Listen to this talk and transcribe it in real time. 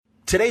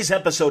Today's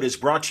episode is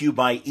brought to you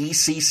by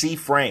ECC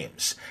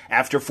Frames.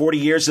 After 40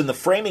 years in the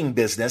framing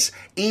business,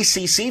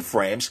 ECC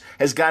Frames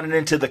has gotten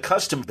into the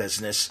custom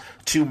business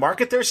to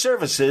market their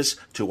services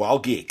to all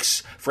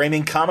geeks.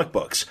 Framing comic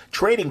books,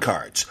 trading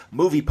cards,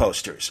 movie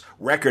posters,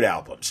 record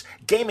albums,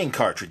 gaming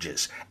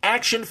cartridges,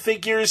 action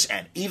figures,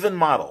 and even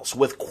models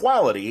with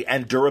quality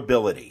and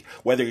durability.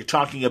 Whether you're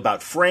talking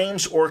about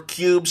frames or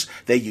cubes,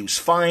 they use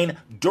fine,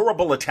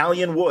 durable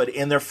Italian wood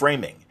in their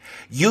framing.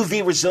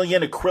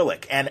 UV-resilient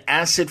acrylic and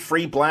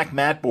acid-free black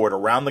mat board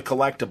around the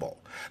collectible.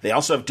 They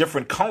also have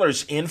different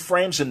colors in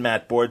frames and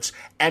mat boards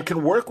and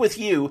can work with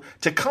you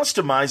to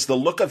customize the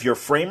look of your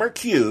frame or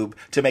cube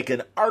to make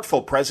an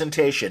artful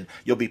presentation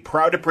you'll be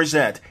proud to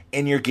present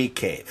in your geek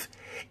cave.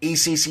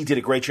 ECC did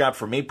a great job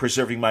for me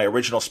preserving my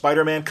original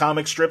Spider-Man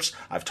comic strips.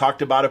 I've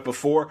talked about it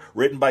before,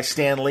 written by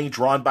Stan Lee,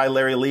 drawn by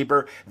Larry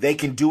Lieber. They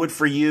can do it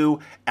for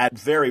you at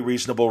very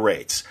reasonable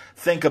rates.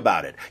 Think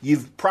about it.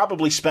 You've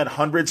probably spent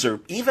hundreds or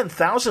even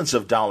thousands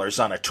of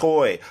dollars on a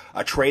toy,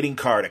 a trading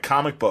card, a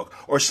comic book,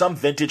 or some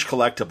vintage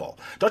collectible.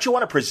 Don't you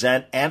want to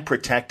present and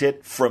protect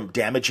it from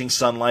damaging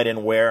sunlight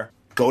and wear?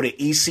 Go to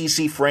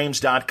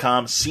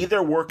ECCFrames.com, see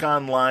their work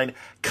online,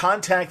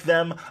 contact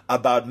them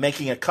about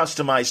making a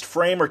customized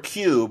frame or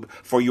cube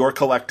for your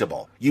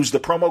collectible. Use the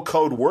promo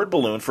code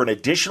WordBalloon for an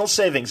additional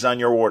savings on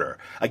your order.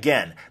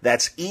 Again,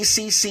 that's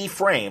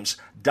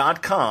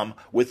ECCFrames.com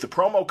with the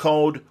promo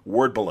code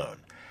WordBalloon.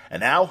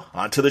 And now,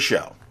 on to the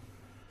show.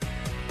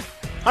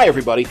 Hi,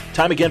 everybody.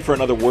 Time again for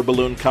another Word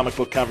Balloon comic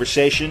book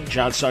conversation.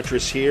 John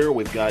Siuntres here.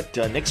 We've got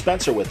Nick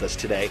Spencer with us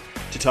today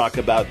to talk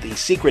about the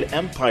Secret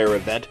Empire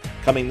event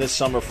coming this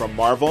summer from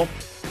Marvel.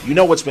 You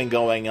know what's been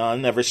going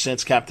on ever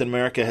since Captain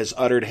America has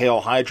uttered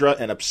Hail Hydra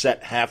and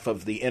upset half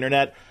of the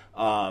internet.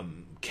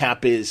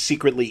 Cap is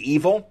secretly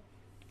evil,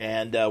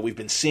 and we've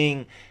been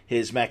seeing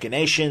his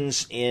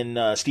machinations in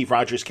Steve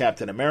Rogers'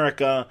 Captain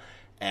America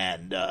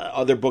and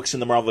other books in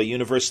the Marvel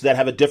Universe that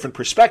have a different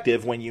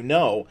perspective when you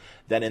know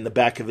that in the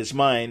back of his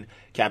mind,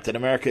 Captain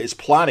America is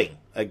plotting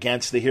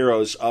against the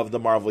heroes of the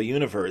Marvel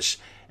Universe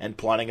and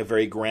plotting a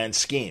very grand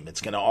scheme.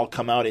 It's going to all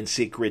come out in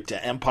Secret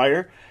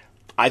Empire.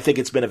 I think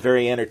it's been a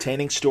very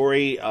entertaining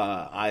story.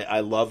 I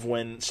love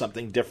when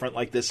something different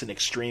like this and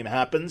extreme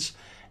happens.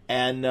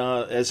 And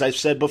as I've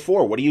said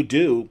before, what do you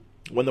do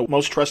when the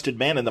most trusted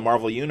man in the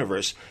Marvel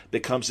Universe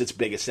becomes its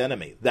biggest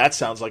enemy? That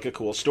sounds like a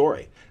cool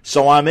story.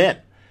 So I'm in.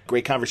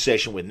 Great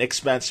conversation with Nick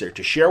Spencer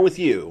to share with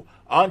you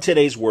on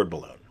today's Word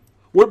Balloon.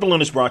 Word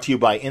Balloon is brought to you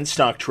by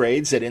InStock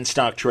Trades at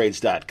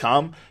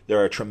InStockTrades.com.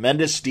 There are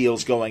tremendous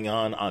deals going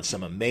on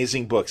some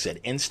amazing books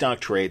at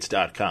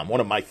InStockTrades.com.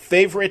 One of my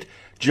favorite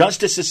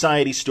Justice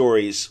Society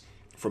stories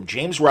from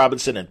James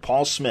Robinson and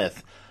Paul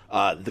Smith,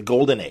 The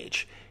Golden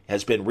Age,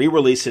 has been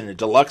re-released in a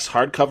deluxe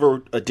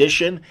hardcover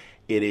edition.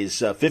 It is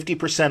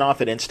 50%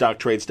 off at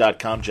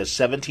InStockTrades.com, just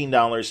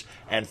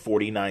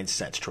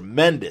 $17.49.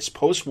 Tremendous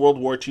post-World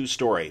War II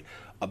story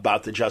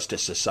about the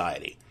Justice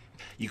Society.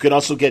 You can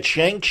also get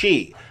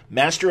Shang-Chi,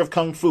 Master of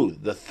Kung Fu.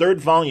 The third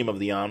volume of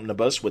the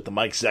omnibus with the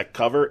Mike Zeck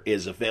cover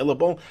is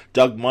available.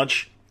 Doug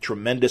Munch,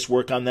 tremendous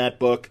work on that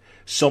book.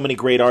 So many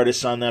great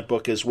artists on that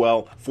book as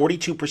well.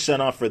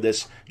 42% off for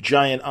this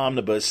giant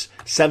omnibus,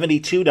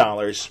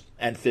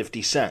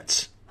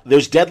 $72.50.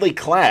 There's Deadly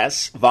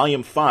Class,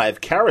 Volume 5,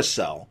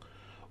 Carousel,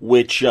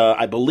 which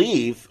I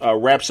believe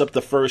wraps up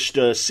the first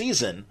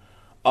season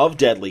of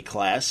Deadly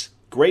Class.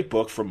 Great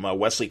book from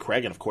Wesley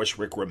Craig and, of course,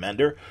 Rick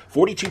Remender.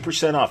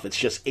 42% off. It's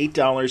just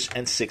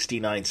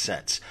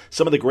 $8.69.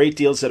 Some of the great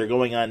deals that are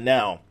going on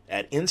now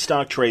at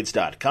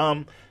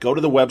InStockTrades.com. Go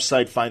to the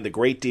website, find the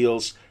great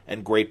deals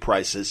and great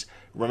prices.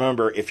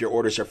 Remember, if your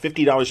orders are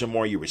 $50 or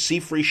more, you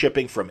receive free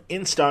shipping from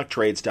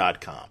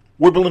InStockTrades.com.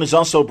 Word Balloon is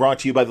also brought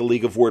to you by the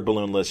League of Word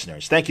Balloon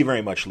listeners. Thank you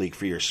very much, League,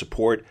 for your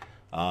support.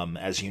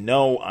 As you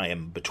know, I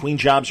am between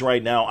jobs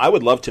right now. I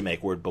would love to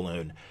make Word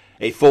Balloon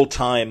a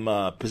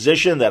full-time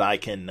position that I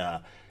can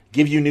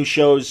give you new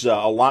shows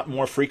a lot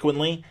more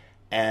frequently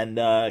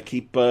and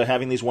keep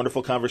having these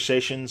wonderful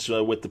conversations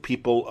with the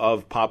people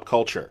of pop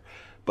culture.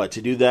 But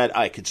to do that,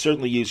 I could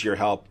certainly use your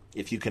help.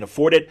 If you can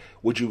afford it,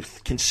 would you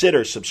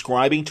consider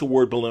subscribing to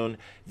Word Balloon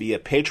via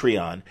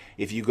Patreon?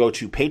 If you go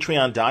to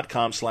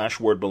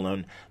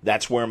patreon.com/wordballoon,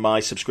 that's where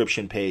my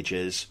subscription page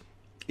is.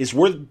 Is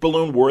Word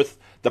Balloon worth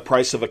the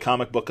price of a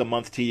comic book a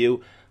month to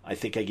you? I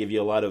think I give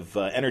you a lot of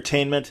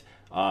entertainment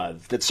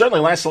that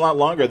certainly lasts a lot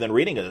longer than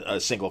reading a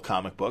single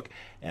comic book.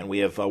 And we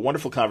have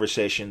wonderful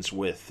conversations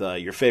with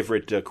your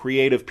favorite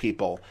creative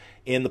people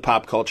in the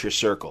pop culture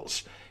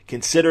circles.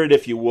 Consider it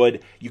if you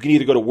would. You can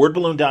either go to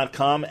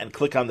wordballoon.com and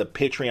click on the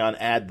Patreon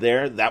ad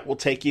there. That will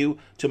take you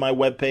to my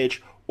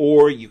webpage.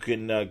 Or you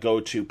can go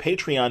to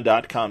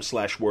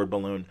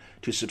patreon.com/wordballoon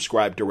to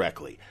subscribe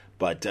directly.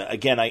 But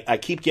again, I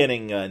keep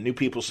getting new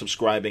people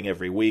subscribing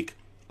every week.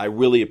 I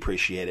really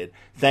appreciate it.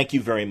 Thank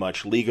you very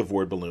much, League of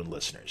Word Balloon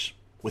listeners.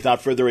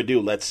 Without further ado,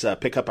 let's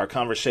pick up our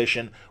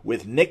conversation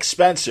with Nick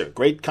Spencer.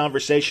 Great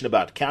conversation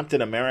about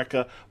Captain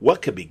America.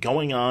 What could be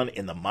going on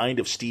in the mind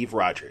of Steve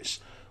Rogers?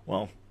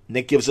 Well,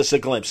 Nick gives us a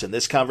glimpse in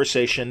this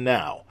conversation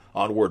now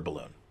on Word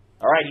Balloon.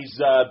 All right, he's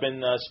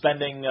been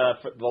spending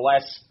for the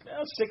last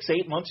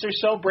 6-8 months or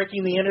so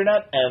breaking the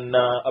internet and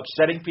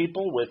upsetting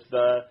people with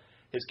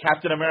his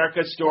Captain America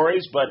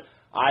stories. But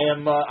I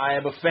am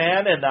a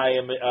fan, and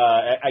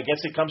I guess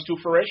it comes to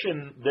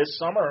fruition this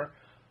summer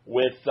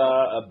with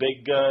a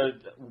big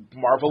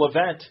Marvel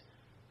event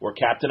where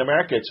Captain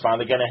America, it's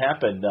finally going to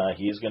happen.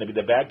 He is going to be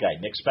the bad guy.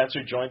 Nick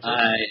Spencer joins us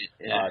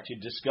to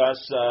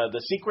discuss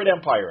the Secret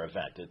Empire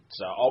event.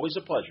 It's always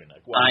a pleasure,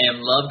 Nick. Well, I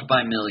am loved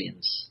by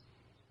millions.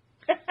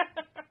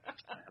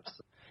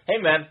 Hey,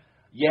 man,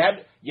 you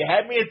had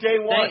me at day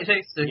one.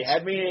 Thanks. You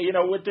had me,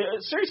 with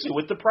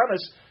the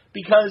premise,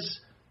 because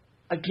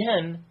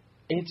again,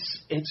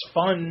 it's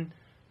fun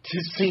to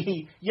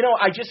see.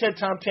 I just had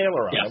Tom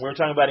Taylor on, and we were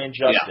talking about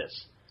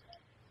Injustice,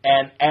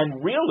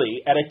 and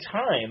really at a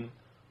time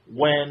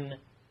when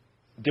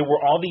there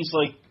were all these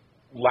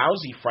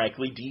lousy,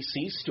 frankly,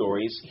 DC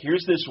stories.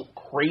 Here's this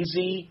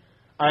crazy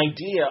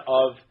idea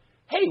of,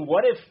 hey,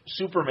 what if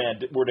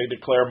Superman were to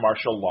declare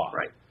martial law?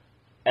 Right.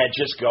 And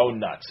just go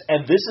nuts.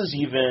 And this is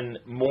even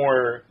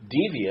more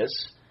devious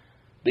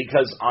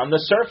because on the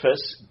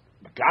surface,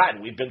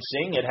 God, we've been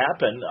seeing it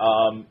happen.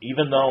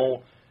 Even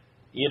though,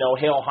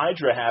 Hail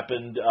Hydra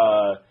happened,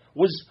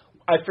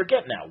 I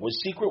forget now, was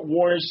Secret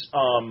Wars,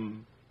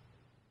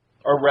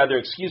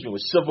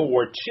 was Civil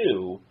War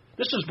II.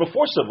 This was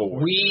before Civil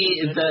War.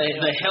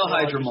 The Hail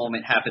Hydra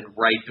moment happened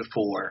right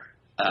before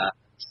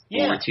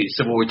Civil War II.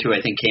 Civil War II,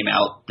 I think, came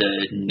out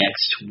the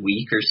next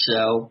week or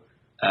so.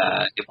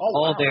 It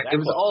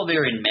was all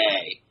there in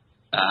May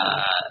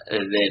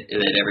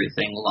that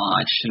everything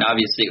launched, and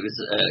obviously it was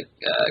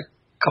a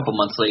couple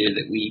months later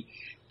that we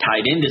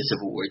tied into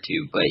Civil War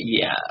II. But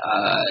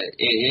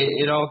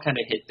it all kind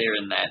of hit there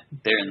in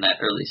that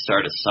early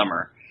start of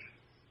summer.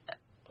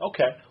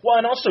 Okay. Well,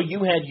 and also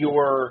you had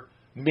your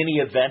mini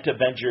event,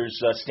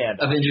 Avengers Standoff.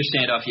 Avengers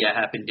Standoff,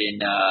 happened in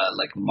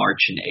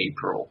March and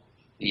April.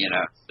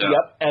 So.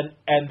 Yep,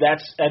 and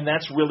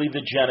that's really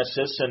the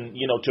genesis, and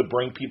to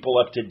bring people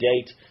up to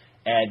date,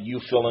 and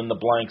you fill in the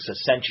blanks.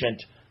 Ascension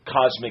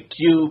Cosmic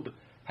Cube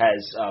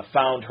has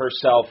found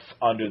herself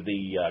under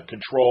the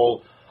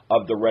control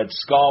of the Red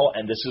Skull,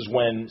 and this is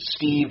when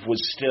Steve was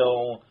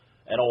still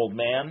an old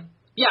man.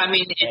 Yeah, I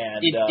mean,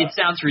 it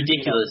sounds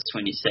ridiculous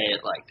when you say it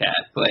like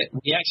that, but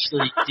we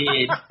actually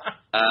did,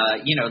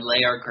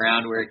 lay our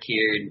groundwork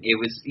here. It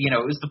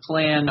was the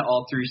plan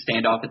all through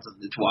Standoff.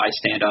 It's why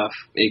Standoff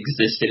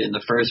existed in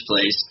the first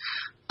place.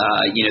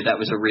 That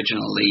was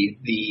originally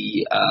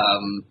the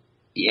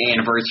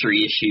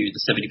anniversary issue,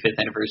 the 75th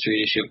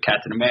anniversary issue of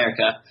Captain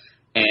America,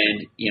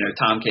 and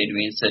Tom came to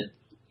me and said,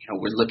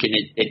 we're looking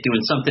at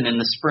doing something in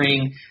the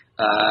spring.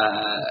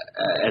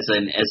 As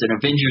an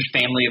Avengers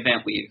family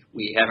event,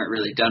 we haven't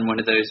really done one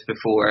of those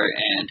before,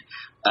 and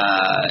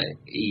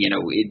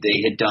they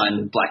had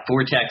done Black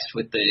Vortex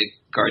with the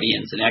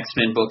Guardians and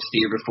X-Men books the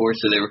year before,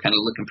 so they were kind of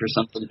looking for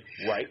something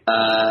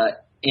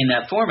in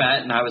that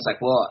format. And I was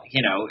like, well,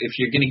 if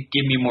you're going to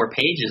give me more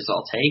pages,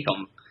 I'll take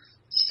them.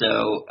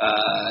 So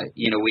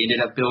we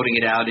ended up building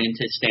it out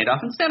into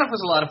Standoff, and Standoff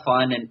was a lot of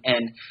fun.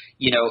 And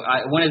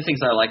one of the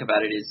things I like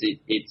about it is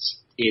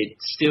it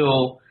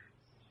still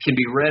can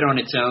be read on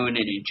its own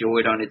and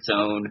enjoyed on its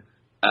own.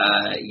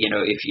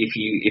 If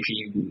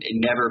you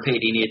never paid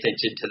any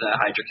attention to the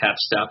Hydra Cap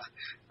stuff,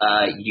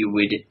 you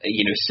would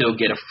still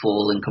get a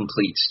full and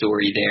complete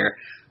story there.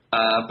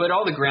 But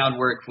all the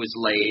groundwork was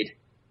laid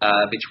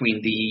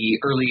between the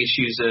early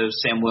issues of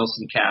Sam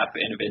Wilson Cap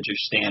and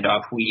Avengers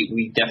Standoff.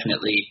 We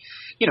definitely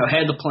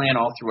had the plan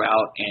all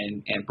throughout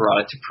and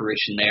brought it to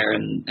fruition there,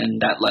 and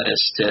that led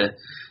us to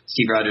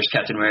Steve Rogers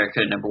Captain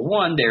America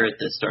 #1 there at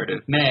the start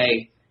of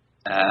May.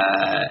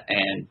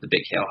 And the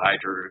big Hail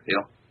Hydra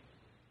reveal.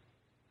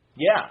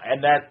 Yeah,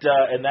 and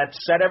that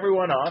set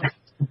everyone off.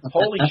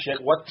 Holy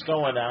shit, what's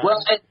going on?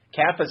 Well,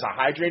 Cap is a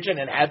Hydragen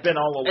and had been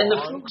all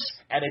along,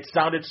 and it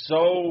sounded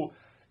so,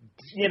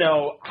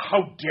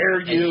 how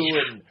dare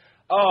you, and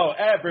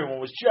everyone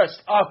was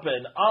just up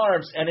in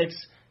arms, and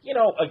it's,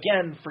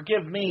 again,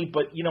 forgive me,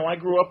 but, I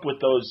grew up with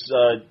those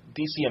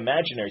DC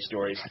imaginary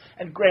stories,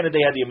 and granted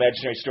they had the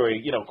imaginary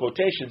story,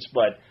 quotations,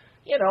 but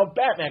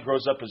Batman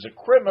grows up as a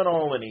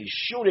criminal, and he's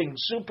shooting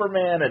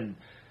Superman, and,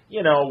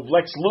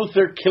 Lex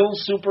Luthor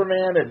kills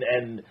Superman,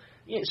 and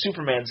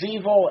Superman's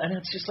evil, and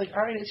it's just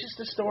all right, it's just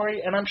a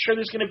story, and I'm sure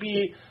there's going to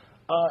be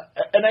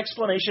an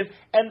explanation,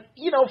 and,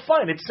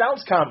 fine, it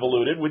sounds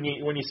convoluted when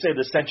you say the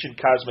Ascension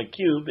Cosmic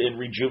Cube in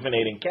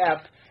rejuvenating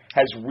Cap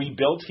has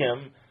rebuilt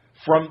him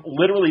from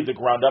literally the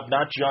ground up,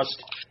 not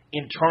just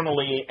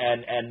internally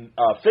and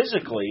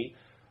physically,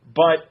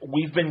 but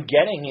we've been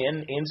getting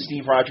in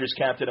Steve Rogers'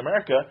 Captain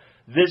America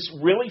this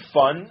really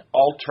fun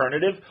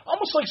alternative,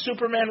 almost like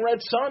Superman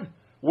Red Sun,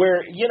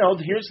 where,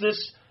 here's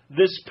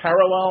this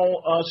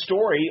parallel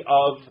story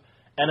of,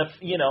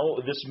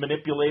 this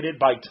manipulated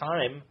by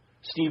time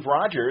Steve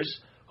Rogers,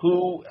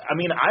 who,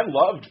 I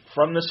loved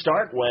from the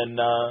start when,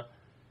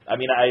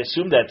 I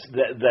assume that's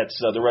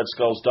the Red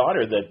Skull's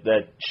daughter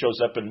that shows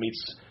up and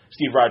meets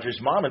Steve Rogers'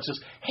 mom and says,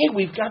 hey,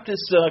 we've got this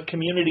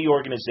community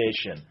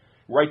organization,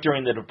 right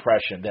during the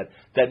Depression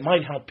that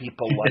might help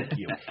people like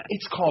you.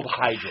 It's called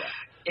Hydra.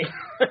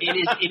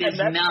 It is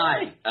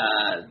not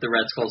the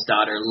Red Skull's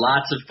daughter.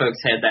 Lots of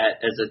folks had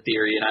that as a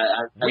theory, and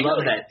I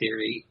love that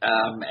theory.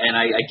 And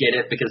I get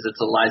it because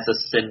it's Eliza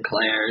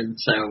Sinclair, and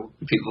so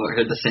people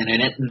heard the sin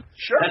in it. And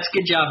sure, that's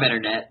good job,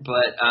 internet.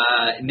 But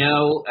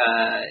no,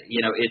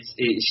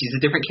 she's a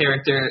different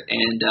character,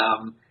 and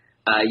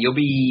you'll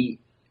be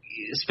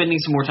spending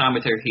some more time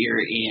with her here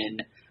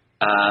in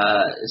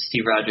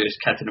Steve Rogers'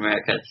 Captain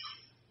America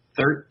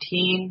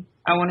 13.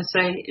 I want to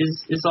say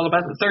is all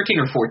about 13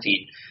 or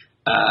 14.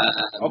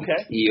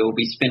 Okay. You'll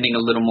be spending a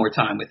little more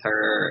time with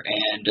her,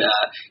 and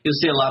you'll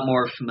see a lot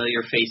more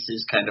familiar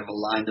faces kind of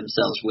align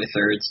themselves with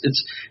her.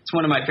 It's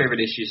one of my favorite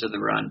issues of the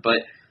run.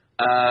 But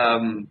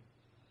going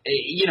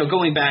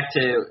back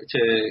to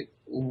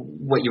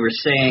what you were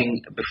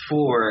saying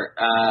before,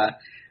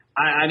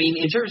 I mean,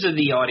 in terms of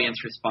the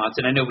audience response,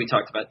 and I know we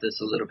talked about this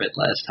a little bit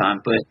last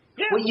time, but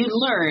what you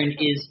learn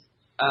is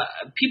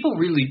people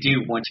really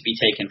do want to be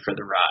taken for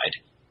the ride,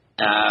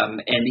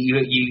 and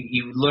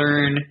you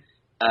learn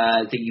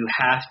that you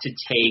have to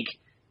take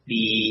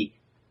the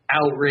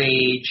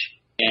outrage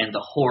and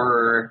the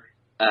horror,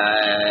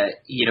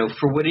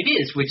 for what it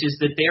is, which is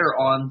that they're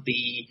on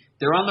the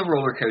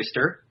roller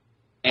coaster,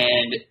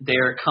 and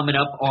they're coming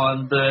up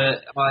on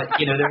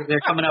they're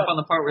coming up on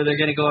the part where they're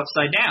going to go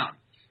upside down,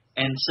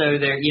 and so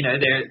they're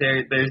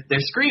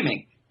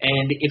screaming.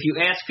 And if you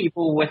ask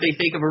people what they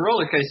think of a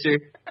roller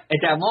coaster at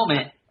that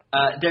moment,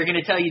 they're going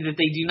to tell you that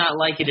they do not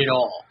like it at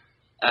all,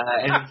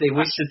 and that they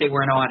wish that they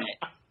weren't on it.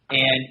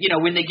 And,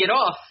 when they get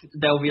off,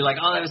 they'll be like,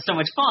 oh, that was so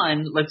much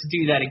fun. Let's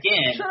do that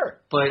again. Sure.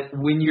 But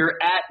when you're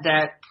at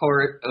that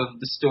part of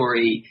the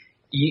story,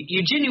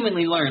 you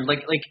genuinely learn.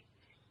 Like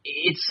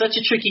it's such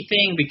a tricky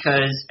thing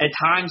because at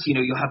times,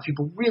 you'll have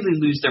people really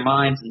lose their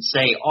minds and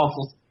say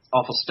awful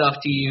stuff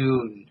to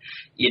you. And,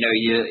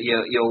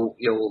 you'll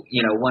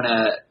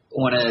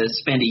want to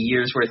spend a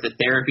year's worth of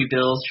therapy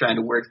bills trying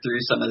to work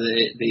through some of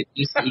the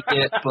abuse that you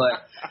get.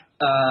 But,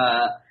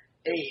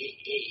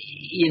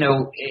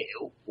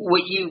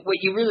 what you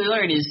really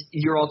learn is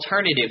your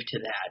alternative to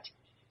that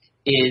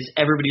is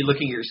everybody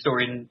looking at your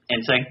story and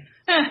saying,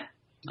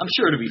 I'm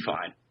sure it'll be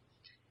fine.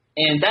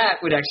 And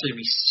that would actually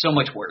be so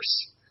much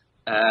worse.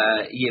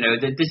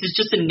 That this is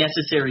just a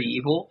necessary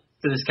evil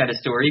to this kind of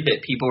story,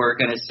 that people are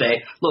going to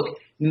say, look,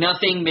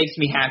 nothing makes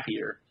me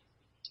happier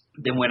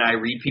than when I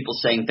read people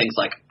saying things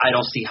like, I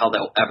don't see how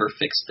they'll ever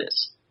fix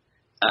this.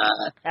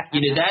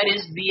 That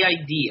is the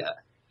idea.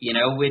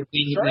 When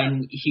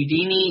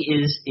Houdini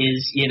is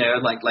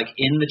like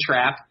in the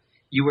trap,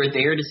 you are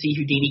there to see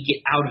Houdini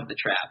get out of the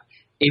trap.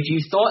 If you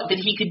thought that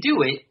he could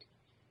do it,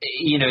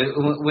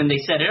 when they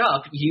set it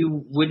up,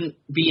 you wouldn't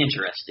be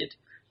interested.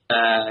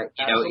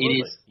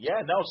 It is.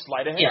 Yeah, no,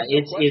 slide ahead. Yeah,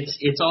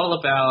 it's all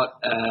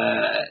about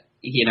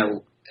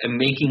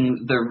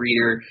making the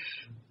reader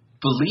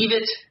believe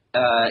it.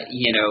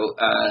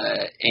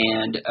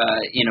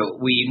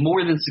 We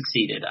more than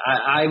succeeded.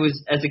 I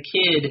was, as a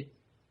kid,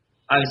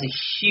 I was a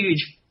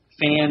huge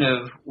fan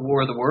of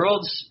War of the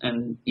Worlds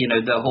and,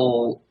 the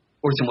whole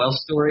Orson Welles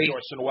story.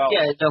 Orson Welles.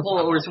 Yeah, the whole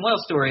Orson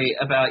Welles story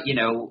about,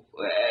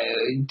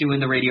 doing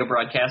the radio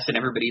broadcast and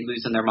everybody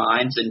losing their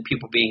minds and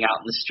people being out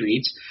in the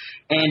streets.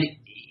 And,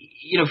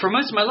 for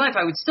most of my life,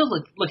 I would still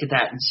look at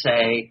that and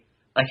say,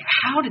 like,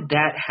 how did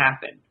that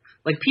happen?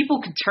 Like,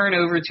 people could turn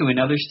over to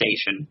another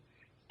station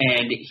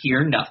and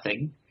hear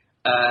nothing.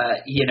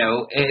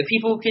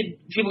 People could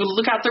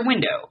look out their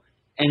window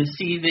and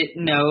see that,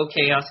 no,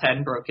 chaos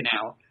hadn't broken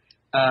out.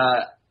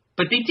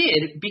 But they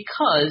did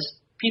because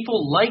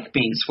people like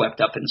being swept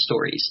up in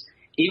stories.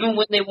 Even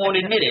when they won't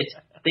admit it,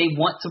 they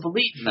want to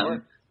believe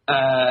them.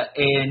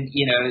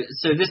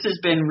 So this has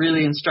been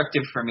really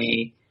instructive for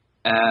me,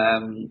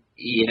 in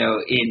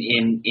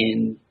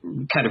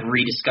kind of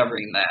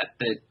rediscovering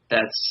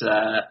that's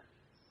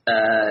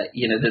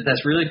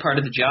really part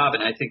of the job.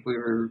 And I think we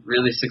were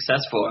really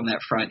successful on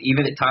that front,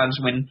 even at times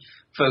when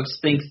folks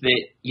think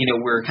that,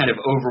 we're kind of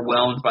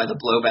overwhelmed by the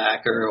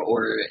blowback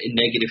or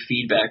negative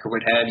feedback or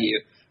what have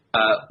you.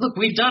 Look,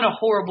 we've done a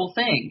horrible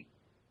thing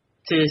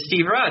to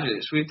Steve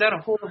Rogers. We've done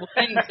a horrible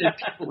thing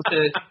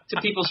to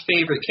people's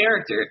favorite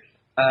character.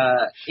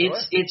 Sure.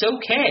 It's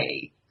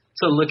okay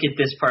to look at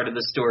this part of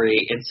the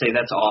story and say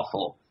that's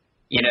awful.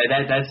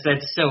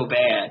 That's so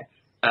bad.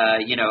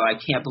 I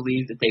can't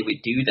believe that they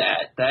would do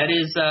that. That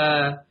is,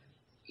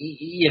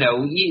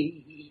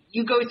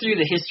 you go through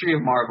the history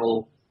of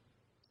Marvel.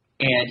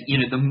 And,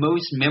 the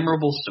most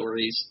memorable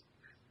stories,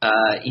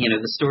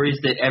 the stories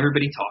that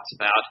everybody talks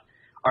about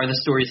are the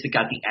stories that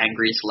got the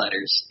angriest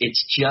letters.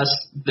 It's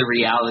just the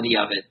reality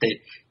of it that,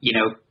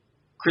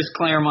 Chris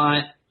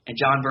Claremont and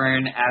John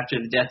Byrne,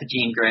 after the death of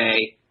Jean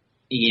Grey,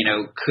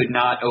 could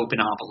not open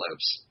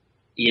envelopes.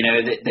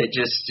 The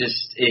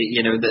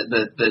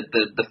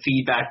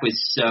feedback was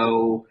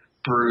so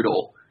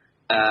brutal.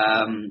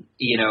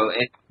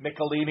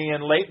 Michelini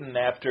and Layton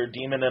after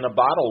Demon in a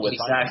Bottle.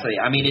 Exactly.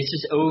 I mean, it's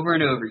just over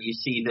and over. You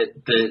see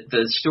that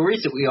the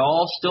stories that we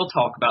all still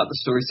talk about, the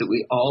stories that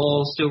we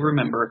all still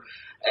remember,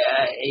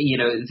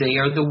 they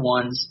are the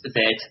ones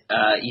that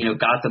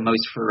got the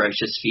most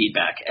ferocious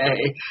feedback.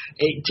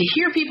 To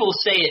hear people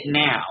say it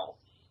now,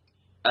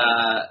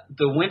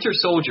 The Winter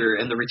Soldier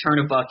and the Return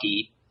of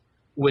Bucky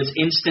was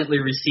instantly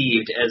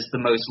received as the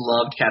most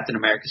loved Captain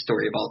America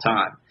story of all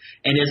time.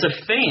 And as a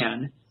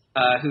fan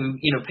who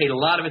paid a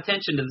lot of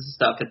attention to this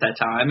stuff at that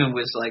time and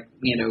was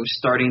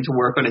starting to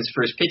work on his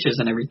first pitches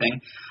and everything,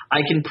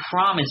 I can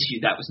promise you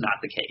that was not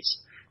the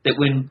case. That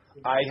when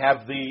I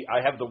have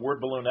the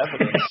word balloon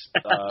evidence,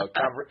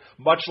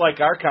 much like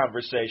our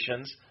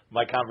conversations,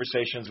 my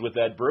conversations with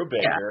Ed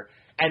Brubaker,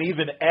 and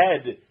even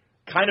Ed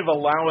kind of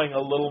allowing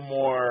a little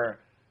more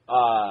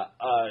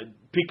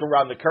peek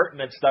around the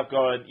curtain and stuff,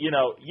 going,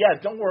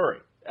 don't worry,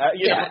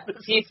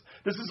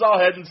 this is all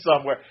heading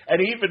somewhere.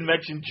 And he even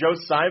mentioned Joe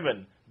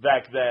Simon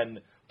back then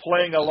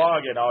playing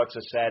along, and it's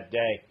a sad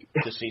day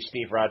to see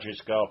Steve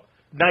Rogers go.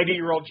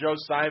 90-year-old Joe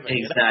Simon.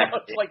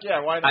 Exactly. It's like,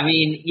 why not? I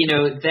mean,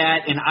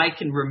 that, and I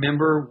can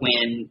remember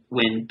when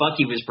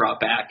Bucky was brought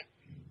back,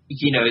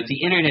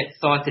 the internet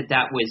thought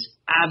that was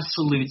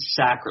absolute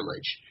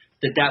sacrilege,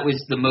 that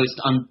was the most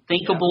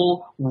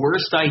unthinkable,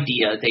 worst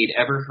idea they'd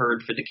ever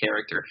heard for the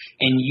character.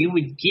 And you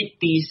would get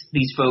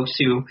these folks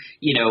who,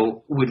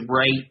 would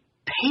write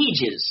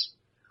pages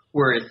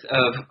worth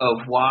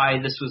of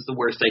why this was the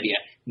worst idea.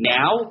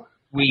 Now,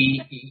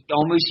 we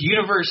almost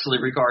universally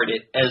regard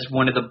it as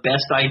one of the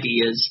best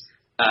ideas,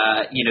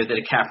 that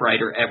a Cap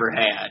writer ever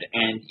had.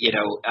 And,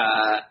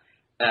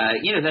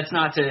 that's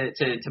not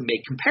to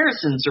make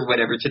comparisons or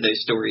whatever to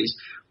those stories,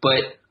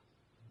 but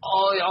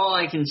all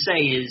I can say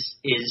is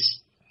this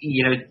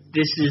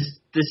is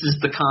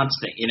the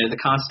constant. The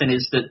constant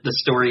is that the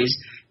stories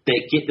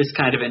that get this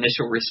kind of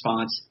initial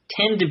response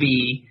tend to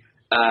be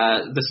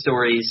the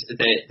stories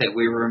that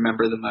we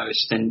remember the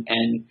most. And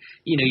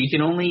you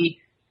can only,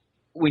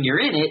 when you're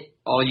in it,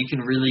 all you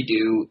can really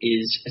do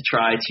is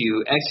try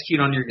to execute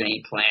on your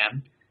game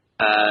plan,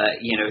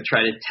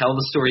 try to tell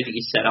the story that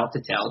you set out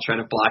to tell, try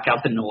to block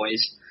out the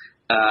noise,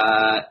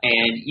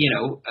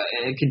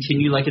 and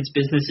continue like it's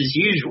business as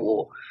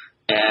usual.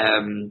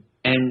 And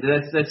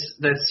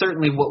that's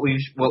certainly what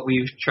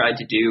we've tried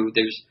to do.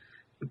 There's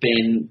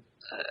been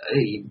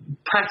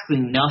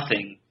practically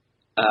nothing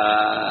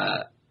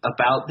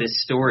about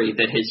this story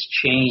that has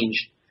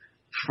changed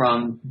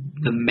from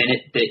the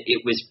minute that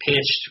it was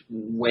pitched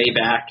way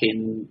back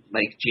in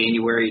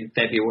January and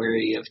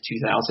February of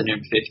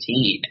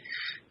 2015.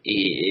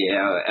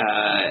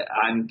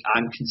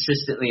 I'm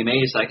consistently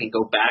amazed. I can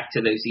go back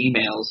to those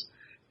emails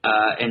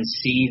and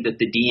see that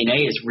the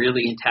DNA is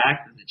really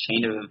intact, that the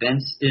chain of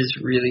events is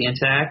really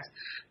intact.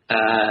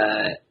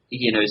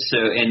 So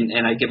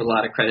and I give a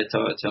lot of credit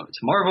to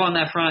Marvel on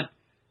that front.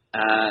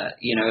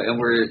 And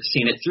we're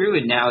seeing it through.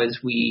 And now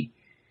as we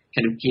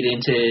kind of get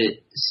into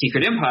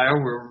Secret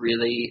Empire, we're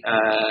really,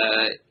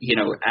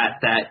 at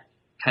that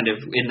kind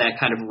of, in that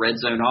kind of red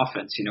zone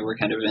offense. We're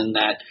kind of in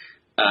that,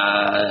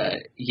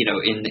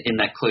 in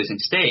that closing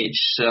stage.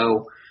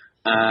 So,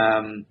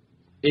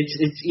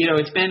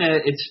 it's been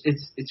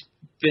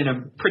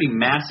a pretty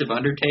massive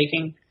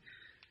undertaking.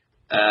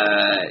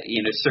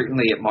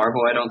 Certainly at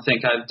Marvel, I don't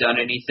think I've done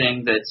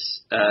anything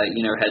that's,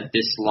 had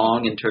this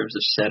long in terms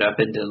of setup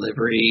and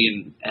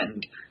delivery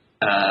and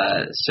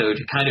so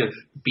to kind of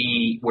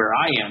be where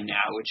I am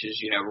now, which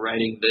is,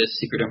 writing the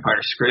Secret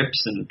Empire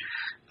scripts and,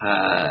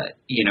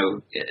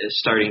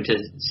 starting to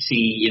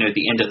see,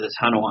 the end of the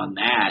tunnel on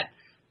that,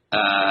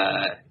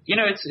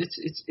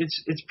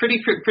 it's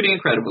pretty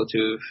incredible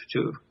to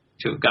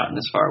have gotten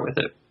this far with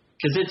it,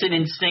 because it's an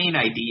insane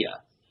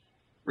idea,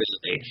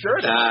 really. Sure.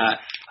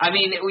 I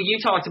mean, you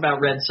talked about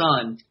Red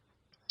Sun,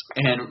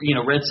 and,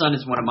 Red Sun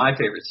is one of my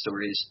favorite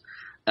stories.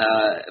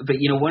 But,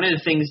 one of the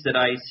things that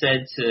I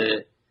said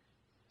to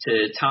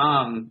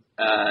Tom,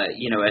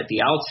 at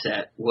the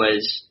outset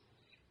was,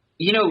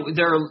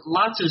 there are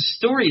lots of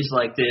stories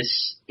like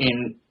this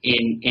in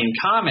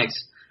comics,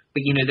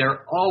 but, there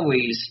are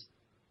always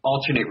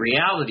alternate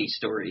reality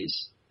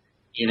stories,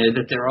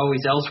 that there are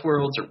always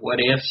Elseworlds or what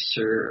ifs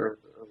or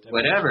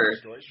whatever,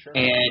 sure.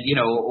 And,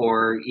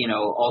 or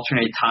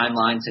alternate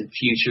timelines and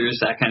futures,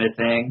 that kind of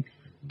thing.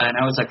 And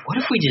I was like, what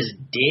if we just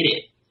did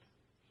it?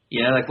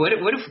 What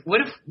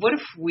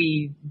if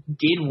we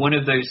did one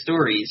of those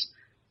stories,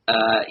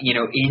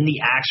 in the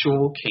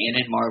actual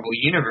canon Marvel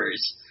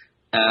universe?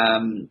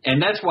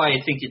 And that's why I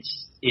think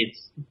it's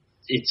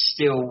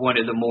still one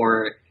of the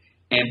more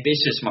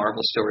ambitious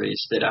Marvel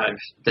stories that I've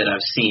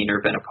seen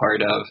or been a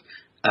part of,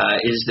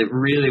 is that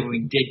really we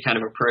did kind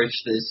of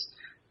approach this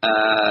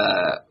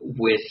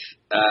with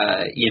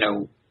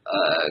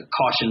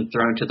caution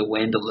thrown to the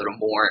wind a little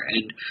more,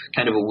 and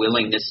kind of a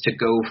willingness to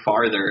go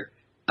farther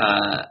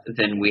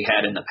than we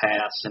had in the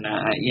past. And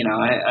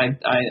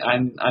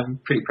I'm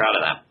pretty proud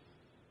of that.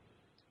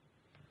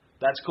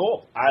 That's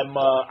cool.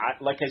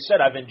 Like I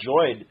said, I've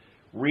enjoyed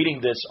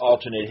reading this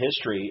alternate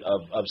history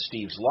of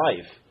Steve's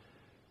life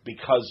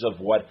because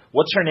of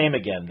what's her name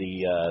again?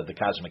 The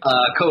Cosmic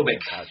Kobik.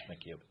 Cosmic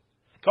Cube.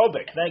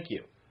 Kobik, thank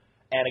you.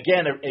 And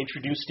again,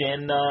 introduced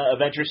in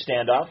Avengers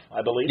Standoff,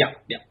 I believe. Yeah.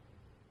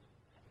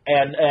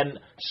 And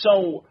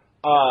so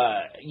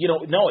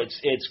no,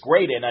 it's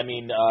great, and I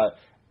mean,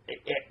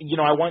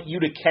 I want you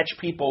to catch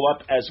people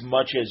up as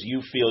much as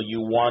you feel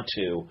you want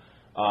to.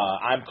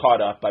 I'm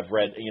caught up. I've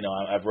read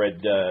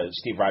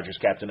Steve Rogers'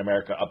 Captain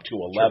America up to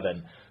 11.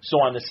 Sure. So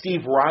on the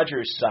Steve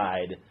Rogers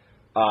side,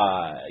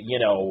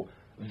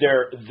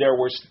 there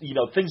were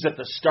things at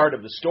the start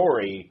of the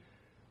story.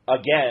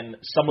 Again,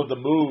 some of the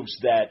moves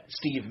that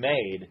Steve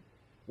made,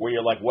 where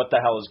you're like, what the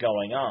hell is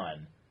going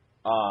on?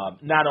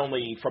 Not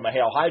only from a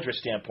Hail Hydra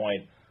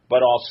standpoint,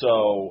 but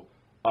also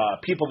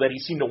people that he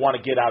seemed to want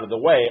to get out of the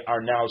way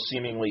are now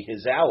seemingly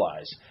his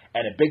allies.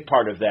 And a big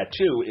part of that,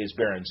 too, is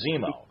Baron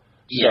Zemo.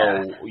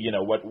 Yeah. So,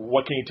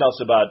 what can you tell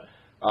us about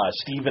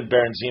Steve and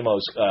Baron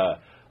Zemo's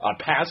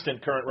past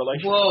and current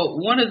relationship? Well,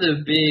 one of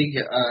the big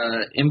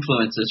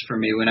influences for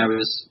me when I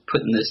was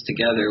putting this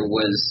together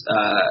was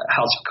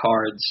House of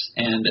Cards,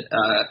 and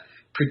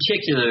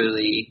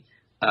particularly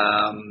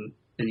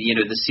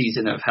the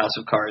season of House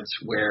of Cards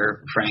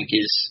where Frank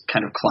is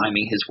kind of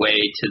climbing his way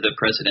to the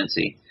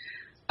presidency.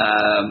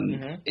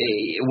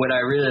 What I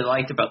really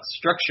liked about the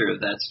structure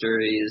of that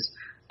story is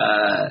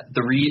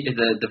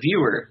the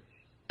viewer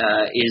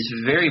is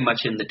very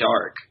much in the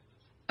dark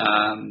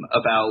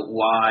about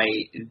why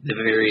the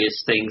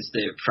various things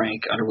that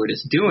Frank Underwood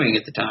is doing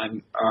at the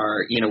time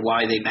are,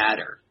 why they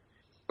matter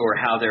or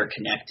how they're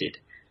connected,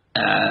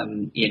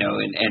 and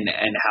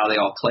how they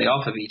all play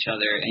off of each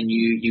other. And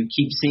you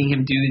keep seeing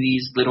him do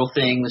these little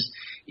things.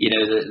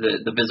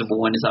 The visible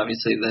one is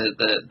obviously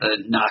the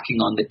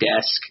knocking on the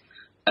desk.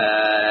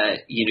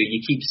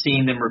 You keep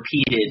seeing them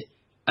repeated,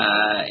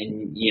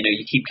 and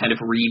you keep kind of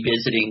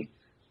revisiting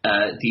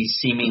these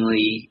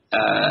seemingly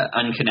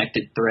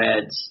unconnected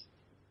threads,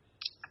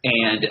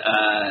 and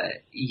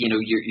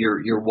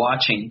you're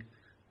watching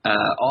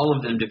all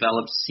of them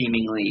develop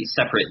seemingly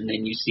separate, and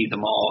then you see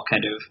them all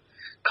kind of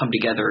come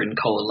together and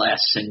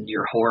coalesce, and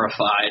you're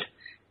horrified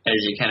as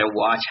you kind of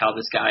watch how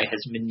this guy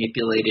has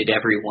manipulated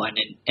everyone,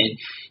 and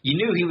you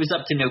knew he was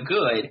up to no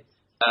good,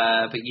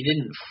 but you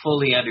didn't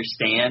fully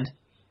understand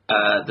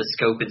the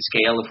scope and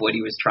scale of what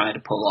he was trying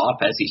to pull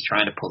off as he's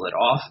trying to pull it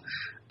off.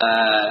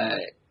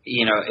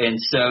 And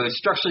so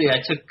structurally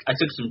I took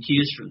some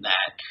cues from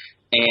that.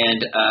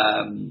 And,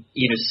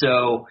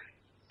 so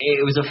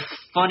it was a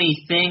funny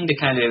thing to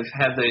kind of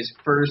have those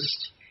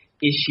first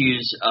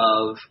issues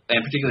of,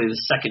 and particularly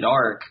the second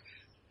arc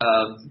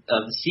of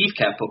the Steve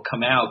Cap book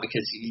come out,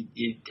 because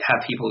you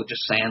have people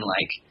just saying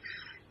like,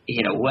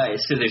 what,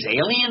 so there's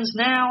aliens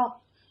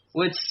now?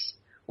 What's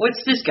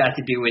this got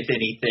to do with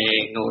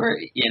anything? Or,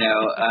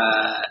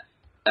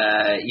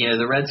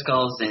 the Red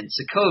Skulls in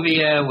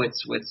Sokovia,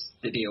 what's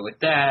the deal with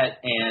that?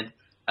 And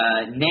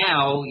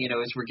now,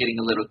 as we're getting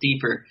a little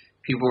deeper,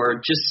 people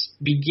are just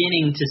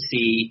beginning to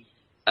see,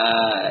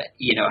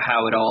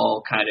 how it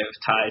all kind of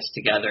ties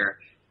together.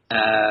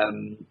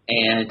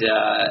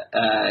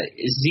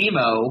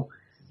 Zemo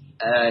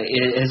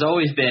has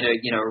always been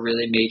a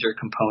really major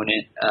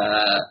component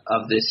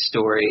of this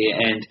story.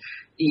 And,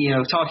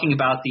 talking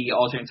about the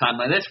alternate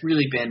timeline, that's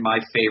really been my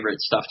favorite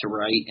stuff to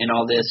write in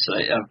all this.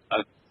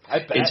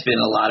 It's been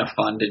a lot of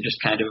fun to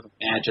just kind of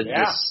imagine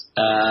this,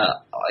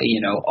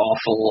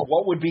 awful.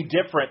 What would be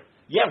different?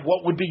 Yeah,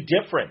 what would be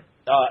different?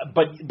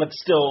 But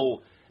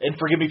still, and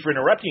forgive me for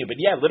interrupting you, but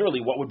yeah,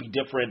 literally, what would be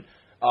different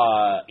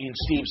in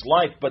Steve's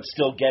life, but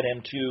still get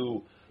him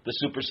to the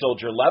super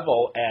soldier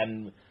level?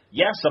 And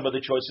some of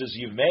the choices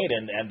you've made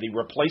and the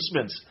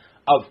replacements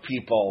of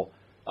people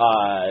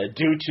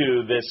due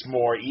to this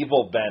more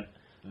evil bent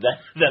than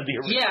the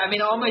original. Yeah, I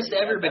mean, almost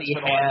everybody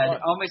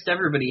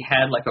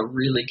had like a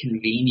really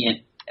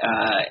convenient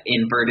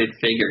inverted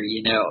figure,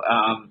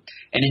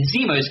 and in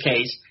Zemo's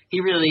case,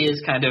 he really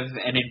is kind of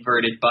an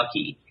inverted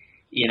Bucky,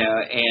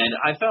 and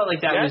I felt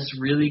like that was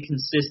really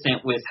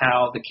consistent with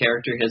how the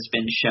character has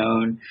been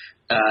shown.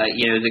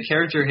 The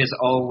character has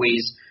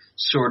always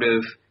sort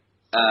of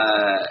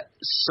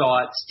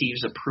sought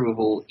Steve's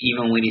approval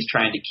even when he's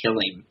trying to kill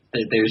him.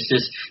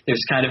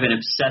 There's kind of an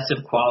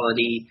obsessive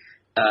quality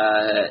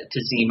to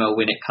Zemo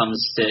when it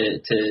comes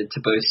to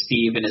both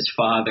Steve and his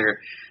father,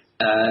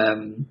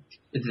 to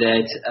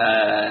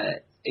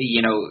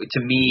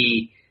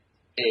me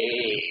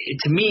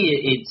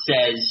it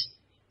says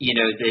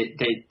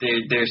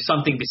that there's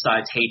something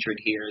besides hatred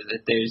here,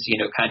 that there's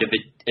kind of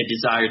a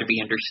desire to be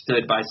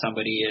understood by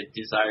somebody, a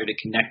desire to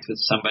connect with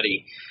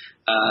somebody,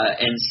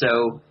 and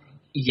so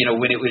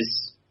when it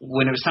was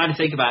time to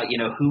think about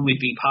who would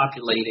be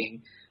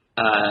populating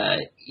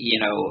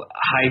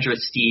Hydra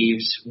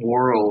Steve's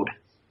world,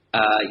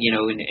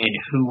 and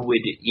who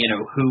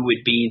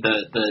would be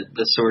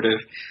the sort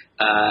of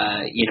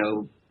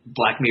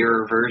Black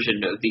Mirror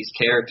version of these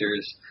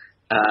characters.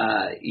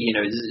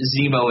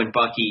 Zemo and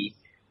Bucky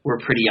were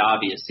pretty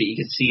obvious. So you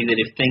could see that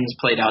if things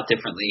played out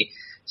differently,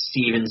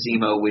 Steve and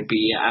Zemo would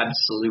be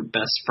absolute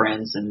best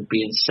friends and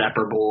be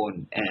inseparable,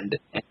 and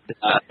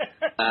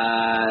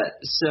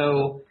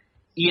so.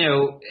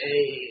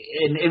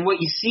 And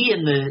what you see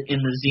in the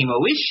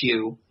Zemo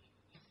issue,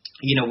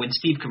 when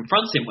Steve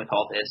confronts him with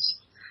all this,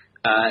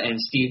 and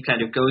Steve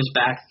kind of goes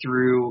back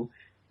through,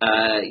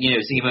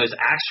 Zemo's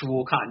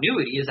actual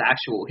continuity, his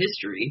actual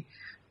history.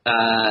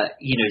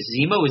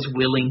 Zemo is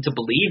willing to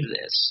believe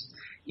this.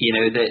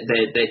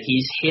 That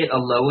he's hit a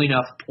low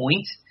enough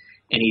point,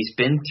 and he's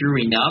been through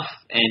enough,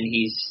 and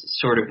he's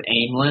sort of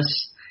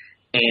aimless.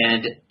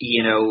 And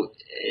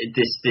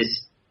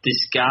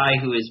this guy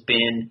who has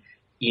been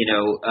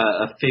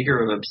a figure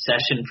of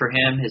obsession for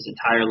him his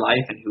entire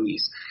life, and who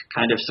he's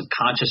kind of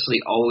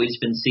subconsciously always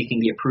been seeking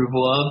the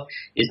approval of,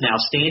 is now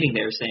standing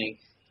there saying,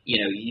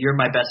 you're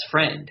my best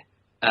friend.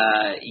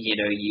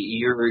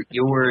 You're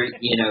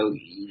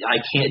I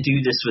can't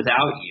do this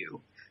without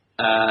you.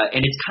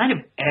 And it's kind of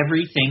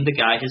everything the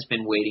guy has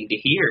been waiting to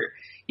hear.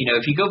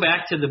 If you go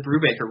back to the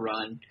Brubaker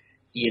run,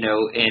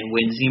 and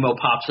when Zemo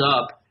pops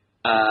up,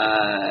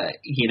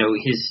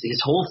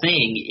 his whole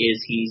thing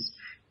is he's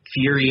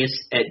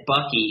furious at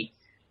Bucky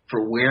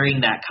for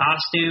wearing that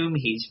costume.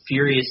 He's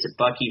furious at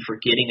Bucky for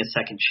getting a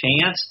second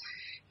chance.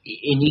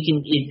 And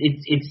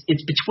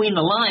it's between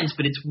the lines,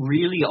 but it's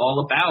really all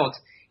about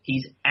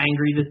he's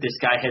angry that this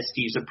guy has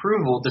Steve's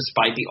approval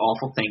despite the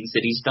awful things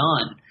that he's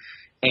done.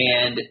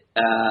 And,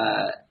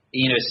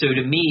 so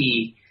to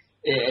me,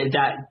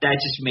 that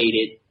just made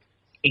it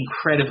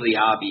incredibly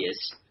obvious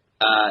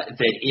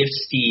that if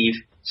Steve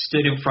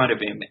stood in front of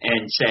him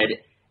and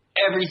said,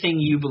 everything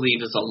you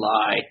believe is a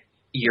lie,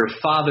 your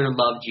father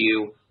loved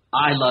you,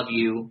 I love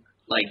you,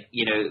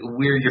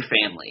 we're your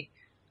family,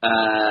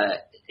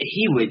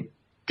 he would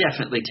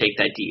definitely take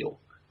that deal.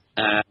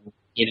 That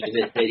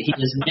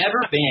he's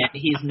never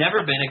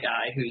been a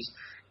guy who's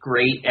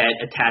great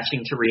at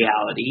attaching to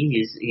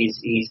reality.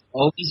 He's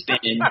always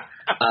been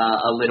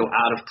a little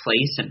out of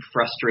place and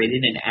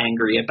frustrated and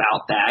angry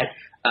about that.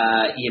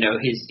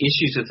 His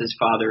issues with his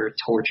father are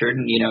tortured,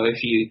 and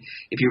if you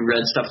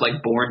read stuff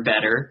like Born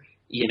Better,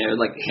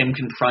 like him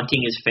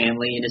confronting his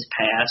family and his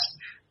past,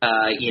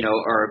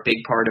 are a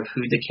big part of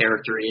who the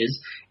character is.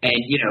 And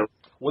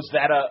was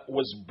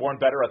Born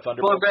Better a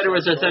Thunderbolts? Born Better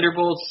was a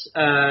Thunderbolts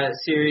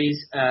series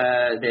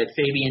that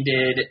Fabian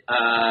did.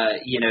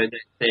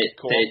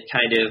 Cool. That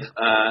kind of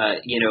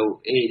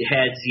it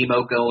had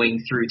Zemo going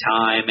through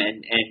time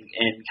and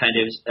kind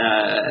of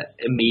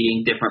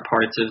meeting different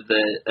parts of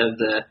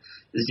the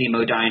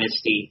Zemo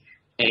dynasty,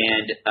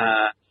 and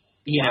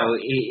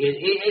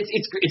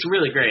it's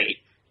really great.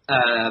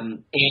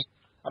 And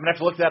I'm gonna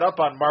have to look that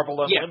up on Marvel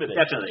Unlimited.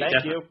 Yeah, definitely.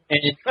 Thank you.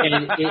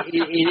 And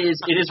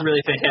it is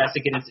really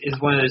fantastic, and it's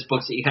one of those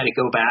books that you kind of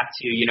go back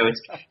to.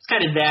 It's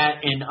kind of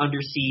that, and Under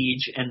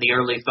Siege and the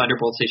early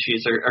Thunderbolts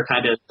issues are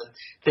kind of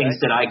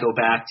things that I go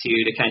back to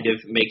kind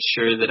of make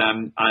sure that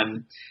I'm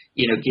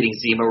getting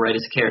Zemo right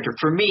as a character.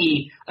 For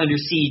me, Under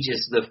Siege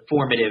is the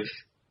formative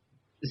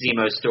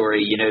Zemo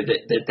story.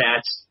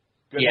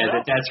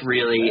 That's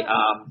really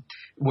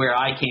where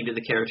I came to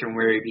the character and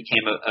where he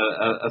became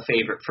a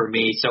favorite for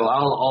me. So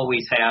I'll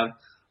always have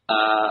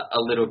a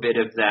little bit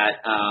of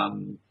that,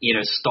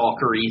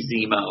 stalkery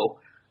Zemo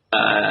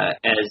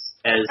as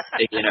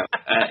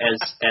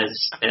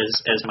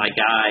my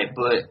guy.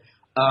 But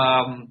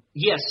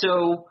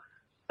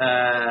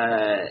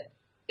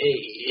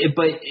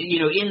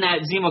in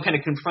that, Zemo kind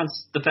of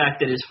confronts the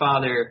fact that his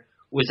father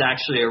was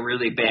actually a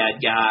really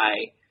bad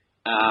guy.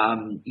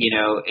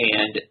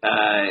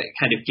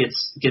 Kind of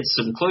gets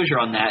some closure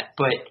on that.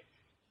 But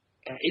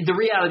the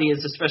reality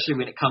is, especially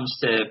when it comes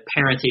to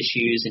parent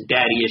issues and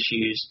daddy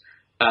issues,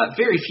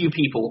 very few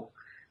people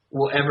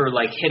will ever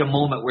hit a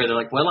moment where they're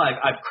like, well,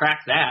 I've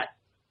cracked that.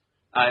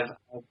 I've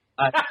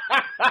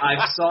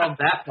solved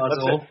that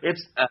puzzle.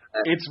 It's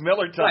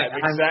Miller time.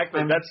 Right.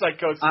 Exactly. That's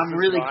psychosis. I'm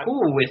really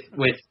cool with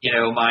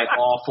my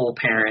awful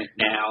parent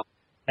now.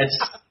 That's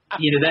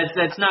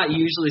not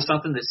usually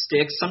something that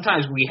sticks.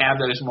 Sometimes we have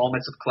those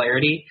moments of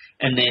clarity,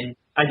 and then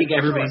I think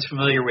everybody's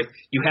familiar with,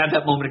 you have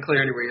that moment of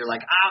clarity where you're like,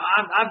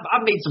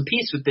 I've made some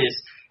peace with this,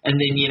 and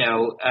then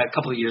a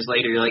couple of years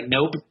later you're like,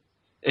 nope,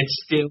 it's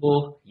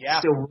still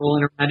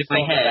rolling around in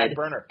my head.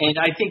 And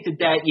I think that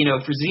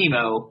for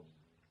Zemo,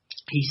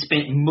 he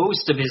spent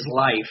most of his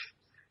life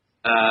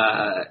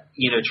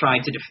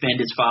trying to defend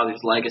his father's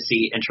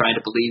legacy and trying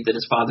to believe that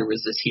his father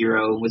was this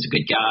hero and was a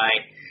good guy,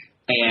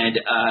 and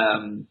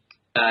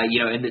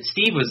and that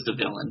Steve was the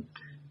villain.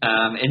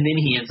 And then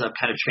he ends up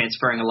kind of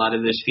transferring a lot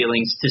of those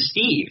feelings to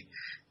Steve.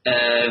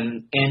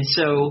 And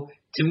so,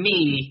 to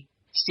me,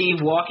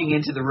 Steve walking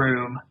into the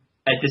room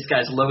at this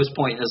guy's lowest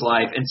point in his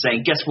life and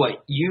saying, guess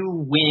what?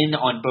 You win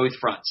on both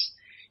fronts.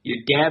 Your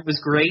dad was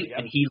great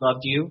and he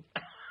loved you.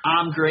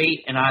 I'm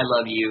great and I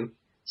love you.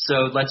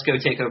 So let's go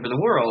take over the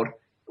world.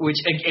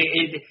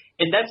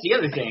 And that's the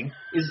other thing,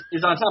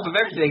 is on top of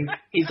everything,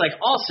 he's like,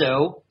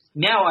 also,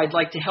 now I'd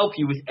like to help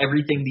you with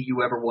everything that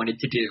you ever wanted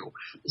to do.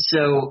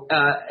 So,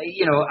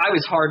 I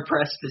was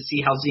hard-pressed to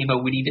see how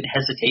Zemo would even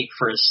hesitate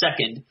for a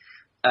second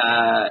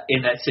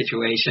in that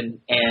situation.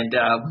 And,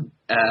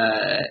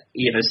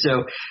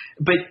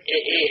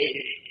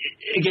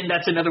 again,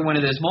 that's another one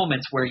of those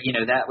moments where,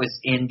 that was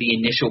in the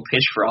initial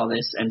pitch for all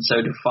this. And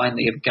so to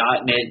finally have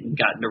gotten it and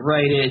gotten to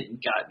write it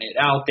and gotten it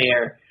out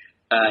there,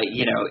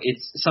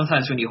 it's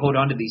sometimes when you hold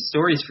on to these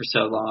stories for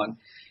so long,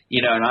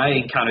 and I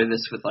encountered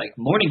this with like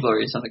Morning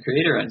Glories on the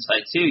Creator-Owned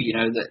site too.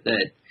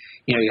 That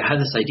you had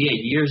this idea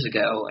years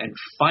ago, and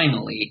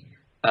finally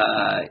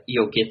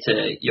you'll get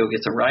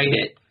to write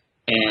it,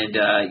 and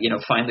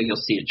finally you'll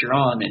see it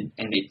drawn, and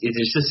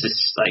there's just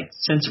this like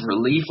sense of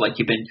relief, like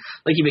you've been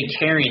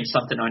carrying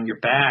something on your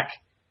back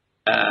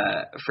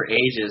for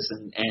ages,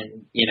 and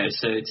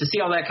so to see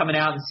all that coming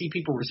out and see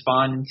people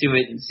responding to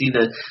it, and see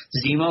the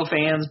Zemo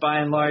fans by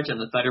and large and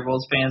the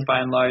Thunderbolts fans by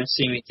and large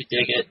seeming to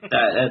dig it,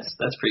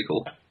 that's pretty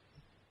cool.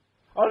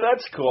 Oh,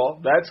 that's cool.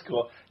 That's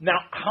cool. Now,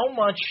 how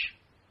much?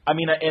 I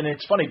mean, and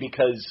it's funny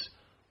because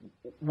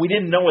we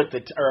didn't know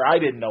or I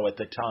didn't know at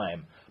the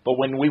time, but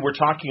when we were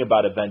talking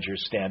about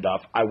Avengers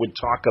Standoff, I would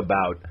talk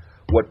about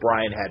what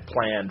Brian had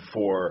planned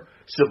for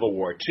Civil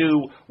War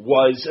II.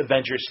 Was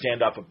Avengers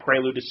Standoff a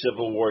prelude to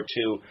Civil War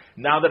II?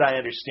 Now that I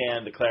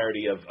understand the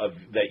clarity of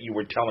that you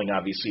were telling,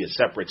 obviously, a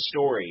separate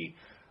story,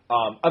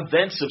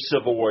 events of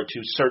Civil War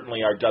II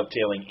certainly are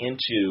dovetailing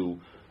into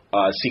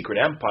Secret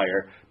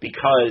Empire,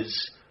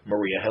 because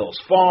Maria Hill's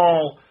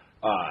fall,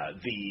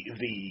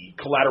 the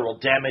collateral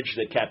damage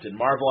that Captain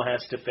Marvel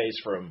has to face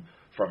from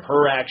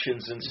her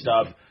actions and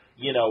stuff,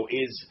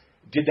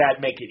 did that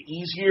make it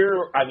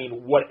easier? I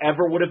mean,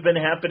 whatever would have been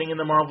happening in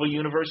the Marvel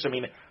Universe? I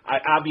mean,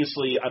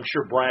 I'm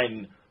sure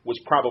Brian was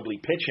probably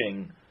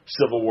pitching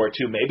Civil War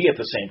II maybe at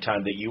the same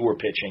time that you were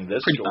pitching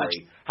this Pretty story. much.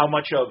 How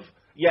much of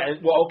 – yeah,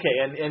 well,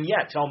 okay, and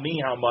tell me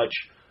how much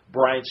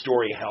Brian's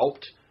story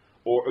helped.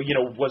 Or,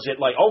 was it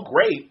like, oh,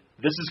 great,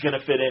 this is going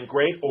to fit in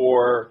great,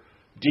 or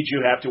did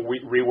you have to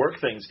rework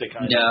things to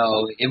kind of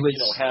it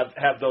was,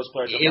 have those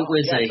players? It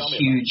was a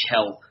huge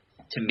help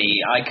to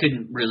me. I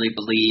couldn't really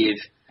believe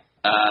 –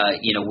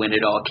 when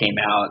it all came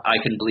out, I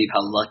couldn't believe how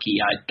lucky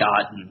I'd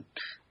gotten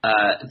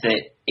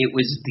that it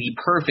was the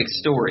perfect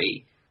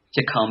story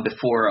to come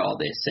before all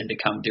this and to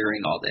come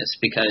during all this.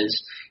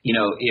 Because,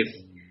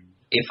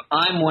 if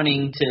I'm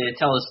wanting to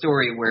tell a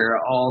story where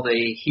all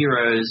the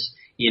heroes,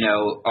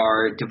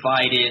 are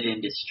divided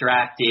and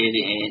distracted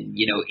and,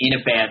 in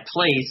a bad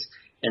place,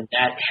 and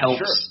that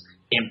helps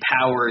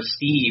empower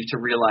Steve to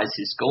realize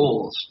his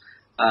goals,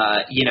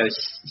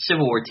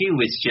 Civil War II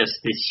was just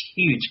this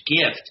huge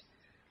gift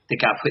that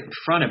got put in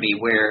front of me,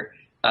 where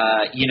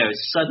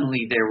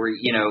suddenly there were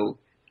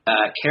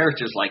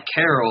characters like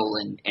Carol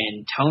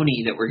and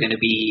Tony that were going to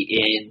be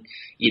in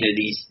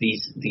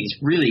these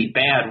really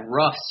bad,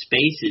 rough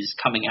spaces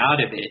coming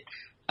out of it,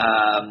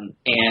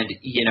 and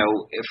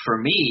for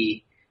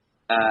me,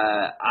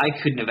 I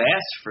couldn't have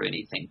asked for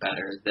anything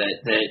better.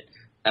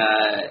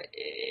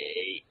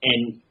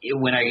 And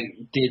when I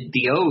did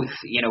The Oath,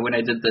 when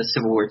I did the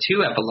Civil War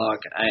II epilogue,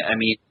 I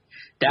mean,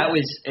 that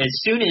was as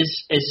soon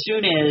as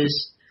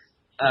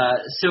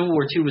Civil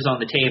War II was on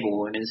the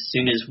table, and as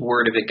soon as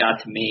word of it got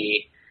to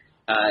me,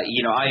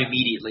 I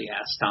immediately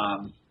asked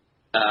Tom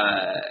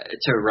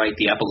to write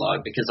the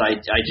epilogue, because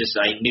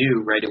I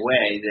knew right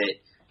away that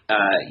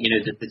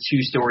that the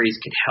two stories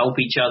could help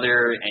each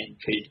other and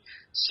could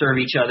serve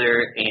each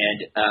other,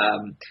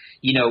 and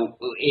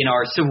in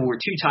our Civil War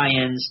II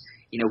tie-ins,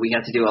 we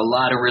got to do a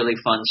lot of really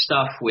fun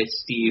stuff with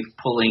Steve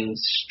pulling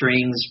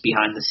strings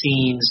behind the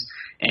scenes,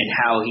 and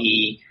how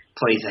he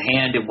plays a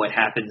hand in what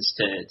happens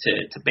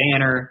to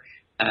Banner,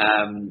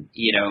 and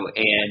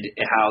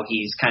how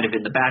he's kind of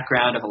in the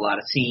background of a lot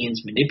of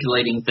scenes,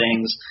 manipulating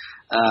things.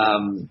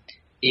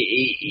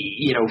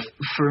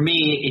 For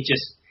me,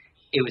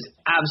 it was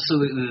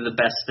absolutely the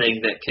best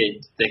thing that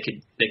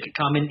could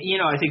come. And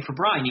I think for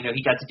Brian, he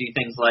got to do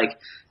things like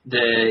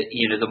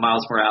the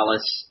Miles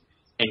Morales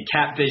and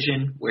Cap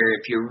vision, where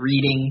if you're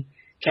reading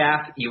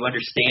Cap, you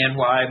understand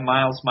why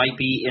Miles might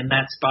be in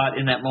that spot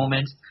in that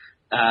moment.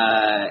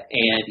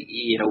 And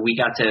we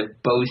got to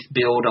both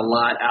build a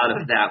lot out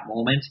of that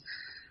moment.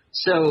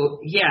 So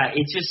yeah,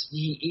 it's just,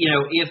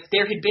 if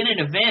there had been an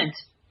event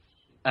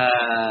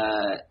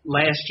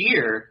last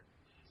year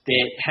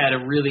that had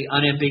a really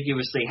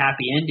unambiguously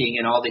happy ending,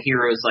 and all the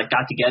heroes like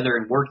got together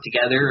and worked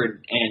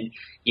together and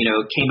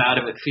came out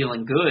of it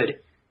feeling good,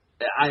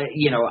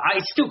 I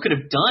still could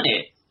have done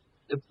it,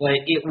 but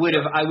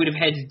I would have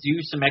had to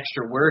do some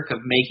extra work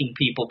of making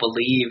people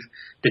believe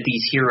that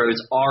these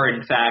heroes are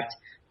in fact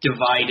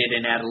divided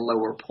and at a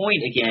lower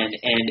point again.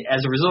 And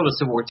as a result of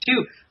Civil War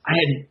II, I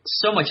had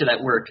so much of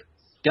that work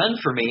done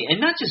for me,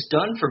 and not just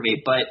done for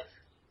me, but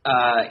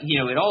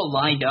it all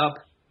lined up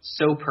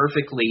so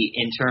perfectly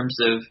in terms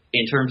of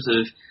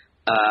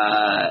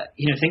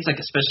things like,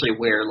 especially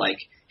where like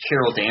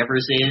Carol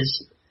Danvers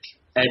is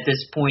at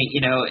this point,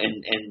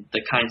 and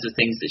the kinds of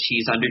things that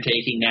she's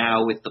undertaking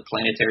now with the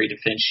Planetary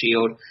Defense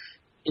Shield.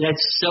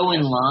 That's so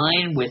in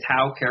line with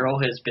how Carol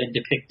has been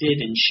depicted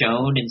and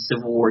shown in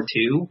Civil War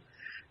II.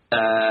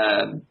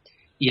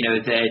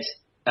 That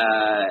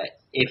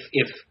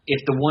if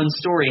the one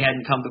story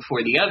hadn't come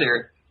before the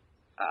other,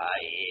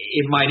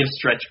 it might have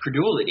stretched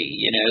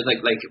credulity,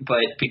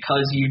 but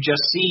because you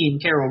just seen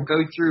Carol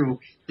go through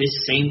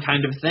this same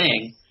kind of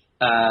thing,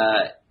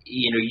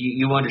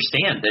 you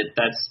understand that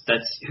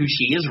that's who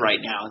she is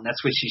right now, and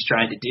that's what she's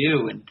trying to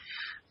do. And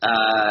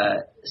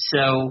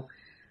so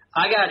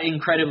I got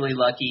incredibly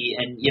lucky,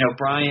 and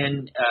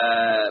Brian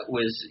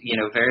was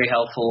very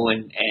helpful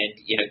and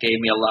gave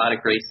me a lot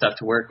of great stuff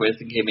to work with,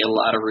 and gave me a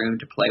lot of room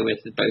to play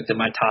with, both in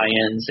my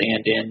tie-ins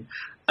and in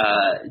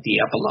the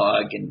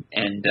epilogue,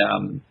 and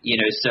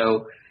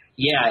so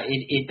yeah,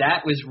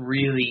 that was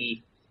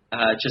really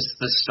just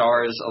the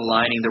stars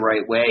aligning the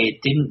right way.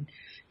 It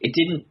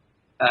didn't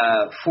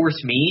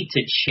force me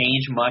to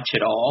change much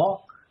at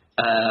all.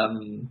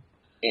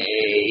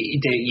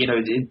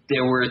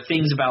 There were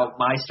things about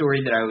my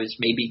story that I was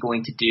maybe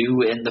going to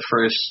do in the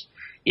first,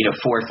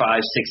 4, 5,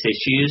 6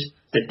 issues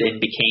that then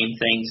became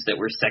things that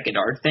were second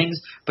arc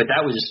things. But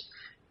that was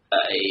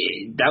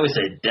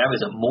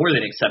a more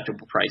than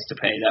acceptable price to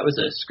pay. That was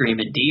a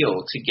screaming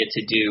deal to get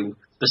to do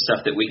the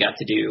stuff that we got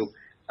to do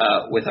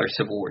with our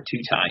Civil War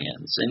II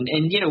tie-ins. And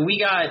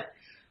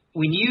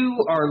when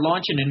you are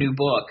launching a new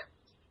book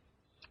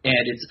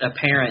and it's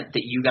apparent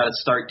that you got to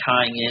start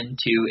tying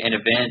into an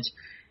event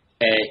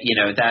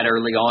that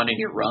early on in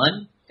your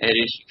run at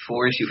issue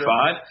 4, issue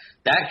 5,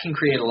 that can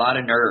create a lot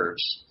of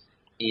nerves.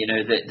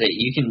 That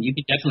you can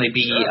definitely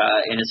be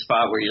in a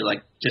spot where you're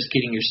like just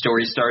getting your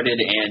story started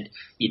and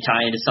you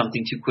tie into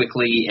something too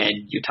quickly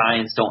and your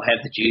tie-ins don't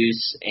have the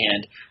juice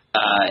and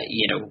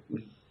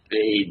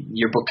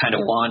your book kind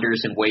of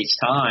wanders and wastes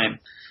time.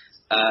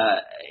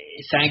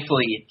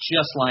 Thankfully, it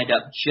just lined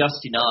up just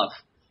enough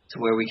to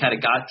where we kind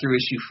of got through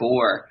issue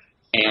 4.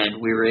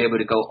 And we were able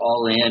to go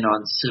all in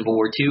on Civil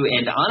War II.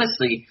 And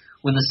honestly,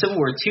 when the Civil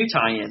War II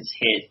tie-ins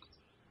hit,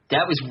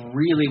 that was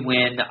really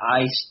when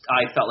I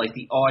felt like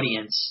the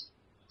audience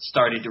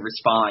started to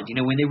respond.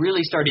 When they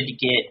really started to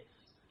get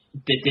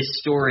that this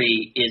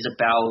story is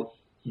about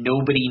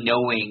nobody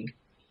knowing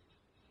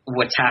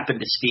what's happened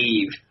to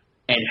Steve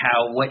and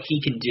what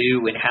he can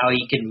do and how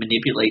he can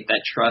manipulate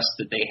that trust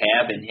that they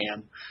have in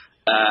him.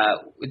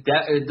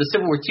 The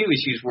Civil War II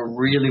issues were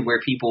really where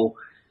people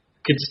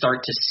could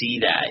start to see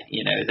that,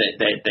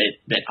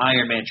 that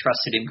Iron Man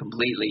trusted him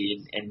completely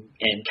and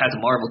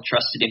Captain Marvel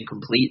trusted him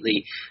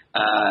completely,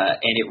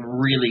 and it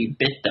really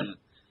bit them.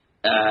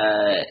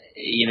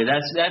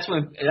 That's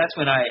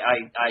when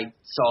I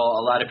saw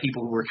a lot of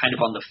people who were kind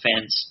of on the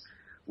fence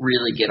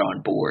really get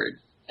on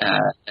board.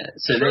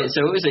 So it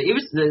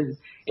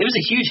was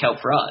a huge help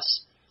for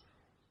us.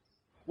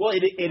 Well,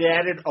 it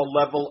added a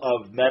level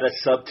of meta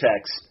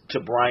subtext to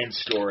Brian's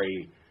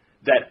story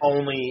that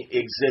only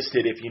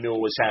existed if you knew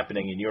what was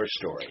happening in your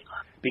story.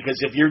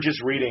 Because if you're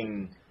just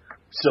reading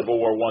Civil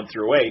War 1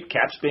 through 8,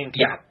 Cap's being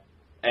Cap.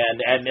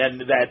 Yeah. And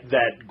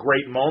that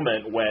great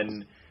moment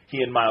when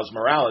he and Miles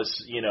Morales,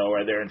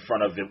 are there in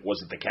front of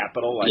was it the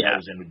Capitol? Like I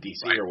was in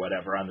D.C. or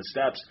whatever on the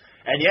steps.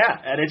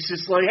 And it's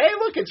just like, hey,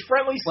 look, it's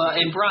friendly. Well,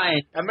 and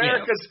Brian,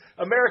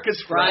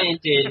 America's friend. Brian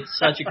did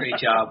such a great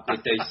job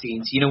with those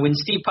scenes. When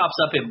Steve pops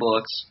up in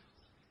books,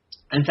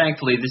 and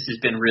thankfully this has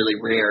been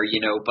really rare,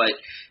 but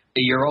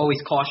you're always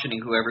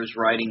cautioning whoever's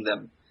writing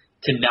them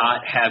to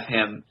not have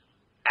him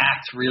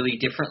act really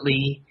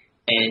differently.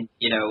 And,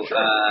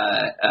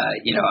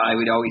 I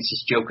would always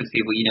just joke with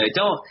people,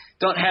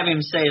 don't have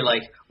him say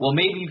like, well,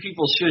 maybe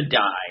people should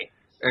die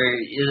or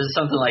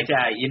something like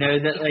that,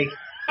 that like,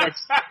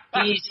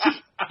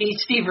 he's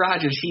Steve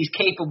Rogers. He's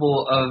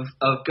capable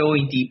of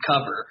going deep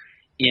cover,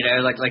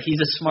 like he's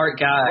a smart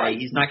guy. Right.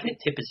 He's not going to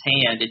tip his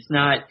hand. It's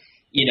not,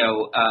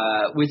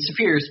 with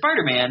Superior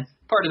Spider-Man,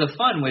 part of the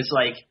fun was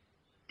like,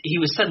 he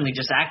was suddenly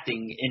just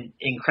acting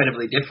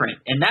incredibly different.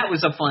 And that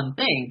was a fun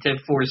thing to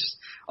force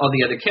all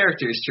the other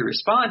characters to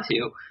respond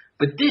to.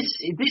 But this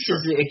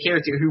is a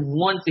character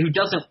who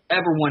doesn't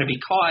ever want to be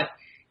caught.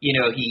 He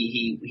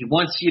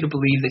wants you to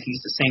believe that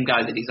he's the same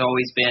guy that he's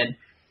always been.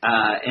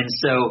 And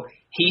so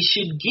he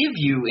should give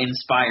you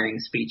inspiring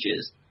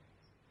speeches.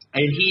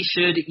 And he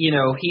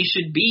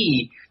should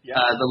be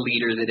the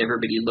leader that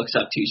everybody looks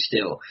up to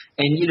still.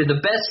 And, the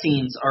best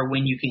scenes are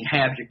when you can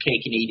have your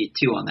cake and eat it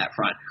too on that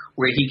front,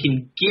 where he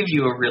can give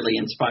you a really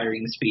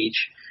inspiring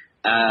speech.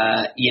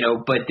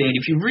 But then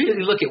if you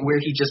really look at where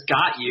he just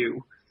got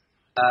you,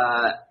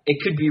 it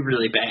could be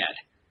really bad.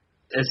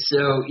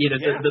 So,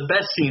 the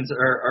best scenes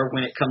are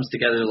when it comes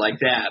together like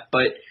that.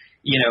 But,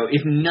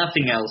 if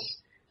nothing else,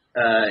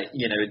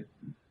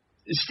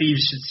 Steve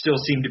should still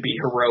seem to be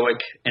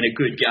heroic and a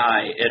good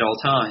guy at all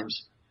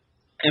times.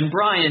 And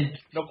Brian,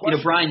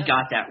 Brian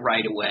got that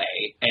right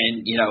away.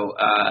 And,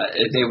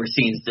 they were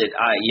scenes that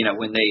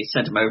when they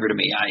sent him over to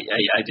me,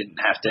 I didn't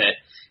have to,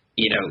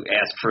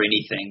 ask for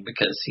anything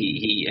because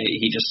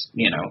he just,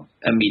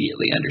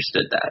 immediately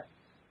understood that.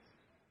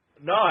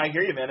 No, I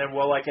hear you, man. And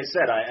well, like I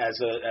said,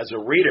 as a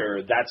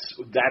reader,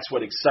 that's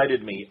what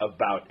excited me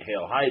about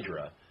Hail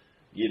Hydra.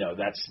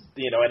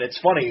 And it's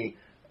funny.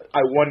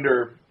 I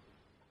wonder,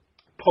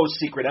 post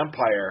Secret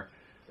Empire,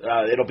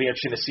 it'll be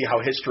interesting to see how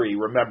history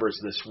remembers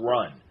this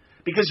run.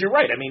 Because you're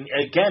right. I mean,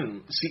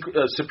 again,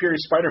 Superior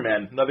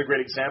Spider-Man, another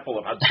great example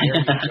of how dare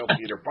you show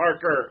Peter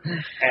Parker,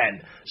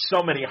 and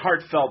so many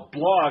heartfelt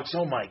blogs.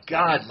 Oh my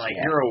God, my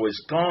hero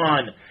is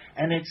gone,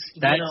 and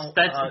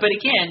but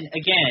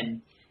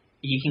again,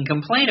 you can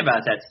complain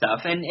about that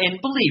stuff, and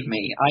believe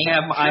me, I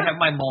have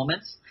my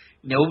moments,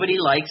 Nobody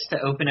likes to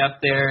open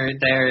up their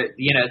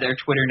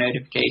Twitter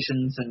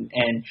notifications and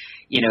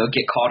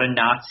get called a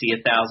Nazi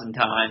 1,000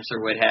 times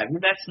or what have you.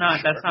 That's not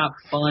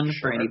fun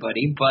for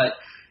anybody. But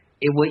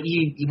what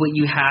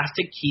you have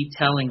to keep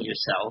telling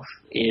yourself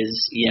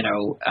is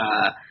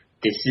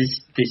this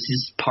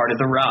is part of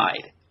the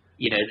ride.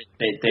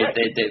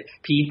 That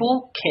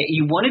people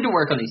you wanted to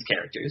work on these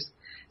characters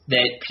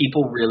that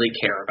people really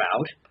care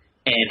about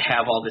and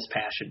have all this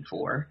passion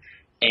for.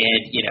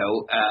 And,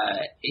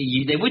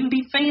 they wouldn't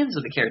be fans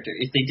of the character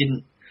if they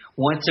didn't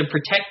want to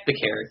protect the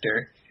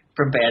character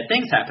from bad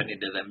things happening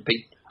to them. But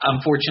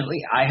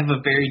unfortunately, I have a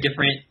very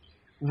different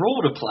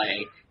role to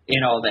play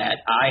in all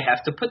that. I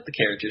have to put the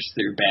characters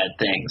through bad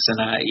things,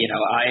 and I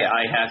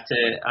have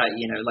to,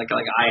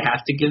 I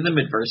have to give them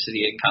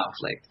adversity and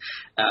conflict.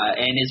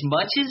 And as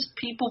much as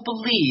people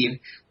believe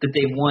that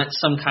they want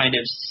some kind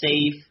of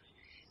safe,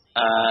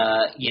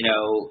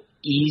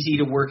 easy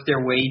to work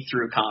their way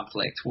through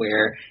conflict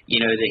where,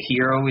 the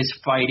hero is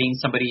fighting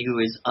somebody who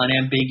is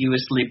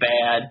unambiguously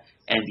bad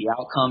and the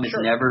outcome is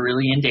never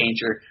really in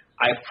danger,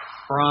 I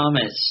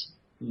promise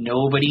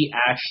nobody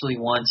actually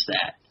wants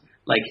that.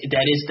 Like,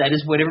 that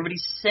is what everybody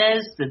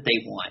says that they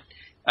want.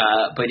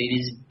 But it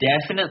is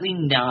definitely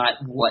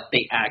not what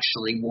they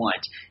actually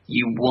want.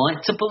 You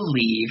want to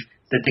believe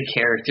that the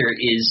character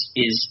is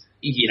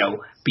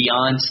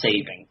beyond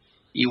saving.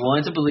 You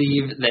want to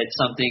believe that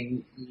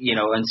something,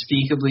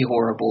 unspeakably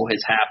horrible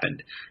has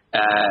happened,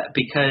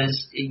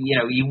 because,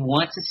 you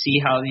want to see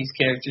how these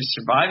characters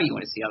survive. You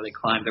want to see how they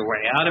climb their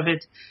way out of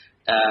it.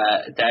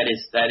 That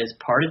is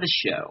part of the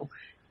show,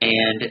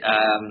 and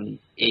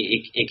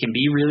it can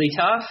be really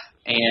tough.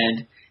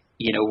 And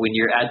when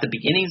you're at the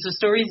beginnings of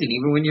stories, and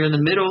even when you're in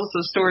the middle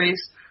of stories,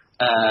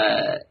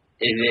 that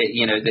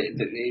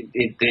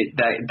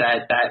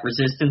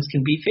resistance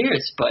can be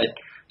fierce, but.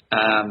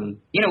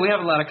 We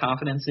have a lot of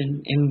confidence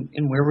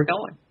in where we're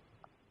going.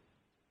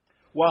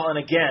 Well, and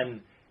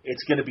again,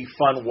 it's going to be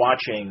fun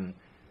watching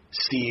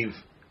Steve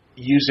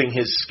using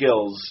his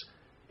skills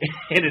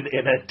in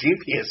a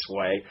devious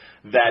way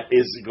that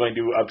is going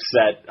to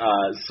upset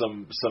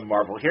some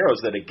Marvel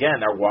heroes that,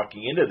 again, are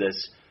walking into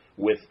this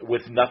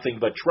with nothing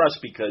but trust,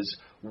 because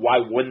why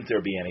wouldn't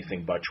there be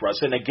anything but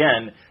trust? And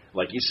again,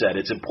 like you said,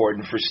 it's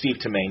important for Steve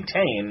to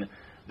maintain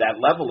that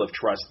level of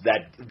trust.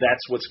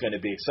 That's what's going to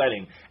be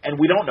exciting, and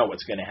we don't know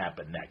what's going to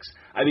happen next.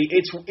 I mean,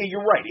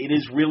 you're right. It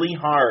is really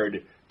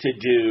hard to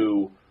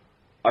do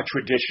a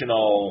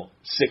traditional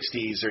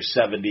 60s or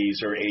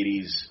 70s or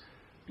 80s,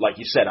 like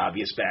you said,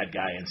 obvious bad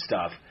guy and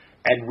stuff,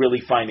 and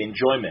really find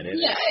enjoyment. And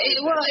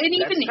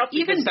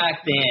even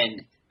back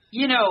then,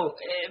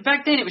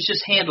 back then it was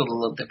just handled a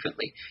little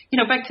differently.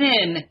 Back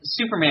then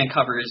Superman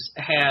covers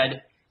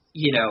had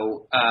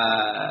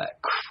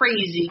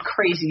crazy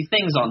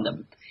things on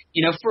them.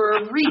 For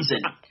a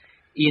reason.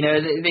 Yeah,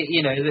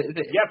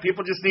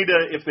 people just need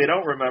to, if they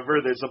don't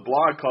remember, there's a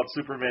blog called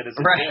Superman is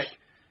a Dick.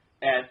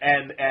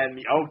 And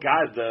oh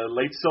God, the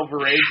late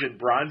Silver Age and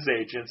Bronze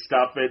Age and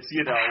stuff, it's,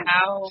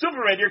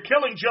 Superman, you're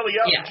killing Jimmy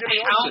Olsen.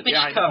 How many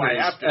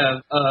covers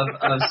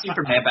of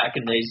Superman back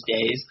in those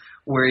days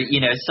where,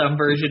 some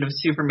version of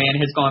Superman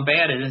has gone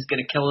bad and is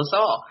going to kill us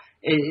all.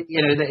 They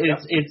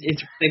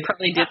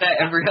probably did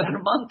that every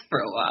other month for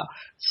a while.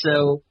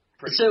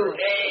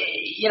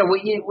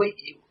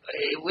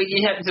 What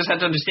you just have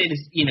to understand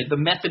is, the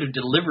method of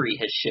delivery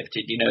has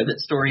shifted, that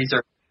stories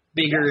are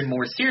bigger and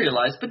more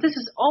serialized, but this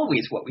is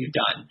always what we've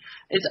done.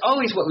 It's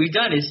always what we've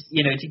done is,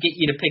 to get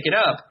you to pick it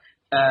up,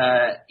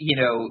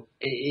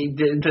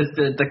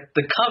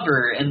 the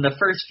cover and the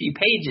first few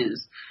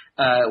pages,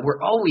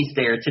 we're always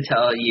there to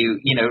tell you,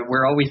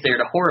 we're always there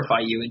to horrify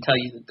you and tell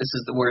you that this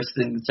is the worst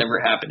thing that's ever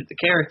happened to the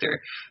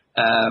character.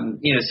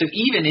 So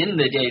even in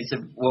the days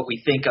of what we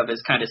think of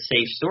as kind of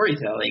safe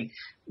storytelling,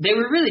 they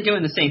were really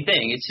doing the same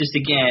thing. It's just,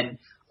 again,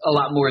 a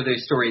lot more of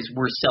those stories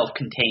were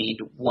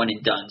self-contained,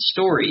 one-and-done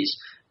stories,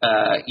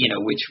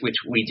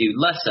 which we do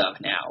less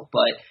of now.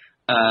 But,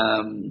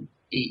 the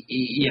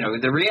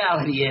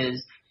reality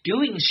is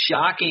doing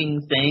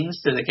shocking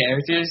things to the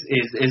characters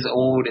is as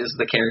old as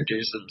the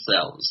characters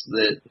themselves.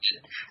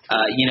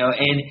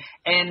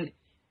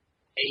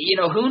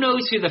 Who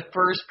knows who the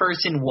first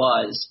person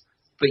was,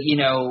 but,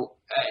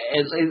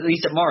 at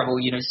least at Marvel,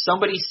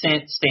 somebody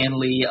sent Stan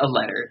Lee a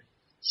letter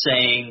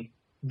saying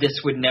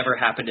this would never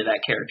happen to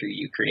that character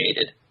you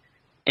created.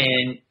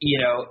 And,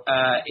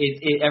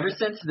 ever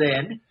since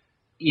then,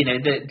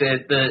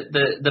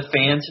 the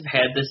fans have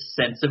had this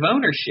sense of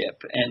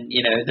ownership, and,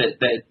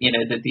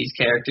 that these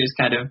characters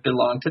kind of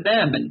belong to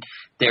them, and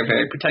they're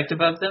very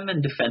protective of them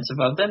and defensive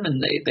of them, and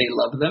they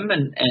love them,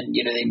 and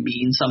they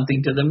mean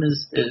something to them,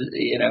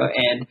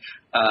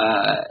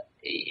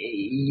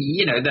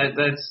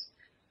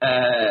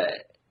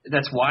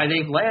 that's why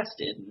they've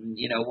lasted,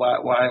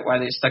 why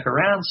they've stuck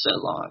around so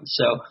long.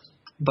 So,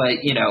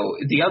 but,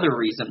 the other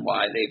reason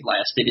why they've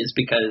lasted is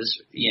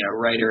because,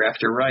 writer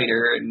after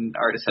writer and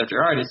artist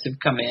after artist have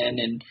come in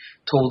and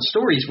told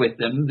stories with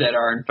them that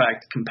are in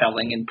fact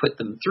compelling and put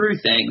them through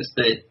things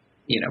that,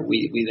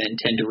 we then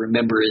tend to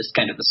remember as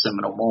kind of the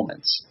seminal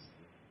moments.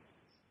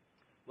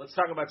 Let's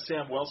talk about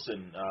Sam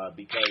Wilson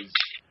because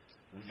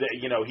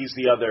he's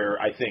the other,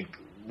 I think,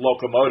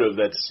 locomotive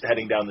that's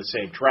heading down the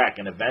same track,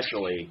 and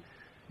eventually,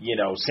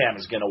 Sam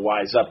is going to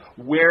wise up.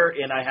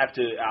 And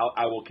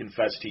I will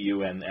confess to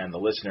you and the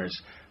listeners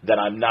that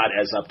I'm not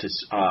as up to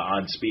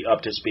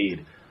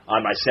speed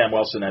on my Sam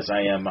Wilson as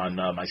I am on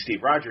my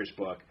Steve Rogers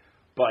book.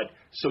 But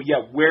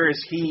where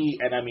is he?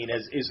 And I mean,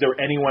 is there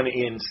anyone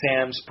in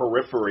Sam's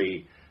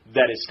periphery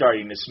that is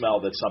starting to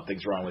smell that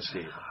something's wrong with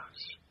Steve?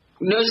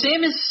 No,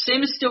 Sam is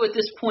still at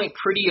this point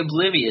pretty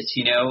oblivious.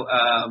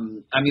 I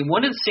mean,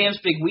 one of Sam's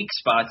big weak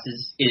spots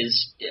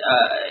is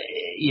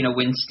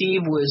when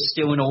Steve was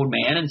still an old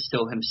man and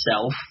still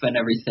himself and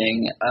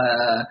everything.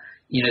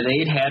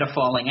 They had a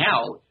falling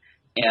out,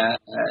 over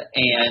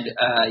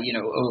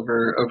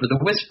the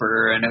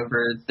Whisperer and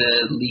over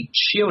the leaked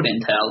Shield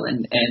intel,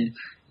 and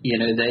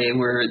they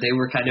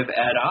were kind of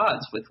at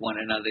odds with one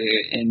another,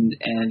 and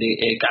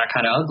it got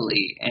kind of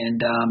ugly,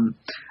 and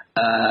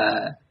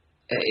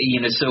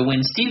so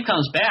when Steve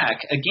comes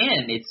back,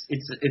 again,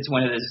 it's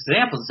one of those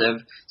examples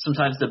of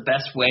sometimes the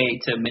best way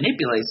to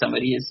manipulate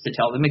somebody is to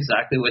tell them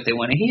exactly what they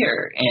want to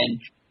hear. And,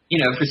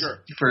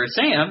 for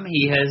Sam,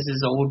 he has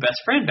his old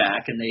best friend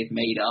back and they've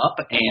made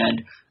up.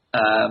 And,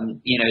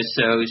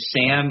 so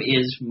Sam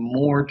is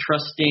more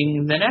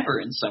trusting than ever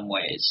in some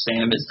ways.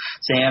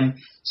 Sam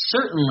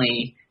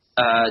certainly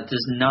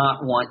does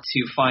not want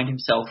to find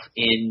himself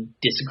in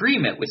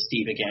disagreement with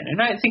Steve again.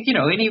 And I think,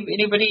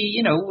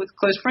 anybody, with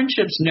close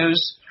friendships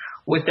knows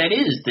what that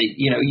is, that,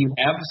 you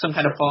have some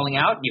kind of falling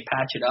out and you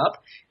patch it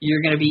up,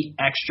 you're going to be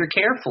extra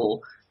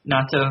careful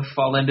not to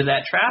fall into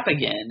that trap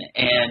again.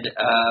 And,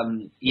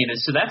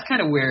 so that's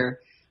kind of where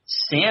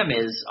Sam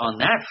is on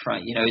that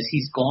front, is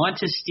he's gone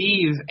to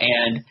Steve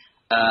and,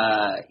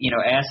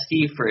 asked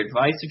Steve for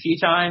advice a few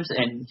times,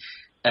 and,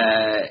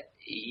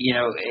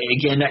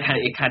 again,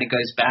 it kind of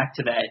goes back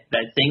to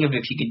that thing of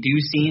if you can do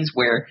scenes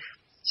where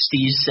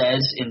Steve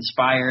says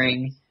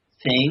inspiring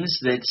things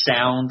that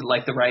sound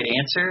like the right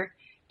answer,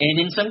 and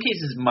in some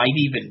cases might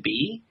even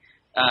be,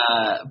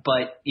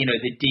 but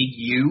that dig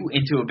you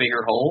into a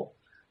bigger hole.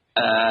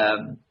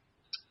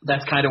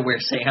 That's kind of where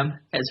Sam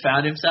has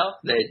found himself.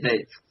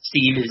 That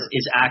Steve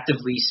is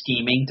actively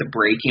scheming to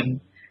break him,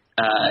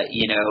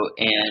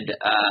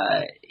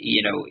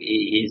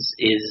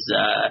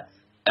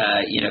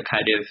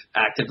 kind of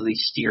actively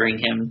steering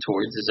him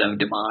towards his own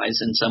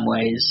demise in some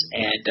ways.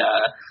 And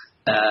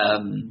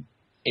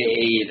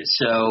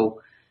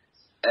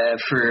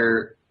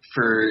for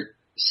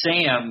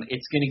Sam,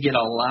 it's going to get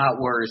a lot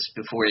worse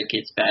before it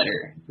gets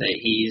better. That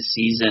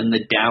he's in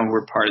the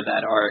downward part of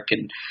that arc,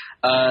 and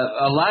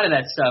a lot of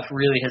that stuff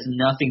really has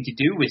nothing to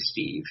do with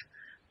Steve.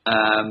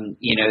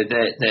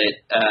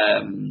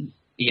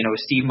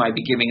 Steve might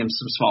be giving him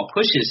some small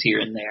pushes here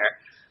and there.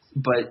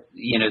 But,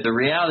 the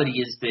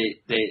reality is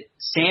that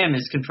Sam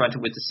is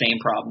confronted with the same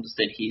problems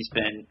that he's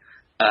been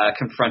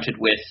confronted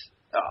with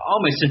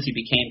almost since he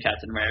became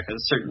Captain America.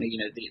 Certainly,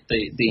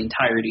 the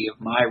entirety of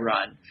my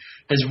run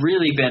has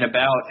really been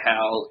about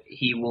how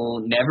he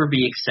will never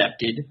be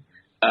accepted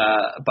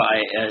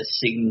by a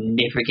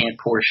significant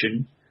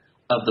portion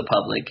of the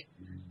public,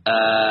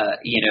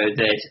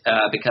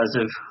 because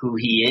of who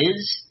he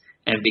is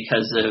and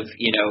because of,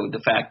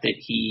 the fact that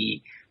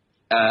he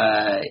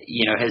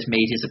has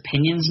made his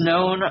opinions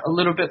known a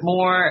little bit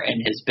more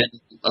and has been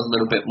a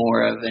little bit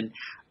more of a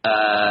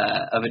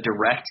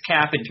direct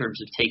cap in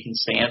terms of taking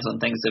stands on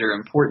things that are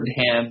important to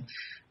him.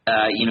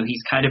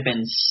 He's kind of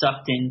been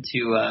sucked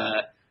into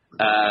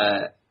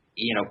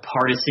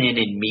partisan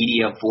and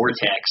media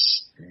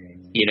vortex,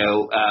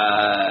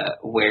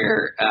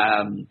 where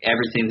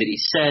everything that he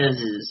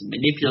says is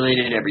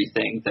manipulated,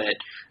 everything that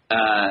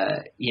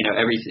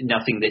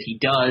nothing that he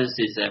does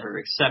is ever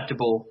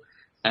acceptable.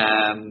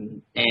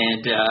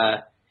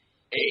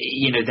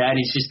 That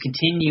is just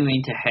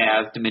continuing to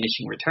have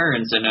diminishing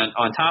returns. And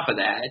on top of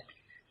that,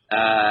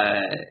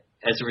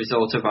 as a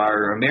result of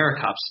our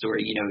AmeriCop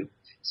story,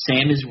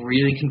 Sam is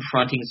really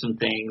confronting some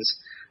things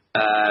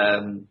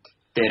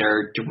that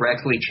are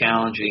directly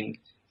challenging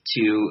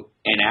to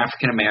an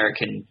African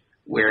American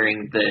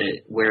wearing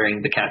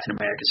the Captain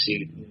America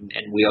suit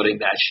and wielding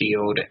that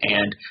shield,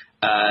 and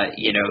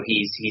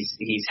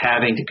he's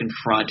having to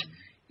confront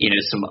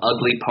some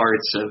ugly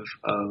parts of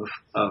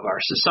our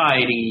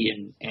society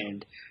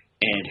and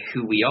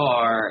who we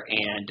are,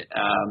 and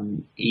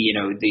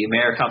the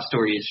AmeriCop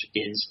story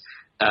is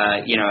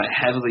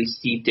heavily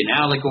steeped in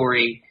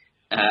allegory,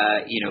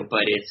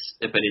 but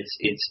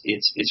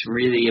it's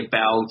really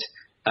about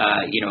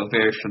a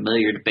very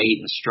familiar debate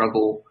and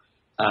struggle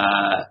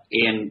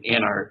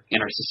in our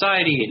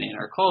society and in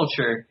our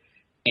culture,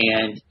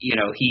 and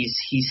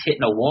he's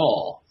hitting a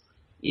wall.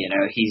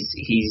 He's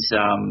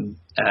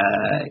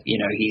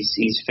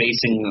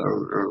facing a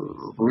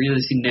really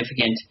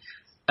significant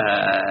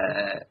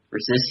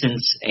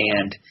resistance,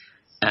 and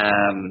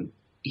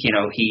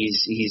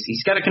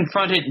he's got to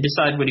confront it and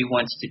decide what he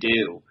wants to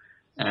do.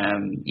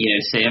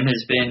 Sam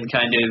has been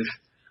kind of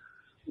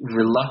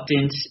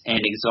reluctant and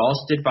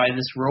exhausted by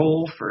this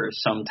role for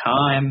some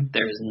time.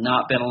 There's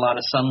not been a lot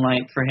of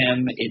sunlight for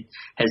him. It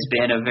has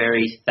been a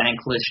very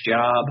thankless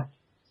job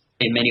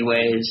in many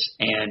ways,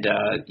 and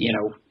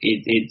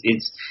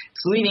it's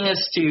leading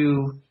us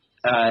to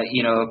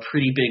a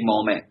pretty big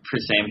moment for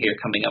Sam here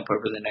coming up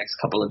over the next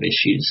couple of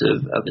issues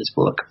of his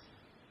book.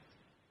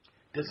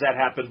 Does that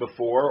happen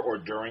before or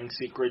during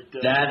Secret?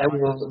 That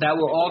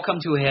will all come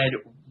to a head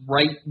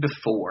right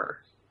before.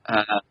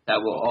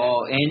 That will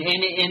all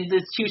and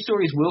the two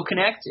stories will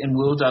connect and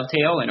will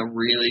dovetail in a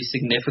really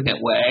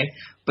significant way.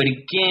 But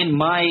again,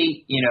 my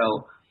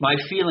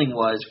feeling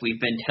was we've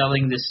been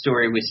telling this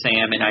story with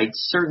Sam, and I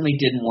certainly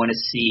didn't want to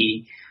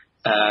see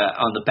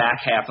on the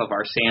back half of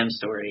our Sam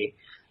story.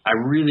 I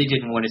really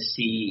didn't want to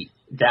see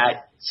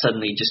that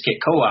suddenly just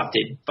get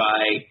co-opted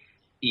by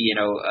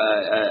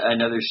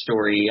another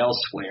story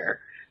elsewhere.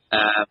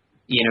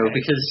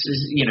 Because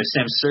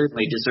Sam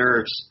certainly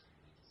deserves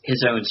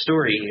his own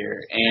story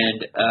here,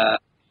 and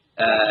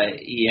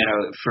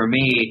for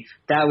me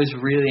that was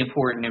really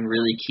important and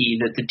really key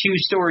that the two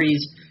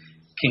stories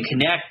can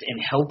connect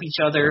and help each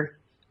other,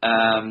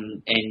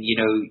 and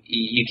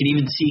you can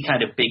even see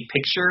kind of big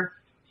picture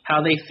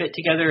how they fit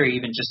together, or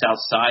even just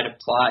outside of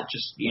plot,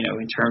 just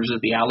in terms of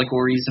the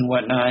allegories and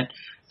whatnot.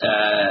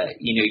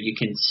 You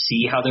can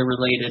see how they're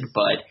related,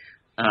 but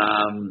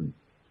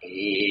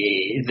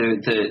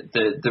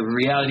the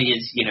reality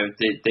is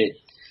that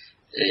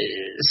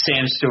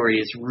Sam's story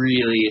is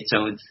really its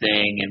own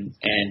thing,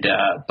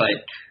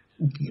 but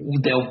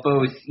they'll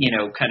both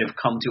kind of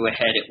come to a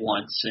head at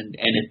once, and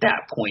at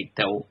that point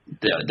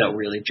they'll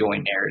really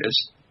join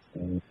narratives.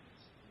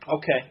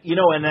 Okay,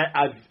 and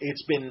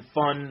it's been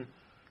fun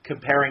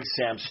comparing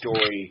Sam's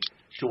story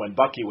to when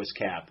Bucky was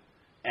Cap,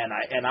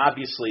 and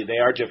obviously they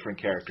are different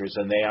characters,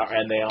 and they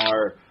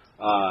are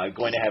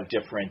going to have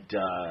different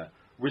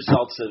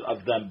results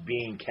of them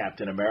being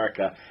Captain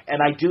America,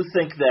 and I do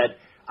think that.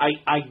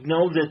 I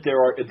know that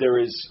there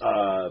is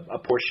a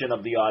portion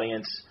of the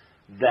audience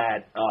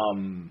that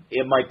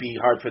it might be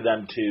hard for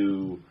them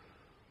to,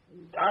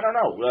 I don't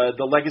know,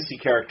 the legacy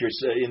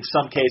characters in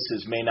some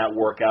cases may not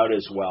work out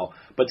as well.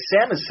 But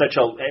Sam is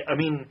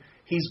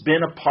he's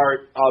been a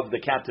part of the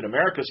Captain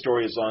America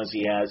story as long as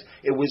he has.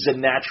 It was a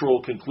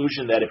natural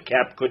conclusion that if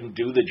Cap couldn't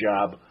do the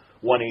job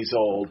when he's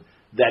old,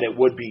 that it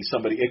could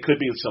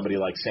be somebody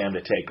like Sam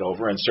to take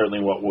over, and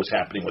certainly what was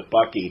happening with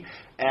Bucky.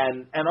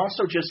 And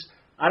also just,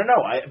 I don't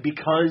know,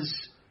 because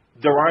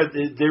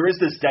there is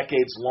this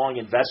decades-long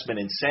investment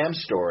in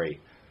Sam's story.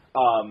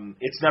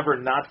 It's never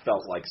not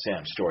felt like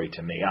Sam's story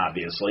to me,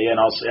 obviously, and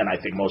I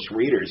think most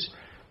readers.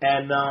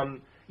 And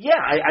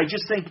I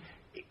just think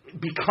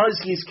because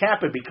he's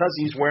Cap and because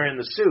he's wearing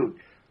the suit,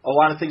 a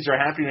lot of things are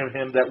happening to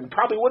him that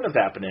probably wouldn't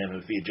have happened to him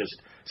if he had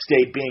just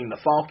stayed being the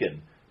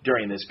Falcon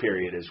during this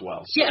period as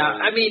well. So,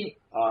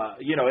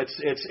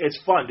 it's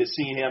fun to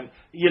see him.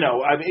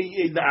 I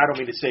don't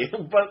mean to say,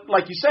 but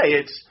like you say,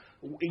 it's.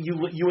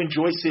 You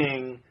enjoy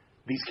seeing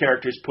these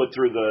characters put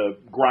through the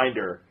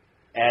grinder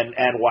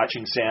and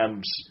watching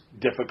Sam's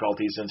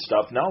difficulties and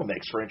stuff. No, it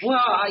makes for interesting.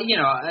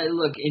 Well,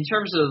 look, in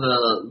terms of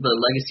the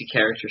legacy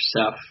character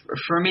stuff,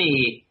 for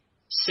me,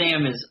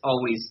 Sam is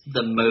always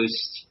the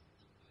most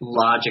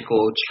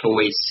logical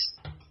choice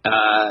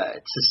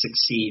to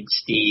succeed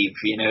Steve.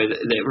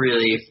 That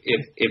really,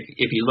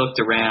 if you looked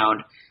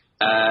around,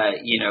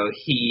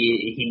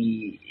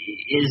 he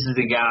is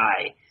the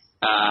guy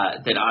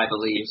that I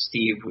believe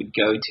Steve would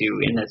go to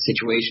in that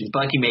situation.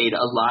 Bucky made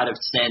a lot of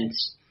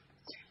sense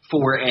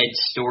for Ed's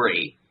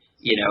story,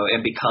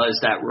 and because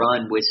that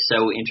run was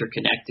so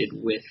interconnected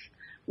with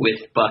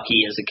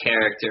Bucky as a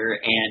character,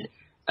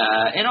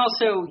 and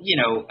also,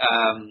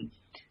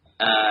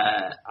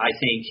 I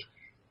think,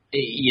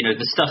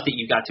 the stuff that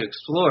you got to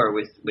explore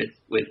with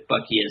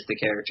Bucky as the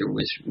character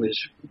was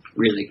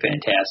really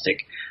fantastic.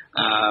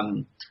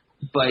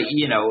 But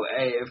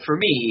for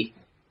me,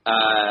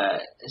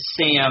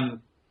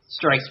 Sam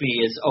strikes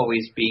me as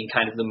always being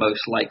kind of the most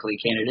likely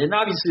candidate. And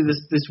obviously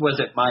this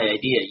wasn't my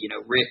idea.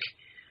 Rick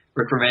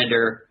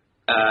Remender,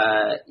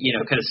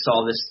 kind of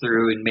saw this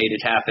through and made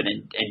it happen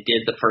and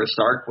did the first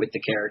arc with the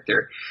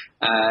character.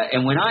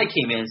 And when I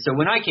came in,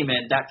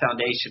 that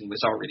foundation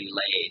was already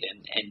laid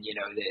and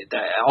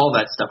all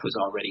that stuff was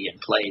already in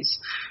place.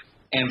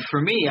 And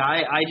for me,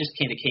 I just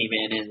kind of came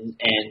in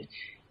and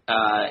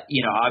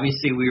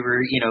obviously we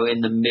were,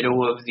 in the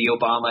middle of the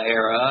Obama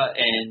era,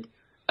 and,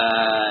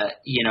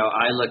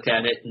 I looked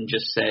at it and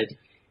just said,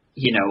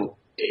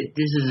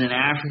 this is an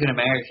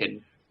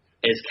African-American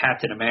as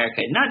Captain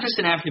America. Not just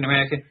an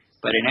African-American,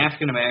 but an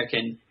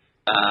African-American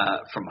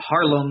from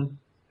Harlem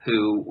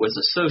who was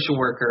a social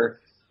worker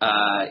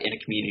and a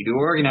community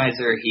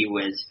organizer. He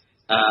was,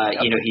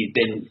 he'd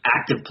been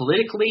active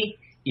politically.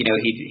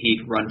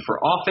 He'd run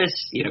for office,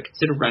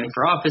 considered running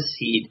for office.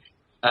 He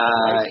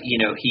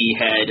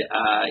had,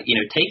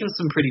 taken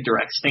some pretty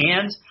direct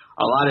stands.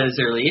 A lot of his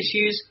early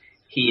issues,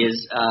 he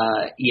is,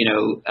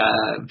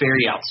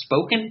 very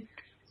outspoken,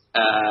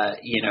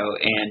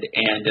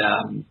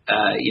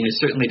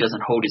 certainly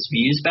doesn't hold his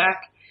views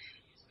back.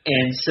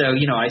 And so,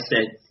 I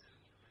said,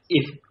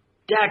 if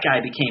that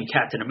guy became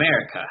Captain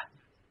America,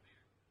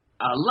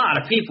 a lot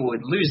of people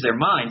would lose their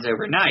minds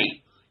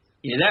overnight.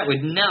 That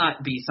would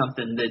not be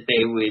something that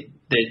they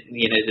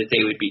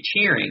would be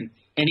cheering.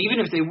 And even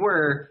if they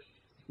were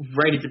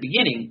right at the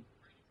beginning,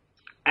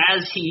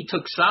 as he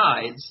took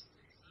sides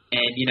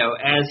and,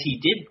 as he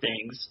did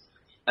things,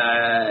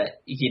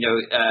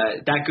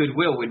 that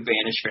goodwill would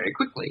vanish very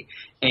quickly.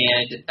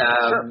 And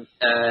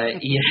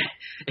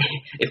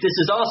if this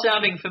is all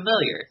sounding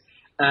familiar,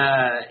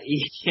 and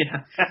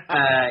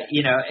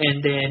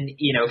then,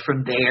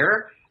 from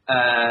there,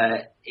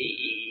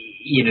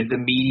 the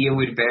media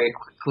would very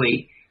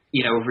quickly,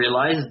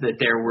 realize that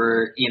there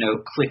were,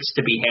 clicks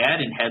to be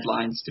had and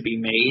headlines to be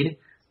made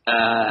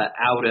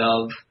out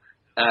of,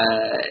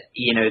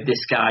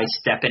 this guy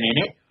stepping in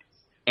it,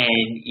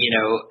 and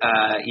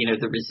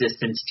the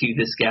resistance to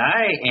this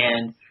guy,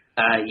 and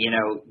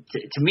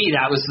to me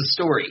that was the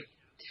story.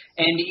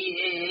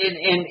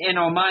 And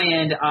on my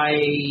end,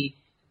 I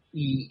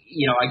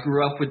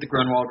grew up with the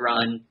Grunwald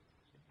Run,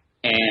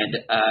 and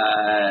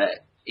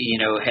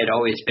had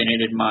always been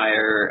an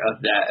admirer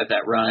of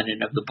that run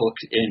and of the book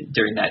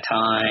during that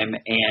time.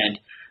 And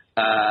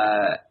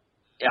I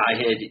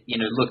had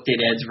looked at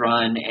Ed's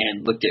run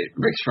and looked at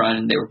Rick's run,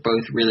 and they were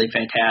both really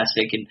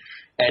fantastic. And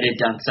Ed had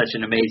done such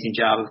an amazing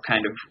job of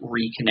kind of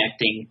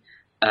reconnecting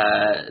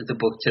the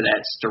book to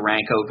that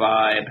Steranko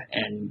vibe,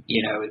 and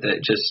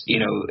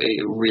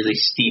really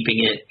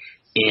steeping it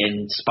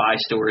in spy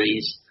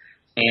stories.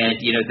 And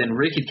then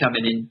Rick had come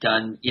in and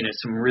done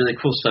some really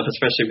cool stuff,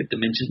 especially with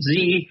Dimension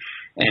Z,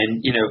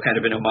 and kind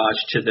of an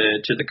homage to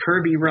the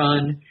Kirby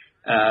run,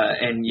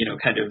 and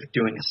kind of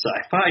doing a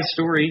sci-fi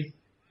story.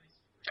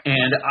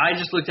 And I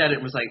just looked at it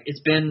and was like,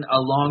 it's been a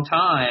long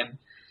time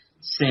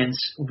since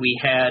we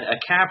had a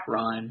Cap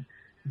run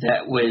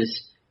that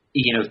was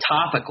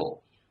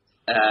topical,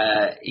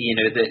 that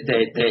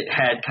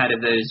had kind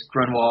of those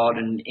Grunwald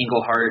and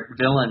Englehart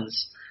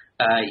villains,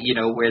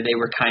 where they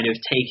were kind of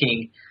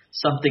taking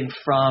something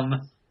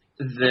from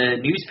the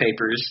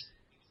newspapers,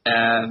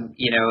 and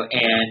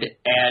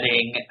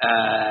adding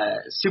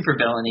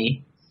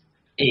supervillainy,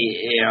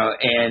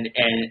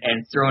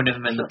 and throwing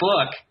them in the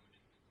book.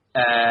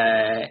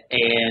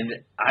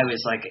 And I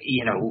was like,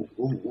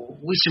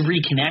 we should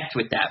reconnect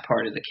with that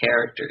part of the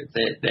character.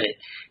 That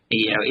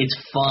it's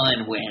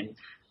fun when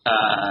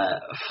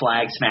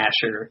Flag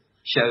Smasher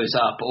shows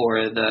up,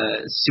 or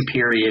the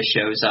Superior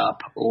shows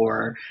up,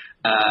 or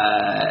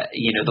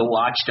the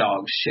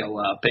Watchdogs show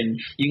up, and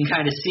you can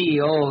kind of see,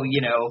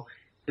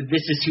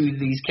 this is who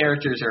these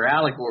characters are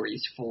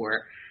allegories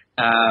for.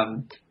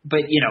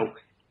 But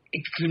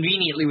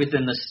conveniently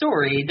within the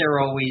story, they're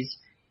always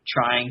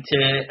trying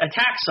to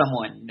attack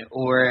someone,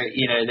 or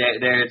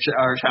they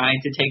are trying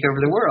to take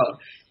over the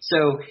world.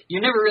 So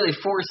you're never really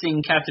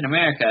forcing Captain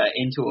America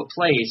into a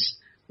place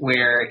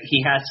where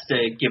he has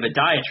to give a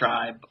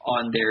diatribe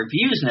on their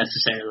views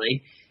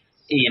necessarily.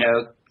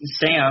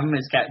 Sam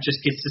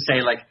just gets to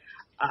say, like,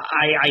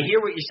 I hear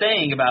what you're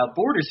saying about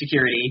border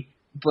security,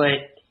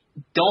 but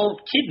don't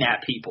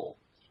kidnap people.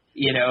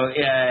 And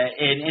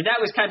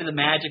that was kind of the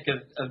magic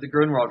of the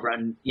Grunwald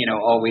run.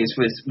 Always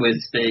was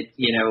that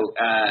you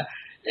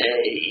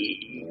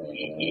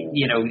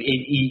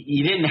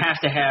didn't have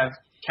to have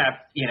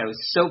Cap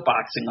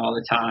soapboxing all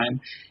the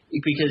time,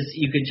 because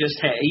you could just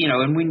have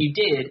and when you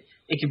did,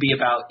 it could be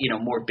about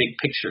more big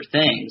picture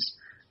things.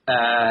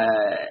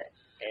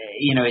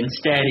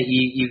 Instead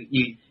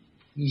you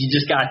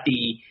just got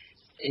the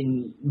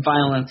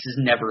violence is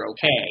never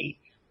okay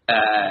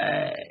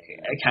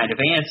kind of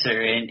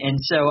answer, and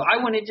so I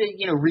wanted to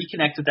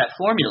reconnect with that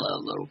formula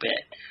a little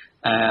bit,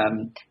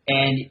 and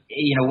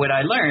what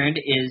I learned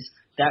is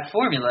that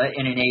formula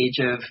in an age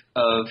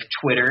of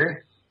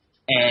Twitter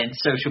and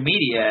social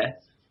media,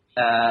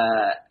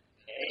 I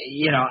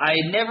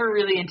had never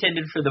really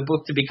intended for the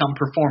book to become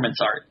performance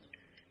art.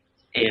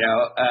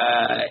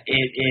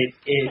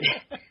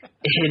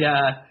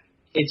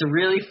 It's a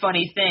really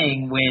funny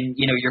thing when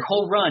your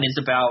whole run is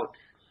about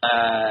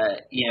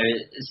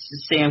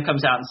Sam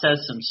comes out and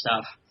says some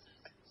stuff,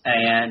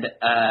 and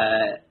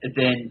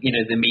then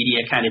the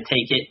media kind of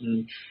take it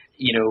and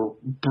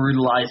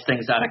brutalize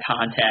things out of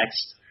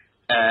context,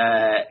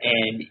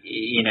 and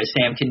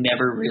Sam can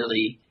never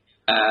really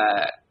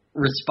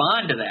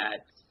respond to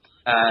that.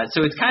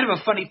 So it's kind of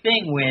a funny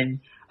thing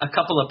when a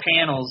couple of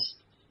panels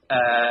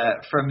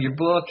from your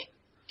book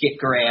get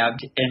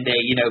grabbed and they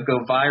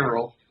go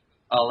viral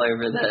all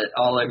over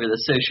the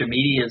social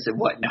medias and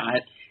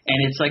whatnot,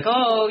 and it's like,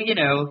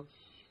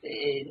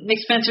 Nick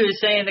Spencer is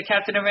saying that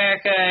Captain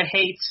America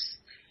hates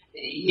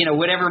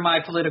whatever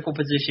my political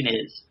position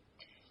is,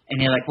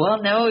 and you're like,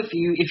 well, no, if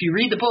you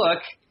read the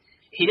book,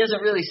 he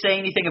doesn't really say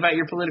anything about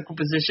your political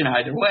position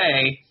either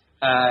way.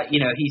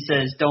 He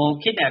says don't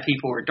kidnap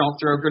people, or don't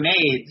throw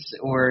grenades,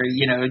 or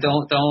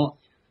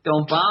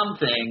don't bomb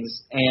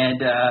things,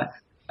 and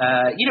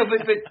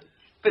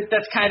but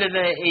that's kind of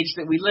the age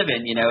that we live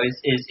in.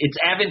 It's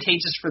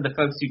advantageous for the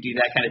folks who do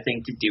that kind of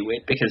thing to do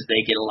it, because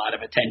they get a lot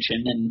of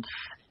attention, and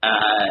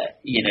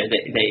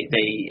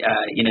they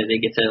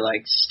get to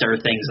like stir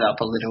things up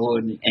a little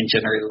and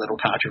generate a little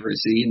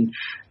controversy.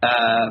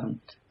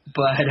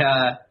 But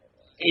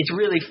it's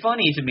really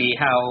funny to me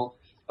how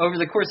over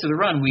the course of the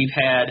run we've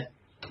had,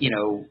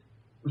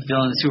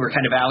 villains who are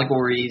kind of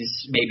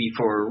allegories maybe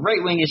for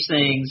right-wingish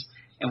things,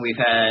 and we've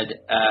had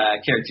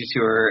characters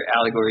who are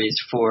allegories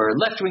for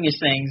left-wingish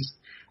things,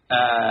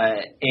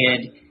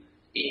 and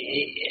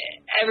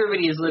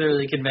everybody is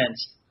literally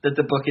convinced that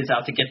the book is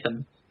out to get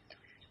them.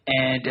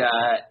 And,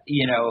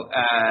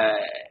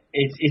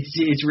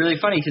 it's really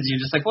funny because you're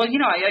just like, well,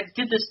 I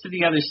did this to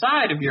the other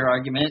side of your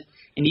argument,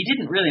 and you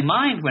didn't really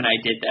mind when I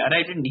did that.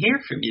 I didn't hear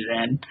from you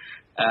then.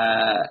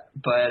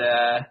 But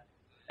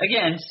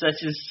again,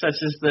 such is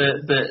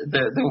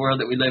the world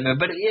that we live in.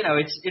 But,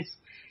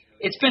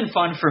 it's been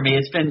fun for me.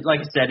 It's been,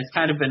 like I said, it's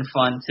kind of been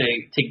fun to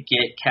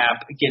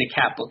get a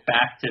Cap book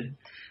back to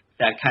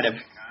that kind of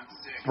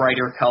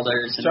brighter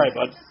colors. Sorry,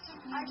 bud.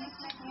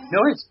 No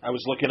worries. I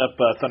was looking up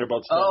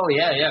Thunderbolts. Oh,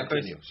 yeah, of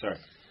course. Sorry.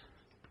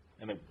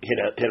 And it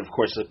hit, of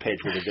course, the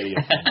page where the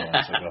video so go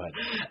ahead.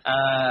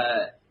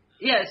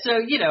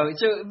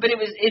 But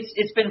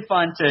it's been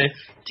fun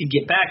to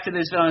get back to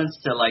those villains,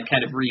 to like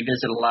kind of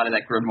revisit a lot of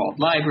that Grimwald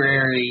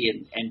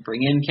library and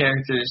bring in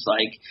characters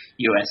like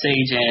U.S.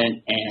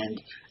 Agent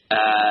and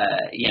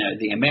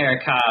the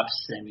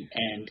AmeriCops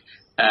and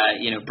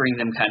bring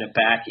them kind of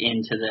back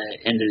into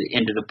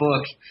the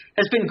book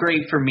has been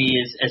great for me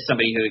as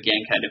somebody who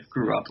again kind of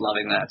grew up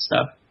loving that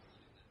stuff.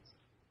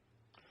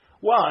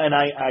 Well, and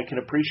I can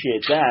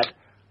appreciate that.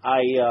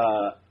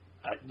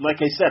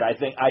 Like I said, I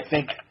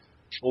think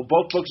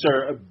both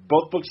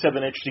books have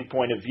an interesting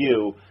point of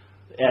view,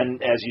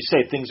 and as you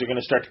say, things are going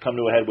to start to come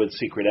to a head with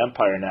Secret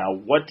Empire now.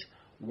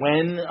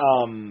 When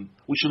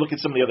we should look at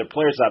some of the other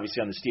players,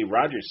 obviously on the Steve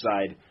Rogers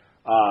side,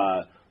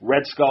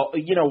 Red Skull.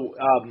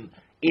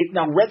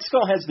 Now Red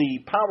Skull has the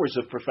powers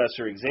of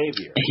Professor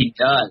Xavier. He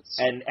does,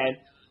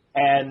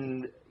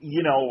 and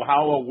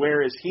how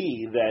aware is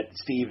he that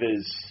Steve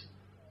is,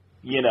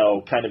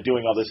 kind of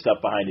doing all this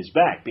stuff behind his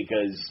back?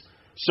 Because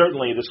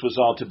certainly this was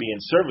all to be in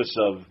service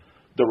of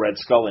the Red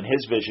Skull and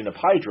his vision of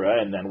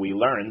Hydra, and then we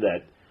learned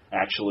that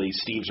actually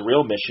Steve's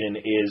real mission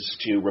is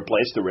to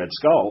replace the Red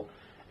Skull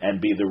and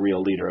be the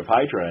real leader of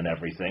Hydra and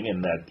everything,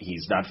 and that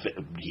he's not fit.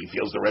 He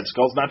feels the Red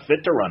Skull's not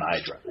fit to run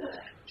Hydra.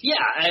 Yeah,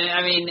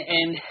 I mean,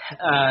 and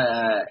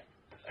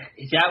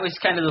that was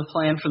kind of the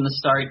plan from the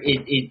start.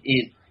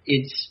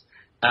 It's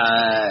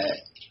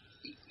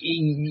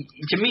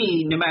to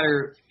me, no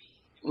matter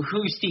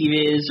who Steve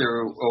is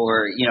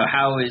or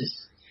how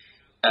his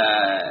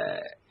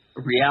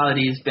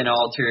reality has been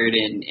altered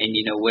and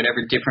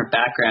whatever different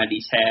background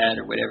he's had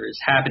or whatever has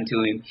happened to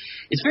him,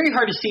 it's very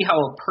hard to see how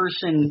a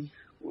person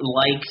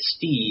like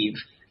Steve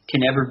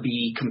can ever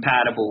be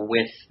compatible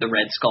with the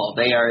Red Skull.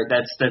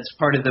 That's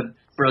part of the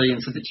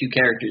brilliance of the two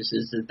characters,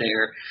 is that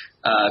they're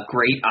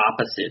great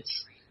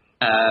opposites.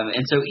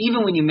 And so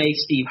even when you make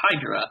Steve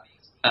Hydra,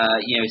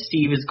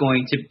 Steve is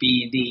going to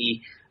be the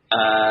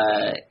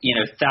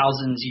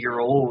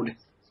thousands-year-old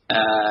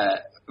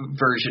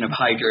version of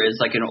Hydra, is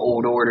like an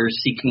old order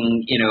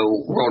seeking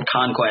world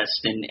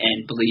conquest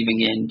and believing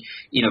in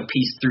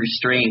peace through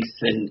strength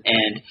and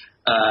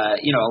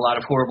a lot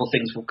of horrible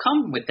things will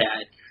come with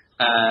that.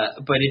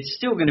 But it's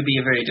still going to be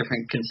a very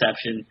different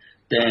conception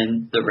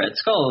than the Red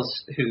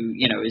Skulls, who,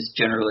 is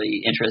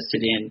generally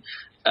interested in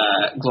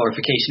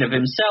glorification of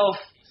himself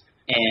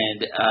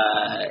and,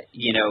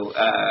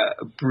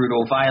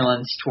 brutal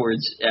violence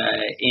towards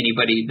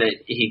anybody that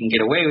he can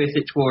get away with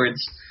it towards.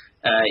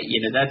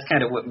 That's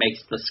kind of what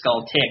makes the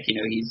Skull tick.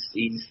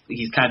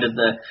 He's kind of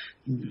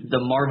the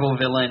Marvel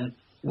villain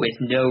with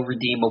no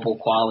redeemable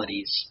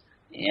qualities.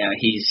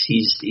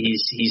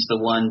 He's the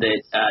one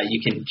that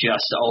you can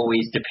just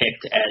always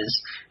depict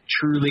as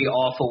truly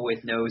awful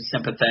with no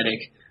sympathetic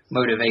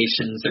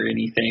motivations or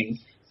anything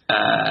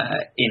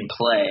in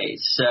play.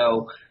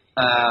 So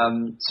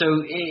from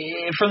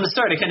the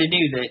start, I kind of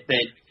knew that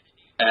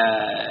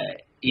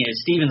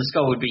Steve and the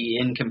Skull would be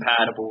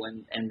incompatible,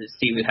 and that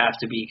Steve would have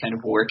to be kind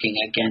of working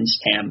against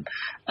him.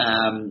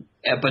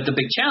 But the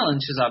big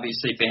challenge has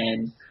obviously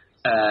been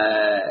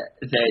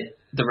that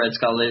the Red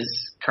Skull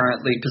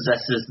currently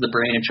possesses the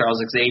brain of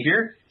Charles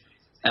Xavier,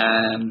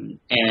 and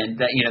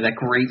that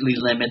greatly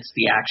limits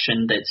the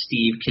action that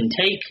Steve can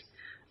take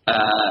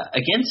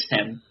against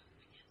him.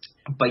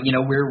 But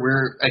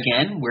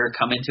we're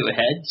coming to a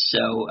head.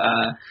 So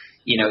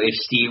if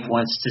Steve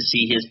wants to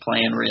see his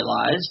plan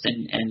realized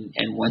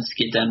and wants to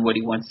get done what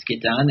he wants to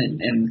get done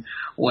and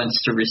wants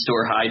to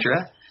restore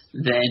Hydra,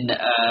 then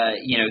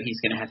he's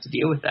going to have to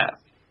deal with that.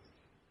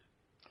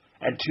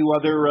 And two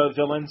other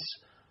villains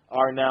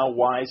are now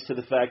wise to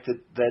the fact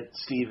that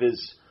Steve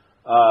is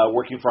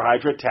working for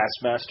Hydra,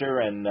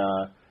 Taskmaster, and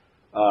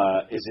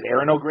is it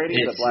Aaron O'Grady?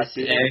 It's the Black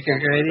Eric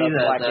O'Grady,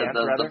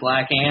 the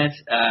Black Ant.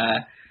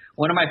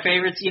 One of my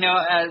favorites.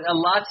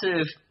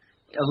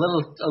 A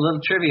little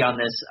trivia on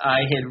this. I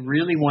had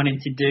really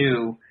wanted to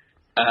do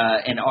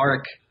an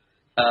arc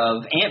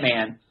of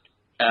Ant-Man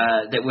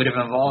that would have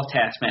involved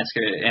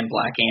Taskmaster and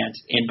Black Ant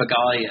in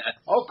Bagalia.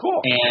 Oh,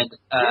 cool! And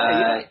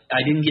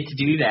I didn't get to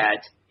do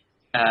that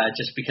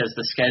just because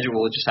the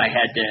schedule. I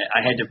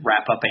had to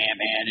wrap up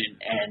Ant-Man,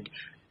 and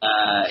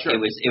sure. it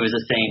was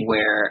a thing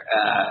where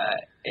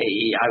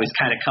I was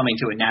kind of coming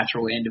to a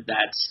natural end of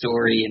that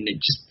story, and it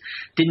just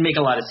didn't make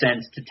a lot of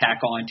sense to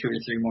tack on 2 or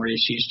 3 more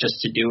issues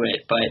just to do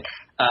it. But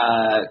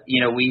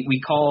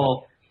we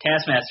call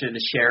Taskmaster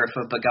the Sheriff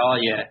of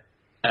Bagalia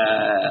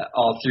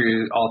all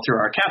through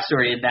our Cap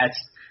story, and that's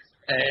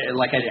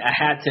like a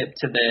hat tip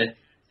to the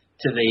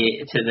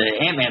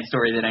Ant-Man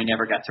story that I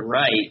never got to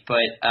write.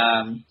 But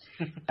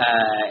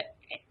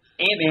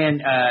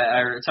Ant-Man,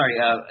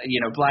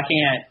 Black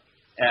Ant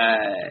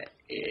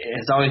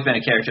has always been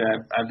a character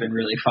I've been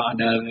really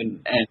fond of, and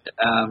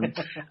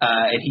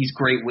he's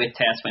great with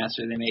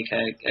Taskmaster. They make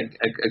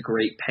a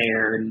great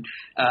pair, and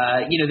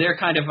they're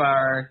kind of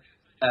our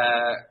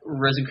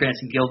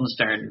Rosencrantz and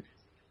Guildenstern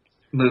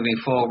moving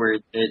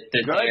forward. That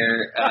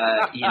they're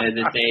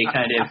that they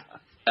kind of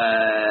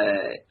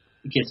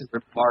get to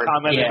remark,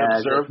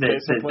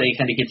 that they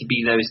kind of get to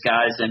be those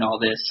guys and all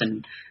this,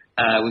 and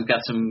we've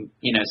got some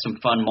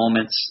fun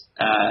moments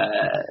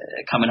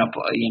coming up,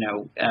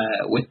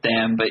 with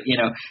them. But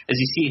as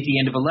you see at the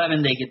end of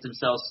 11, they get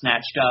themselves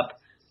snatched up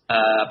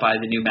by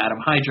the new Madam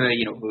Hydra,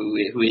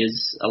 who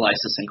is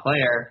Eliza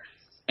Sinclair,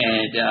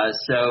 and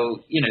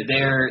so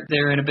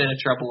they're in a bit of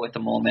trouble at the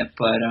moment.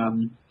 But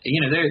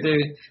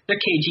they're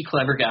cagey,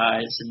 clever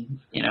guys, and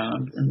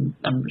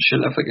I'm sure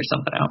they'll figure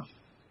something out.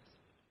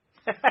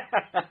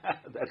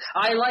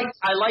 I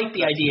like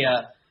the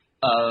idea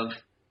of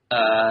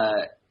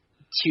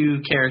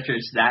 2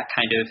 characters that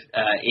kind of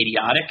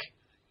idiotic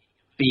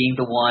being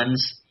the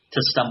ones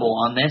to stumble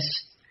on this.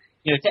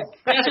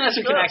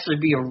 Taskmaster can actually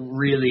be a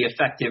really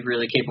effective,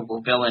 really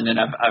capable villain, and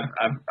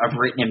I've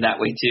written him that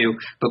way too.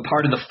 But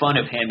part of the fun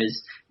of him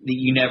is that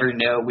you never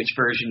know which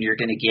version you're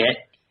going to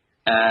get.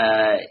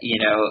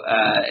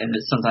 And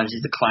that sometimes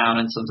he's a clown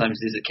and sometimes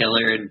he's a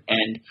killer,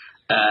 and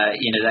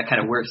that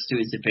kind of works to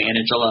his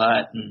advantage a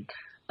lot. And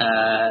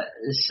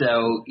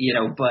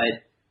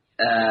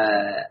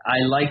I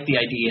like the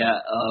idea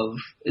of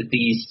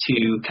these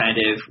 2 kind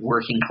of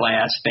working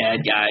class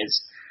bad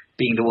guys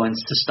being the ones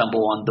to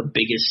stumble on the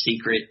biggest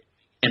secret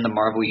in the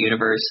Marvel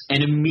Universe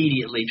and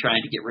immediately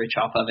trying to get rich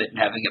off of it and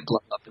having it blow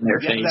up in their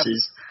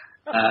faces.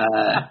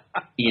 That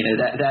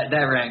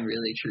rang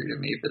really true to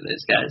me for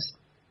those guys.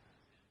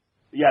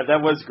 Yeah,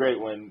 that was great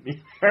when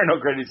Arno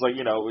Grady's like,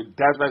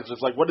 Taskmaster's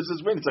like, what does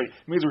this mean? It's like,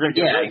 it means we're going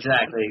to get rich.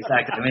 Exactly.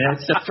 I mean,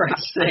 that's the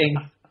first thing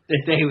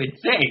that they would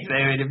think.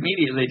 They would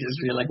immediately just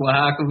be like, well,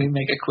 how can we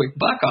make a quick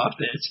buck off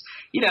this?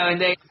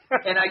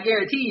 And I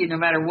guarantee you, no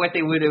matter what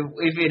they would have,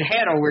 if it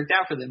had all worked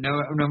out for them,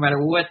 no matter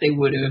what they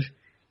would have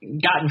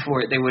gotten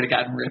for it, they would have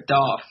gotten ripped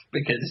off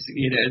because,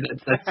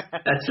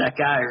 that's that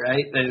guy,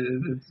 right?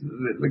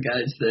 The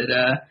guys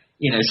that,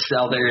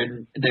 sell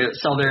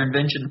their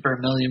invention for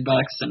 $1 million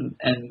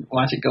and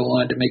watch it go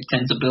on to make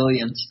tens of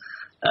billions.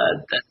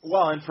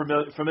 And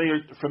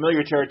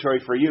familiar territory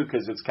for you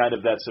because it's kind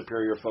of that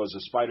superior foes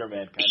of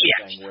Spider-Man kind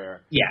of thing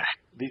where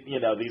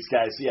these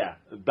guys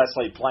best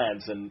laid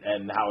plans and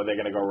how are they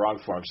going to go wrong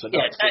for them. So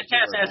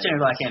Taskmaster and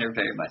Black Ant are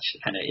very much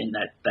kind of in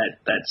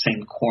that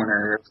same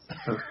corner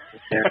of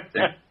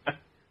there.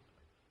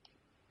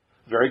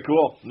 Very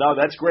cool. No,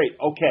 that's great.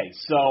 Okay,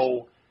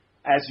 so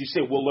as you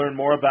say, we'll learn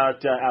more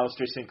about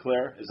Alistair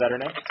Sinclair. Is that her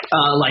name?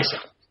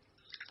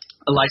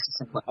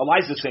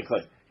 Eliza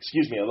Sinclair.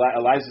 Excuse me,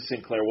 Eliza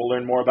Sinclair. We'll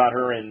learn more about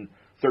her in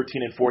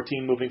 13 and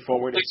 14 moving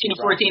forward. 13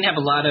 and 14 have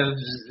a lot of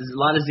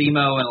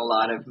Zemo and a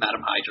lot of Madam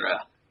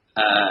Hydra.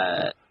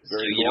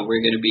 Cool.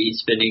 We're going to be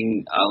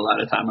spending a lot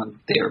of time on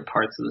their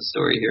parts of the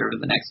story here over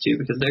the next 2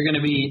 because they're going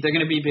to be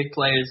big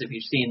players. If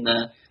you've seen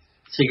the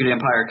Secret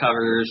Empire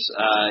covers,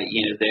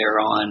 they're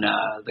on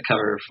the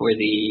cover for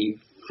the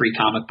Free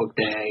Comic Book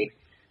Day.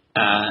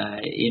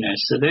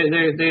 So they're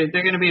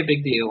going to be a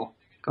big deal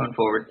going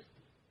forward.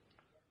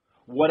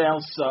 What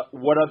else?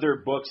 What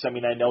other books? I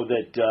mean, I know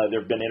that there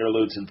have been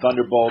interludes in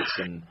Thunderbolts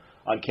and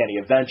Uncanny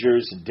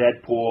Avengers and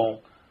Deadpool.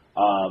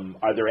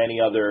 Are there any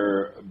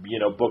other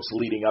books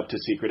leading up to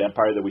Secret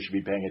Empire that we should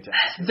be paying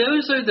attention to?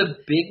 Those are the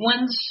big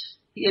ones.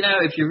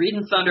 If you're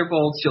reading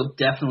Thunderbolts, you'll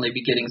definitely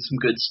be getting some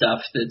good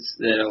stuff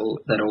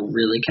that'll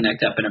really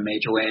connect up in a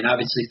major way. And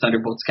obviously,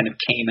 Thunderbolts kind of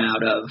came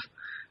out of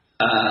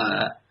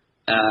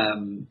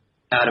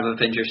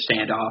Avengers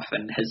Standoff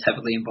and has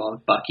heavily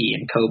involved Bucky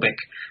and Kobik.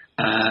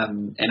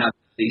 And obviously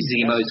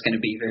Zemo is going to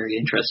be very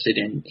interested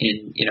in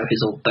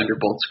his old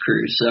Thunderbolts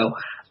crew. So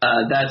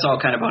that's all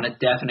kind of on a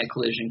definite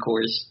collision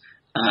course.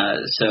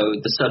 So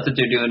the stuff that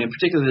they're doing, in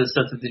particular the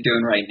stuff that they're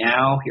doing right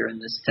now here in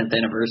this 10th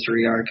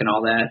anniversary arc and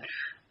all that,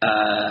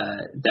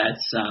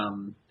 that's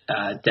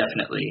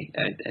definitely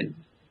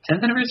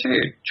 10th anniversary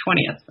or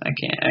 20th. I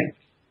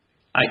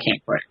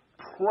can't quite.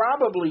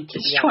 Probably 20.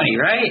 It's 20,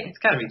 right? It's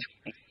got to be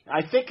 20.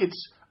 I think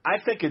it's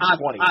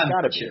 20. It's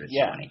got to be. Sure it's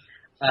yeah. 20.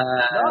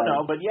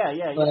 But yeah.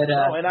 But,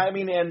 and I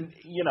mean, and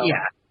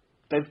yeah.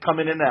 they've come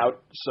in and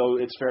out, so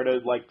it's fair to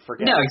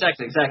forget. No,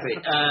 exactly. That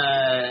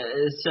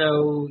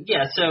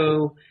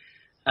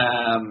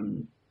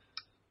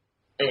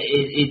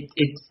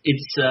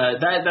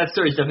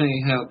story is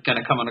definitely going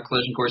to come on a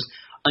collision course.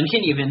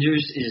 Uncanny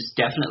Avengers is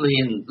definitely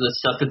in the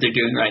stuff that they're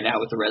doing right now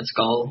with the Red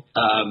Skull.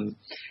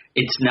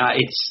 It's not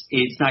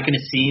going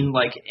to seem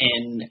like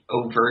an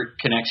overt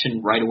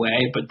connection right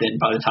away, but then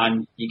by the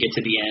time you get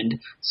to the end,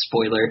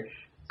 spoiler,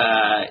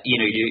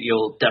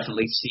 you'll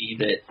definitely see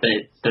that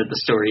the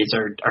stories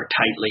are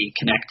tightly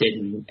connected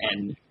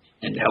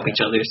and help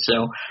each other.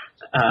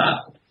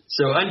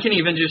 So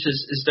Uncanny Avengers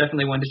is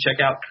definitely one to check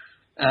out.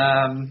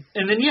 And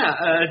then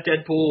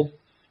Deadpool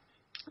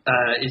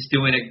is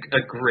doing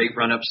a great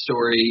run-up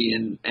story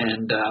and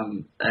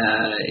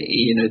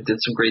did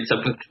some great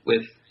stuff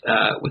with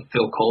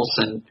Phil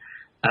Coulson,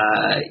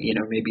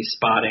 maybe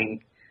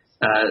spotting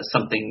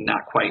something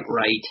not quite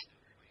right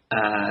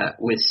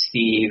with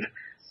Steve.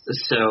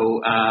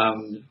 So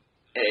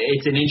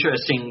it's an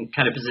interesting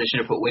kind of position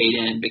to put Wade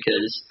in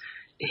because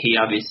he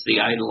obviously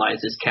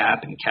idolizes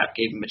Cap, and Cap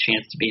gave him a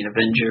chance to be an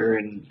Avenger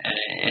and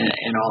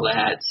all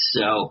that.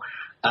 So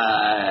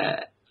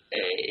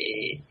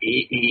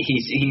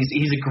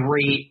he's a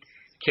great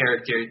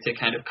character to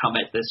kind of come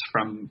at this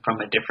from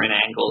a different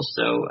angle.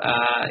 So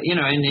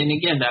and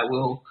again, that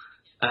will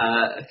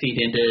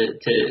feed into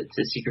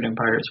Secret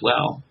Empire as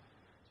well.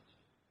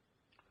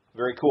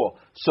 Very cool.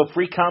 So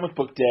Free Comic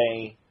Book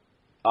Day.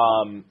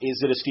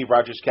 Is it a Steve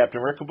Rogers Captain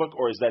America book,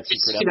 or is that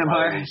Secret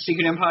Empire?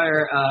 Secret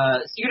Empire.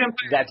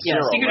 That's zero.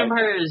 Secret right?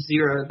 Empire is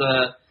zero.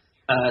 The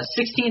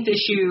 16th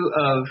issue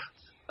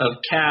of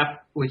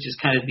Cap, which is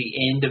kind of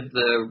the end of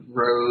the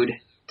road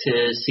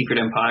to Secret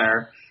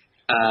Empire,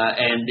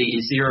 and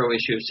the zero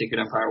issue of Secret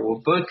Empire will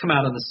both come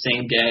out on the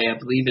same day. I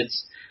believe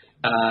it's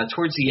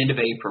towards the end of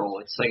April.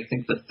 It's I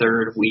think the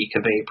third week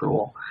of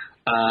April.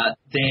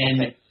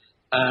 Then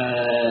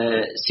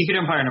Secret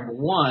Empire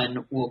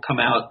 #1 will come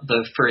out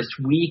the first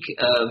week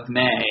of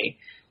May,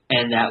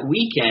 and that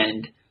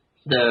weekend,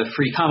 the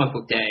Free Comic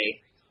Book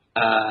Day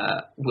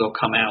will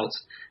come out.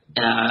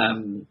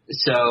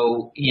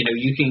 So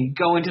you can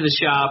go into the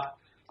shop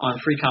on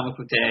Free Comic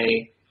Book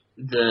Day.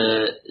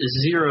 The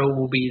zero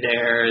will be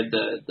there.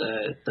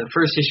 The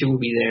first issue will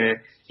be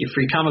there. Your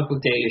Free Comic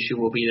Book Day issue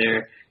will be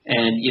there,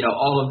 and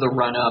all of the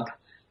run up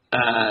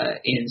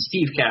in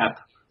Steve Cap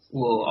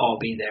will all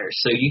be there.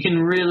 So you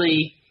can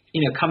really,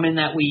 come in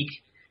that week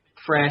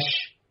fresh,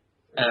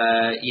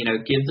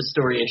 give the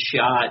story a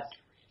shot.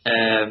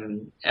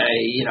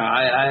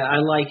 I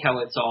like how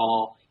it's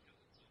all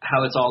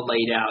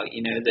laid out,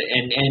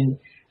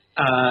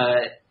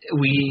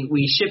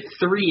 we shipped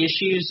 3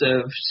 issues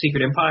of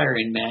Secret Empire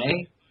in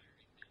May,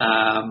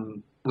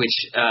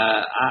 which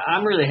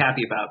I'm really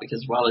happy about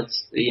because while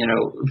it's,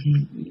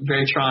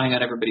 very trying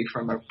on everybody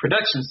from a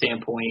production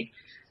standpoint,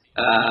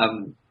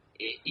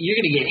 you're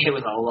going to get hit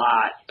with a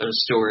lot of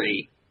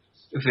story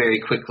very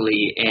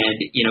quickly, and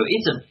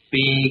it's a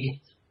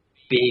big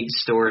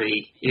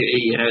story.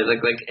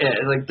 Like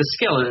the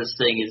scale of this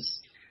thing is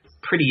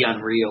pretty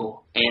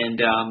unreal,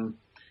 and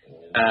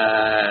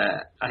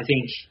I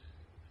think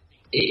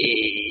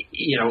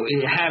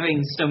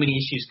having so many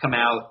issues come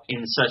out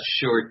in such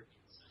short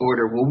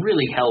order will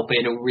really help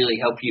it. It will really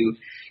help you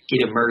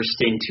get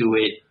immersed into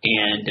it,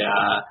 and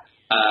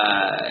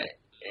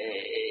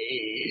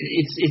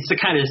it's the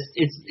kind of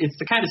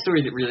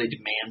story that really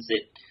demands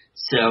it.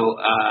 So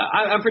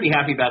I'm pretty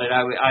happy about it.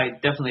 I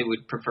definitely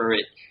would prefer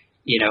it,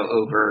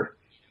 over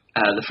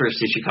the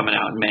first issue coming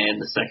out in May and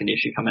the second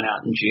issue coming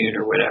out in June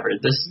or whatever.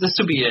 This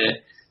will be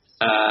a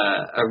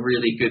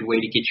really good way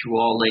to get you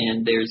all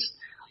in. This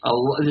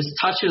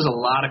touches a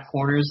lot of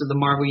corners of the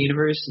Marvel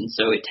Universe, and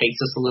so it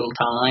takes us a little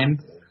time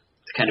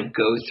to kind of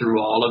go through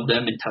all of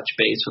them and touch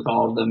base with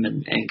all of them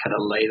and kind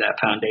of lay that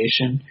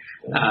foundation.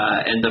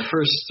 And the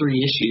first 3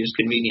 issues,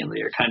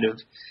 conveniently, are kind of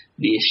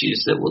the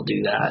issues that will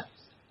do that.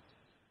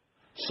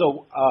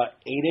 So 8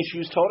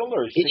 issues total,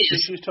 or 6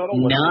 issues total?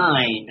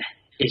 9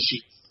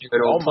 issues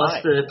total,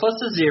 plus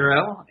the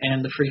zero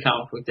and the Free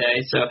Comic Book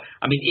Day. So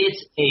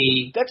it's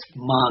that's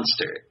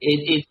monster.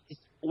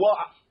 Well,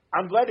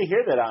 I'm glad to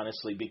hear that,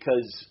 honestly,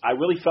 because I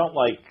really felt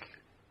like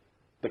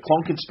the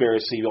Clone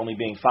Conspiracy only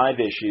being 5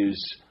 issues,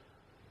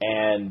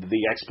 and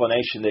the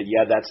explanation that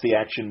that's the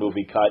action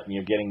movie cut, and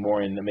you're getting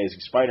more in Amazing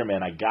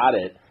Spider-Man. I got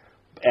it,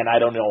 and I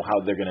don't know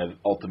how they're going to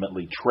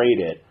ultimately trade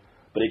it,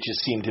 but it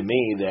just seemed to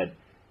me that.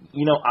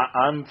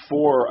 I'm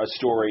for a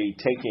story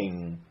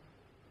taking,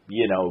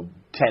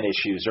 10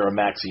 issues or a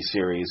maxi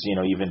series,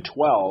 even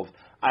 12.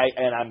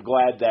 And I'm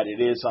glad that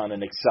it is on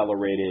an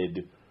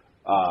accelerated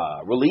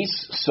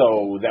release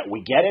so that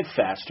we get it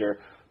faster.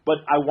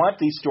 But I want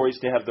these stories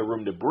to have the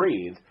room to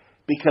breathe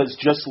because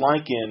just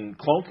like in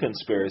Clone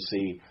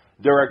Conspiracy,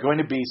 there are going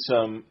to be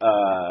some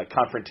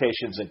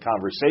confrontations and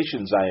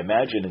conversations, I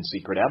imagine, in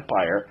Secret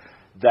Empire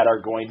that are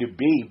going to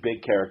be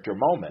big character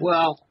moments.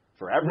 Well,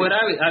 what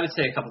I would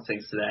say a couple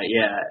things to that,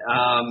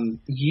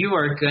 you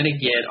are going to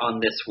get on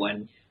this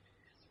one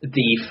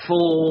the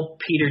full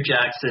Peter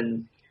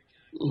Jackson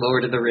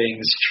Lord of the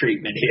Rings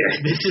treatment here.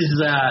 This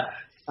is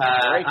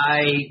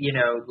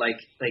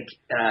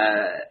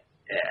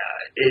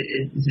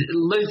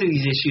loads of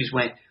these issues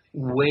went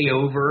way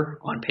over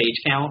on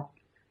page count.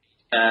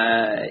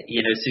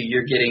 So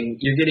you're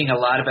getting a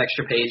lot of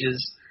extra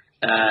pages.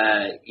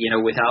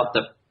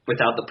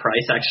 Without the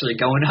price actually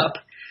going up.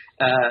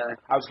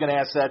 I was going to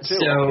ask that too.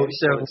 So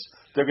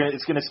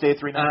it's going to stay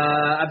 $3.99.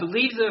 I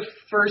believe the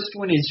first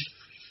one is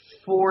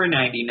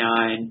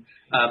 $4.99,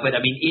 but I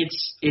mean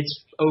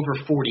it's over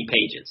 40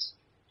 pages.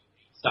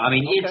 So I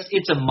mean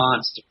it's a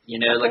monster.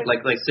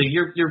 Okay. So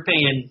you're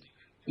paying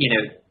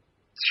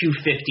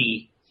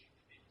 $2.50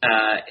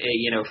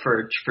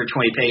 for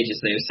 20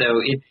 pages there.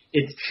 So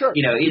it's sure.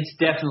 It's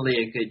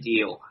definitely a good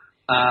deal.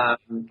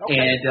 Okay.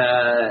 And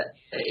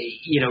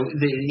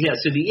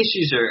so the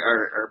issues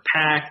are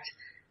packed.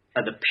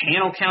 The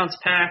panel count's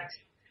packed.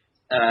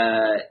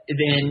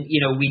 Then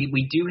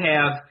we do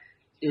have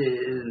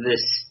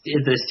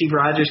the Steve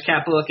Rogers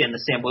cap book and the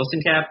Sam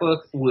Wilson cap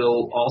book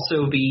will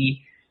also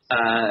be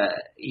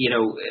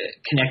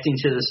connecting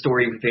to the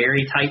story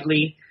very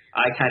tightly.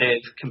 I kind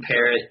of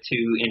compare it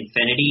to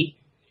Infinity,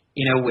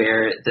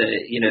 where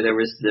there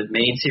was the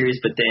main series,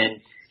 but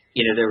then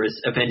there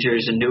was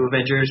Avengers and New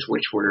Avengers,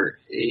 which were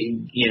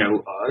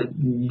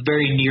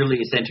very nearly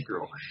as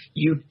integral.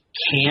 You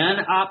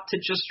can opt to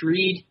just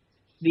read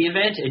the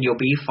event and you'll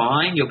be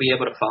fine. You'll be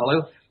able to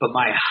follow. But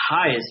my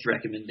highest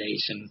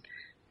recommendation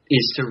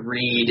is to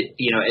read,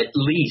 at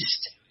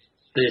least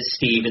the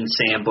Steve and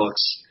Sam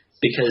books,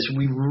 because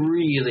we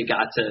really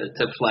got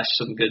to flesh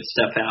some good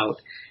stuff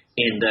out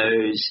in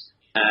those,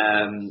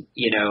 and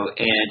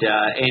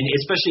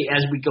especially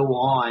as we go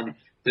on,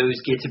 those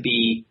get to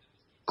be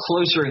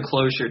closer and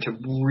closer to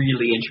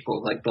really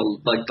integral. Like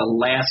the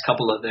last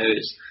couple of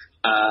those,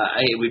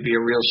 it would be a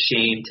real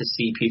shame to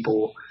see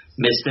people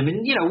miss them.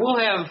 And we'll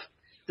have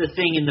the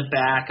thing in the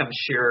back, I'm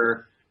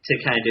sure, to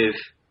kind of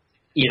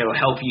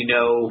help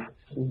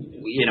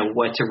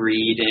what to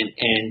read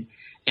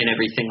and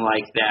everything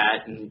like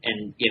that, and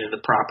the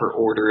proper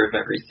order of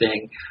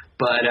everything.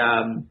 But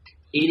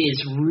it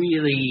is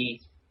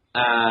really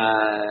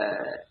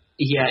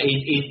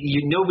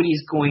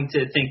nobody's going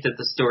to think that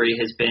the story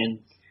has been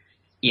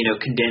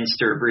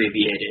condensed or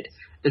abbreviated.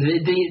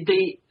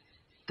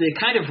 The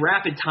kind of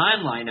rapid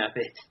timeline of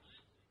it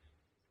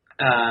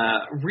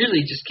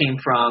really just came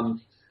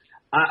from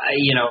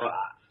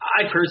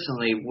I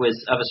personally was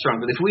of a strong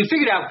belief. We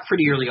figured out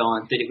pretty early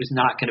on that it was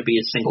not going to be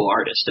a single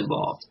artist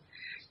involved.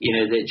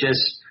 That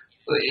just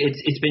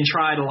it's been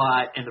tried a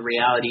lot, and the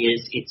reality is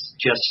it's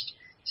just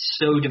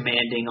so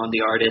demanding on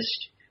the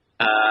artist.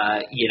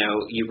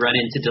 You run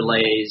into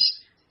delays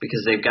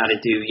because they've got to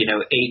do 8-9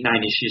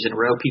 issues in a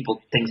row.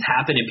 Things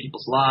happen in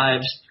people's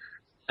lives.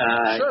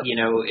 Sure.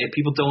 If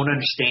people don't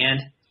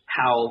understand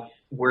how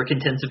work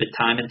intensive and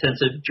time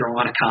intensive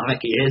drawing a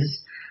comic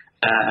is.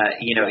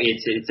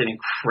 It's an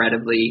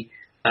incredibly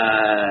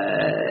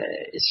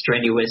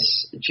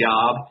strenuous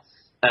job.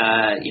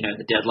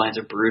 The deadlines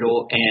are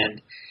brutal,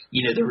 and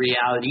the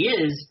reality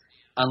is,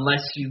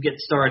 unless you get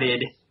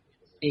started,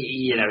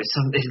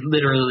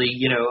 literally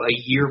a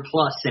year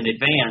plus in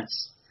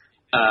advance,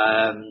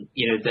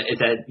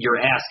 that you're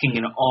asking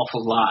an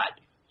awful lot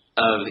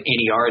of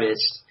any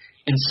artist.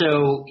 And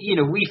so,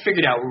 we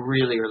figured out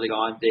really early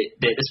on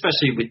that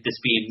especially with this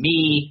being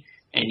me,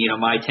 and,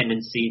 my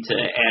tendency to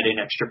add in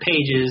extra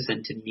pages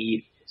and to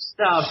need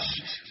stuff,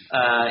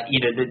 that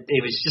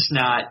it was just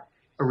not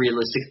a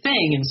realistic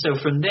thing. And so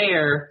from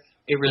there,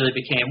 it really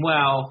became,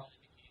 well,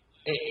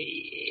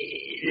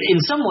 in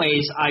some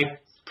ways, I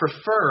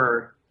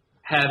prefer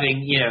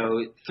having,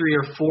 3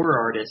 or 4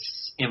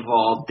 artists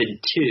involved than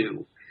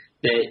 2.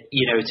 That,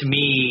 to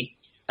me,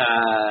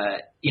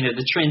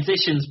 the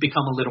transitions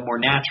become a little more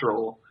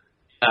natural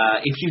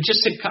if you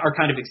just are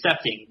kind of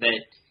accepting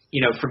that,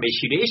 from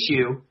issue to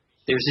issue,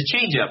 there's a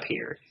change up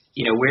here.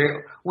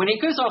 Where when it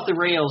goes off the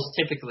rails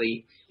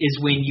typically is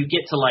when you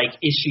get to like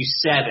issue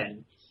 7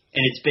 and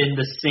it's been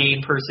the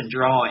same person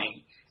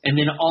drawing, and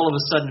then all of a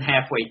sudden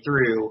halfway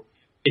through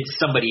it's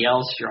somebody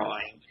else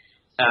drawing.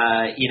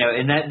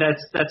 And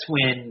that's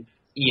when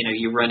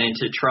you run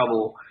into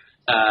trouble.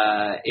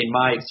 In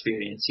my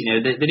experience,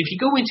 that if you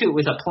go into it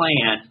with a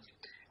plan,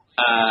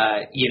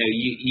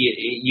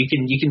 you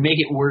can make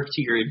it work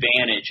to your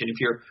advantage. And if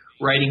you're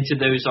writing to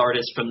those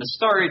artists from the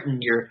start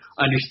and you're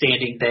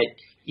understanding that,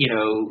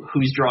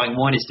 who's drawing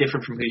 1 is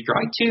different from who's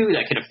drawing 2,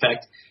 that can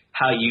affect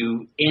how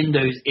you end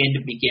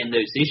and begin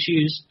those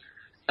issues.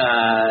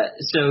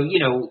 So,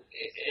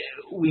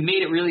 we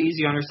made it really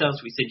easy on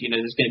ourselves. We said,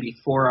 there's going to be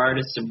 4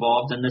 artists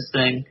involved in this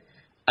thing.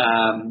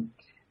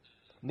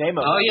 Name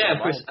of of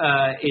course.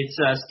 It's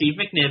Steve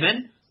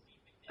McNiven,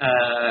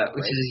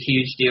 which is a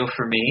huge deal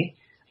for me.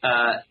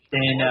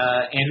 Then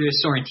Andrea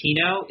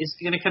Sorrentino is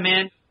going to come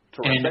in.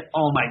 Terrific. And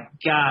oh my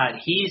God,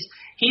 he's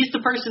the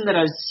person that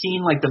I've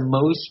seen like the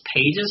most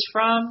pages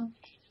from,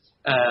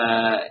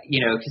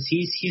 because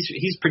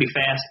he's a pretty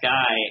fast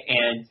guy,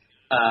 and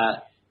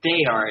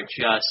they are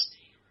just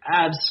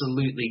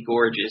absolutely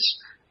gorgeous.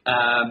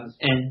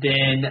 And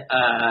then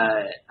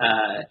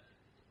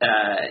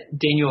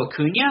Daniel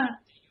Acuna,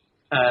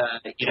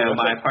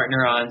 my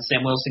partner on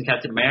Sam Wilson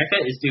Captain America,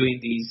 is doing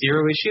the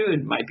 0 issue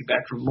and might be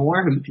back for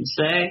more. Who can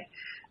say?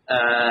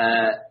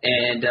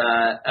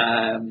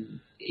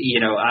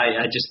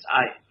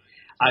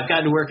 I've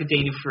gotten to work with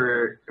Daniel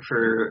for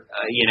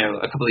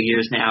a couple of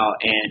years now,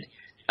 and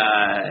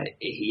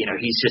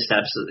he's just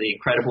absolutely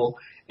incredible.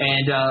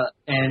 And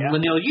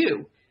Leinil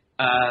Yu,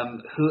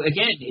 who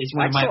again is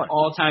one of my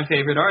all-time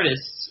favorite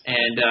artists,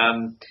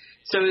 and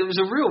so it was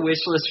a real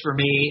wish list for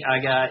me. I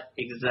got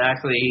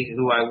exactly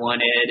who I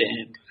wanted,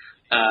 and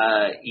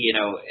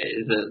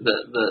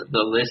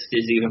the list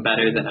is even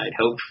better than I'd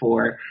hoped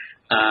for.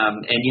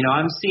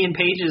 I'm seeing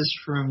pages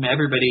from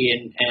everybody,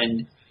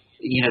 and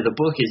the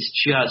book is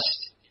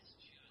just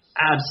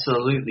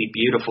absolutely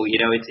beautiful.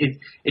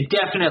 It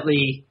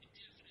definitely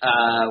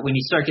when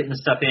you start getting the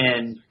stuff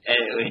in,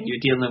 and you're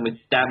dealing with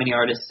that many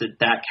artists at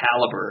that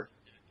caliber,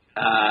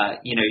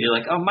 you're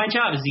like, oh, my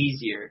job is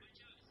easier.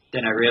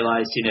 Then I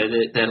realized,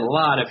 that a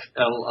lot of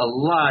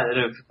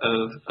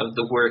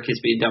the work is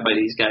being done by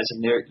these guys,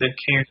 and they're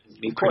carrying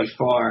me pretty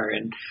far,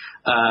 and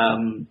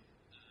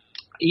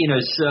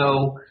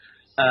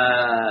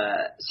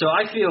so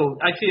I feel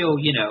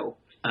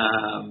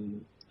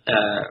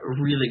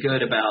really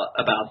good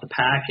about the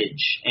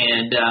package,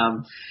 and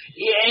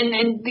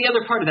the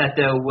other part of that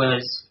though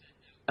was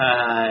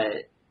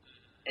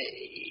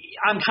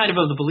I'm kind of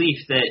the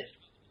belief that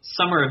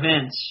summer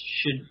events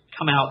should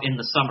come out in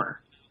the summer.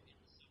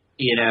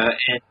 And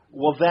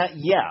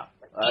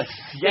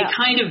they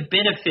kind of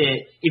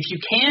benefit if you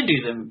can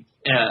do them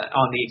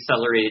on the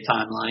accelerated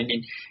timeline,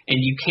 and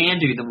you can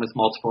do them with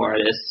multiple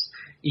artists.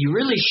 You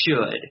really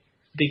should,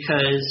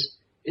 because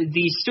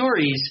these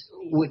stories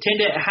tend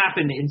to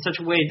happen in such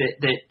a way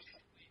that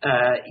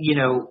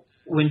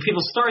when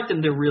people start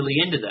them, they're really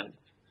into them.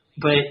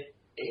 But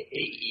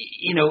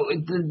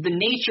the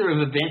nature of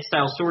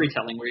event-style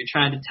storytelling, where you're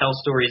trying to tell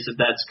stories of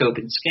that scope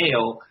and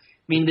scale,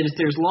 that if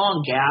there's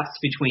long gaps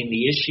between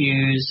the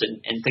issues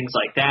and things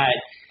like that,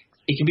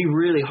 it can be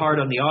really hard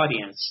on the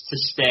audience to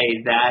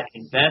stay that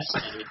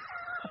invested.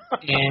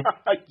 And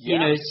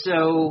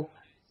so.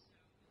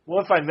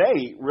 Well, if I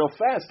may, real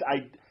fast,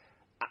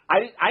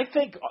 I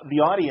think the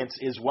audience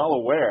is well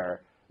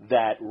aware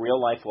that real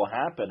life will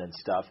happen and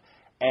stuff.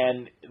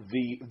 And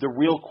the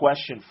real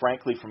question,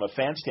 frankly, from a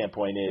fan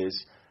standpoint,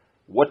 is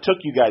what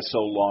took you guys so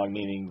long,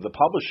 meaning the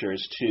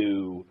publishers,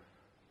 to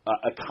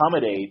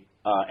accommodate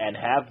and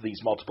have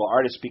these multiple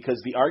artists?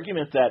 Because the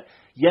argument that,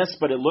 yes,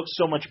 but it looks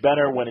so much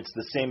better when it's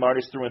the same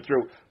artist through and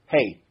through,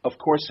 hey, of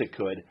course it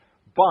could.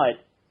 But,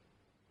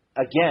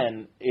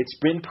 again, it's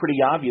been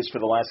pretty obvious for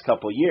the last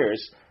couple of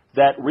years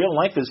that real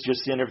life is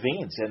just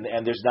intervenes,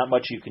 and there's not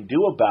much you can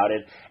do about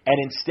it. And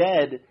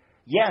instead,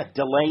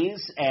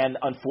 delays, and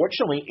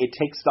unfortunately, it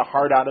takes the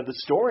heart out of the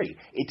story.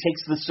 It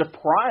takes the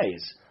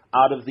surprise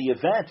out of the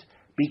event,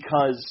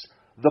 because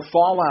the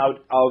fallout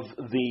of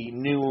the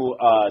new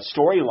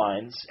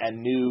storylines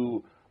and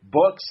new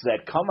books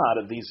that come out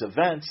of these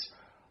events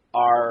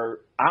are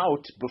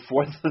out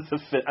before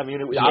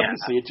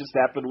obviously it just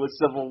happened with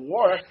Civil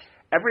War.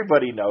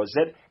 Everybody knows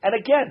it. And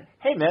again,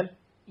 hey, man,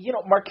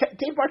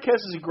 Dave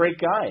Marquez is a great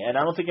guy, and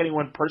I don't think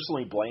anyone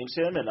personally blames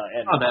him and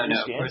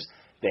understands.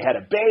 They had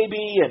a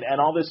baby and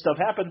all this stuff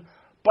happened.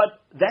 But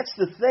that's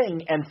the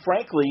thing, and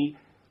frankly,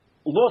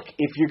 look,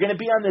 if you're going to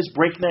be on this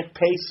breakneck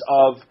pace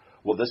of,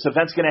 well, this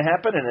event's going to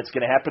happen, and it's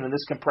going to happen in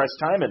this compressed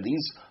time, and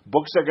these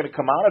books are going to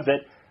come out of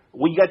it,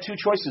 well, you got two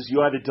choices.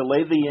 You either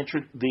delay the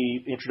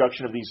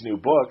introduction of these new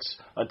books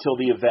until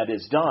the event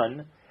is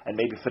done, and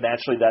maybe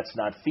financially that's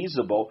not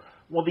feasible.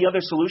 Well, the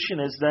other solution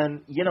is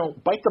then,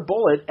 bite the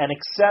bullet and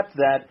accept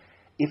that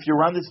if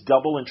you're on this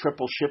double and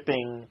triple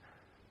shipping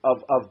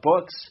of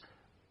books,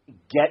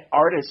 get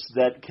artists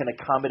that can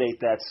accommodate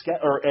that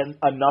and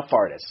enough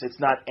artists. It's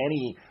not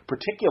any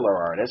particular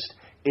artist.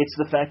 It's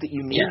the fact that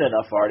you need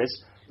enough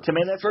artists to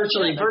make that.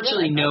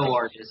 Virtually no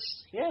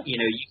artists. Yeah. You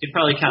could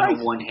probably count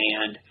on one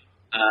hand.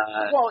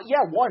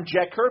 One,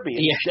 Jack Kirby.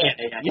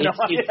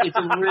 It's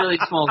a really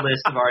small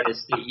list of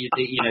artists that you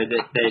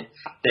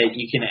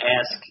can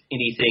ask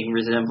anything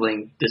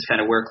resembling this kind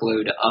of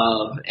workload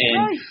of,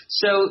 and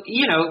so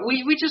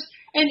we just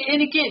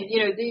and again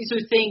these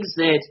are things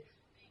that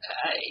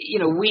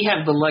we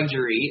have the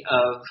luxury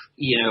of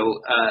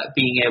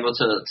being able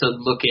to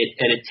look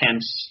at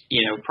attempts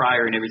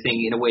prior and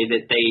everything in a way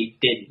that they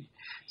didn't.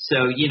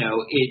 So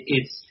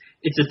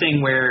it's a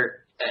thing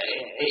where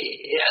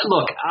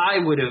look, I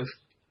would have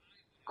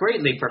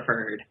greatly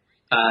preferred,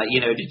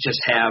 to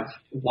just have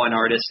one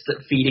artist.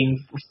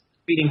 Feeding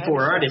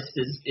four artists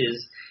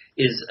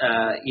is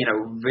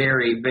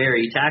very,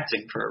 very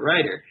taxing for a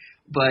writer.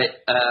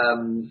 But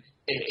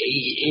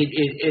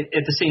it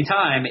at the same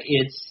time,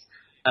 it's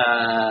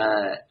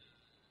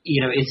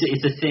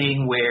it's a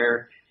thing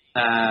where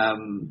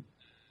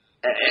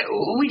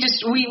we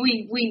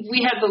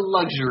have the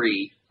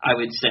luxury, I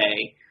would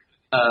say,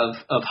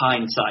 of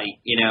hindsight,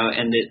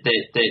 and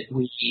that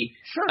we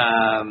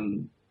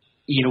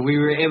we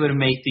were able to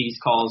make these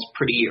calls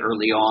pretty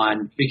early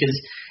on,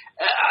 because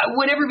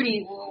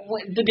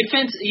the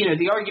defense,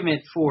 the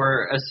argument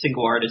for a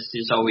single artist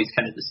is always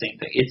kind of the same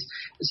thing.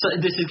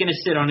 This is going to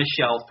sit on a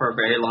shelf for a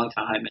very long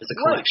time as a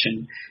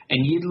collection,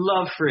 and you'd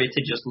love for it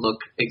to just look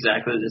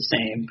exactly the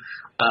same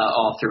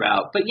all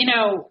throughout. But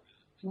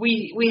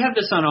we have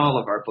this on all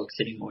of our books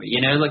anymore.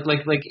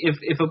 Like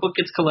if a book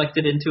gets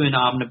collected into an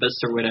omnibus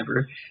or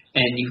whatever,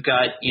 and you've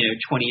got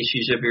 20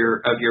 issues of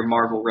your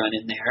Marvel run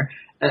in there,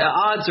 the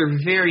odds are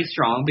very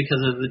strong because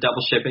of the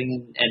double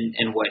shipping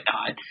and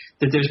whatnot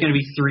that there's going to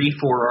be 3-4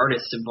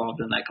 artists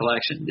involved in that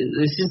collection.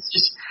 This is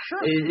just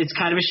it's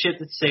kind of a ship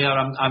that's sailed.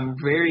 I'm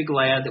very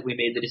glad that we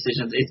made the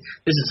decision.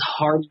 This is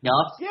hard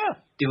enough.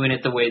 Doing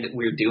it the way that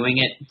we're doing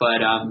it,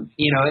 but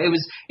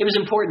it was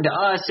important to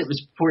us. It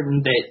was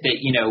important that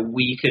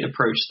we could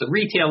approach the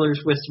retailers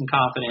with some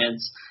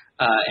confidence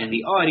and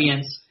the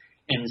audience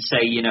and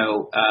say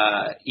we're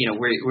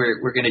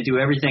going to do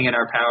everything in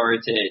our power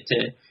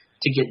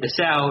to get this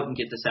out and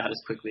get this out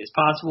as quickly as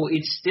possible.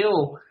 It's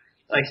still,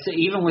 like I say,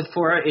 even with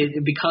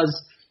because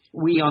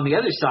we on the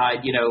other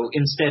side,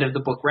 instead of the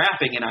book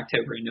wrapping in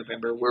October and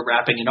November, we're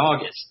wrapping in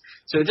August.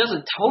 So it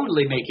doesn't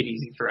totally make it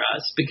easy for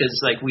us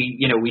because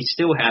we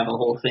still have a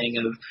whole thing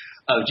of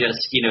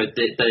just,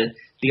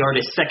 the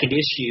artist's second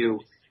issue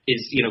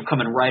is,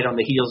 coming right on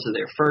the heels of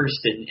their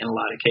first in a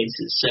lot of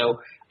cases. So,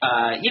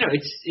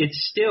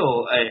 it's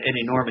still an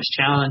enormous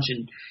challenge.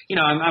 And,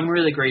 I'm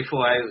really grateful.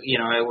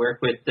 I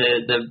work with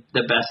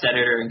the best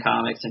editor in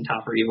comics and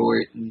Tom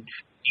Brevoort, and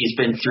he's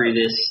been through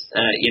this,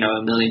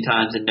 a million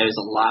times and knows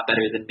a lot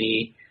better than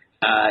me,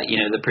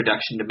 the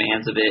production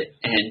demands of it.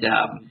 And,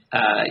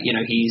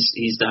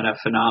 he's done a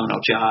phenomenal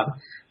job,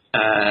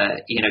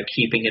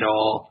 keeping it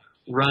all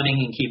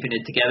running and keeping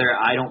it together.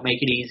 I don't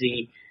make it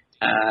easy.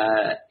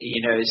 I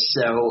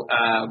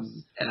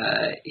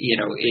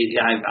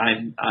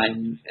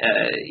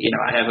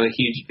have a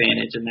huge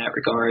advantage in that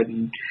regard,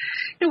 and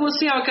we'll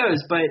see how it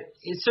goes. But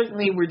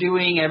certainly we're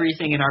doing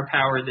everything in our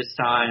power this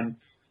time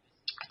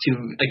to,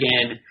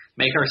 again,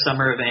 make our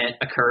summer event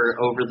occur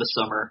over the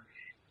summer.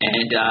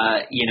 And,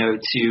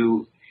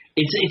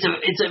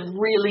 it's a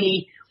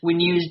really, when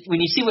you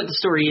see what the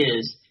story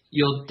is,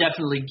 you'll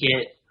definitely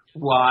get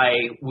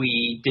why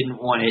we didn't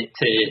want it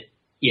to,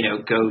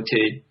 go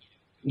to,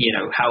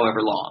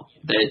 however long.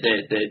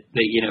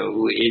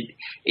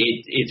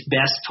 It's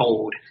best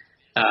told,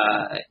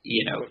 over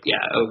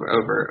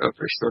a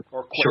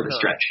shorter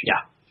stretch.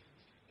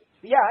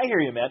 Yeah, I hear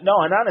you, man.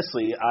 No, and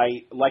honestly,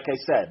 like I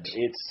said,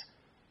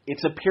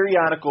 it's a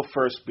periodical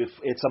first.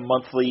 It's a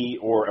monthly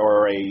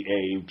or a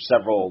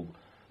several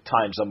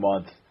times a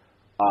month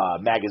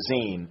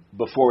magazine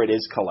before it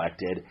is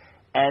collected,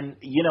 and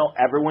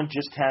everyone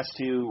just has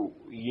to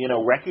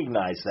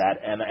recognize that,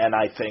 and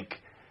I think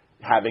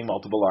having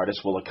multiple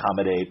artists will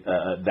accommodate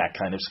that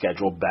kind of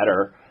schedule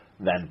better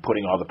than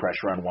putting all the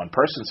pressure on one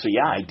person. So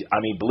yeah, I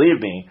mean, believe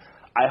me,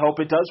 I hope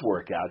it does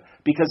work out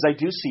because I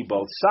do see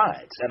both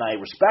sides, and I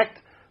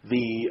respect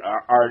the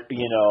art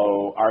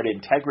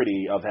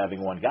integrity of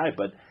having one guy.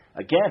 But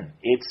again,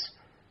 it's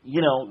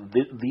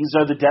these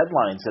are the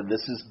deadlines, and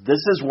this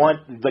is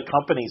what the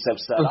companies have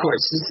set up. Of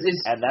course,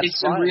 and that's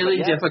it's fine,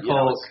 really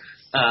difficult.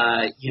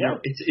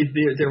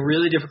 They're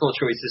really difficult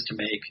choices to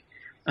make.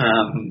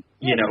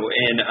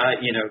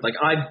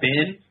 I've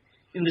been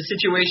in the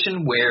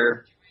situation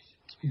where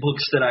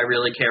books that I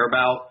really care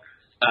about,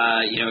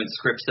 and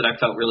scripts that I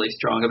felt really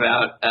strong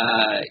about,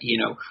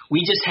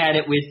 we just had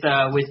it with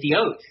The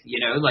Oath, we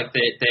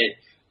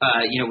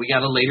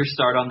got a later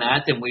start on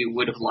that than we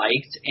would have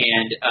liked.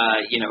 And,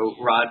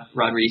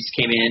 Rod Reese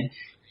came in,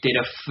 did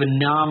a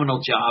phenomenal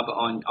job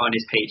on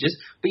his pages,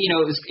 but,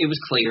 it was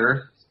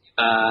clear,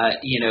 that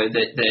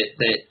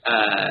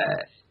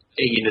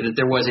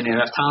there wasn't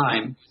enough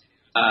time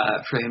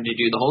for him to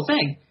do the whole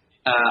thing.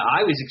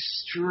 I was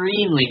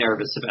extremely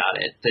nervous about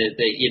it. It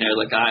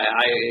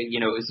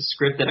was a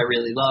script that I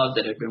really loved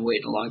that I'd been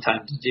waiting a long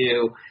time to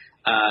do.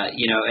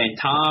 And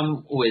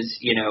Tom was,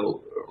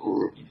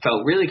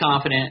 felt really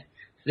confident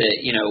that,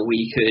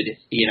 we could,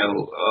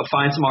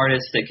 find some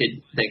artists that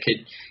could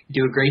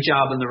do a great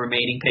job on the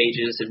remaining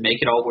pages and make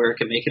it all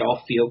work and make it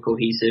all feel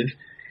cohesive.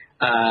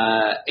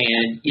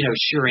 And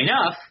sure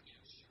enough,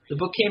 the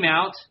book came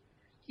out,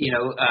 and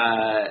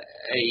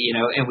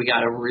we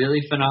got a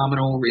really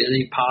phenomenal,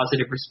 really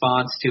positive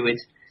response to it.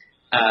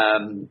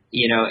 And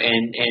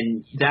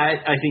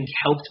that I think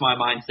helped my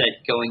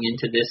mindset going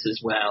into this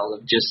as well,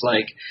 of just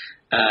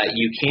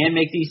you can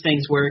make these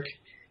things work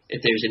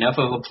if there's enough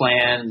of a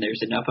plan,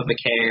 there's enough of a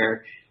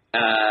care,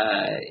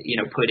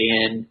 put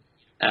in,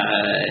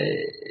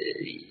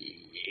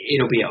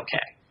 it'll be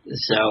okay.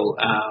 So,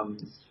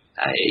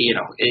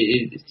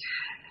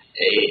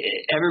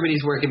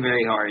 everybody's working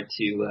very hard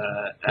to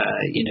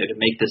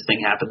make this thing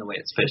happen the way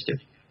it's supposed to.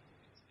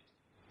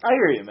 I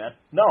hear you, man.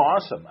 No,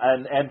 awesome,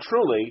 and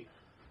truly,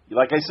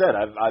 like I said,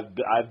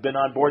 I've been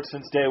on board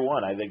since day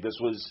one. I think this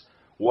was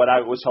what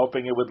I was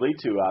hoping it would lead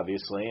to,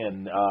 obviously,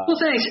 and well,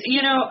 thanks.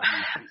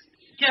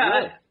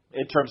 Yeah.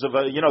 In terms of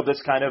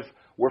this kind of,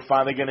 we're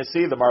finally going to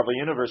see the Marvel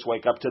Universe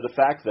wake up to the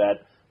fact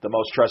that the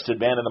most trusted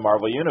man in the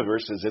Marvel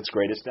Universe is its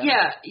greatest enemy.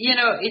 Yeah,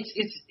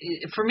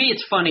 it's for me,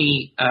 it's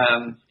funny.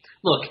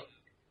 Look,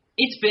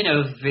 it's been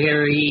a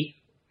very,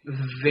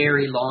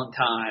 very long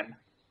time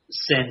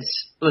since,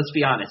 let's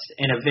be honest,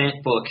 an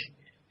event book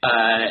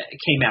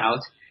came out,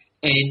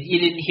 and you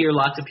didn't hear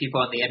lots of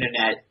people on the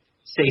internet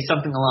say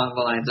something along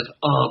the lines of,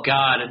 "Oh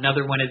God,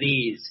 another one of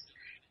these."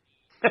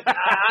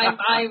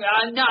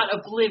 I'm not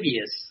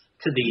oblivious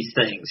to these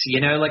things,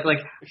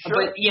 Sure.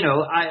 But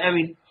I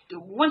mean,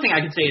 one thing I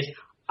can say is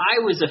I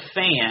was a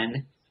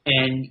fan,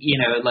 and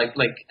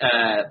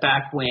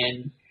back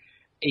when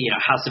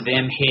House of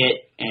M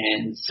hit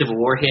and Civil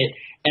War hit,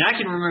 and I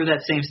can remember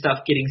that same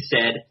stuff getting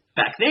said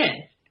back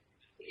then.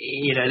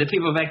 The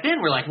people back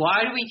then were like,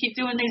 "Why do we keep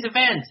doing these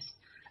events?"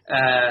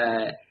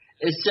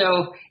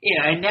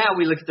 And now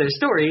we look at those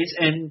stories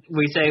and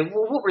we say,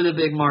 well, what were the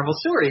big Marvel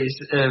stories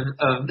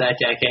of that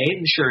decade?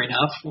 And sure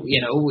enough,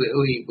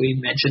 we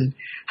mentioned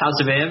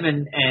House of M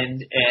and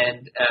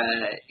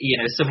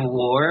Civil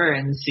War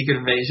and Secret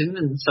Invasion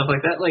and stuff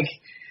like that. Like,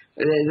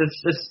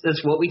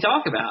 that's what we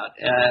talk about.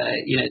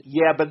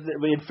 Yeah, but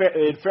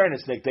in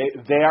fairness, Nick,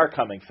 they are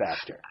coming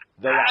faster.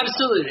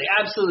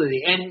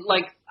 Absolutely. And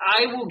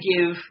I will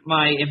give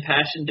my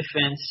impassioned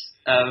defense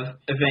of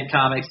event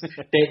comics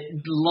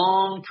that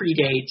long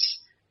predates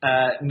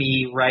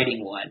me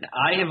writing one.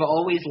 I have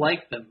always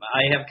liked them.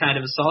 I have kind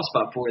of a soft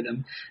spot for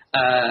them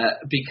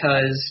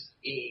because,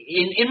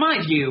 in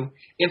my view,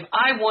 if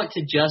I want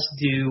to just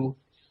do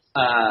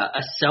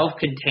a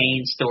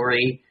self-contained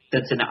story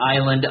that's an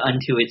island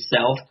unto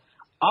itself,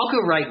 I'll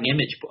go write an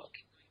Image book.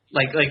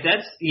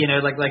 That's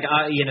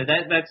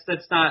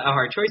that's not a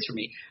hard choice for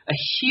me. A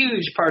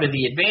huge part of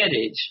the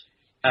advantage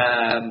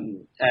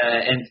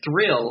and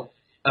thrill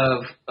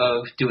of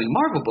doing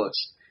Marvel books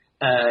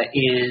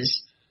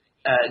is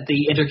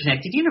the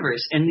interconnected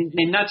universe, and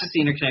not just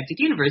the interconnected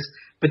universe,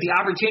 but the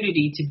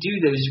opportunity to do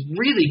those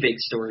really big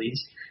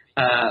stories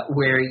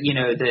where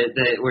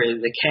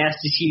the cast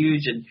is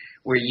huge and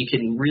where you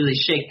can really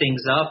shake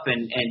things up.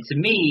 And to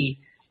me,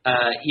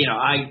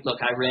 I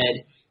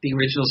read the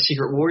original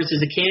Secret Wars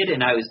as a kid,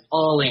 and I was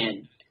all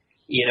in.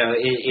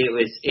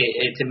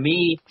 To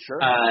me, sure.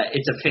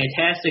 It's a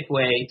fantastic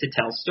way to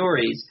tell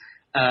stories.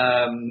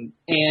 And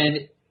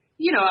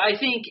I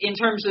think in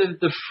terms of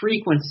the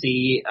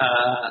frequency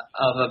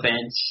of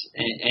events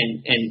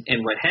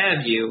and what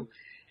have you,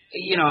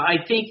 I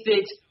think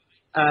that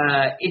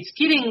it's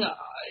getting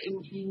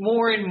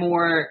more and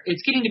more.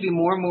 It's getting to be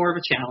more and more of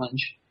a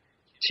challenge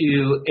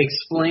to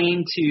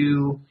explain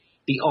to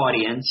the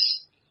audience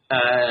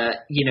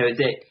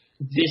that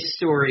this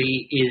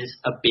story is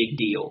a big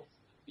deal.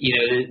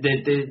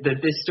 That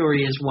this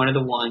story is one of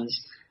the ones,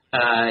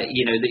 that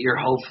you're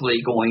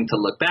hopefully going to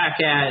look back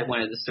at,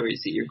 one of the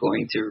stories that you're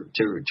going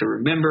to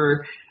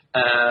remember,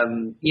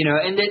 and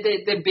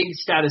the big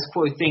status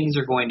quo things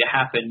are going to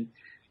happen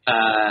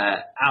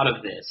out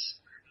of this.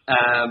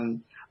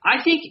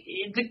 I think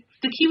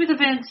the key with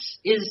events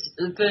is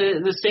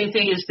the same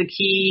thing as the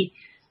key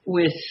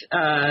with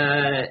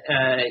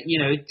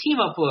team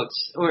up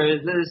books, or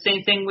the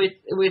same thing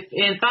with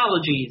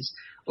anthologies,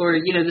 or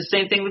the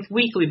same thing with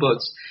weekly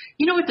books.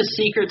 You know what the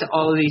secret to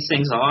all of these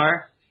things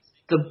are?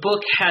 The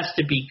book has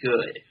to be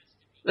good.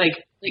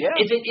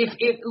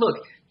 If look,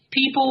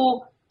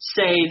 people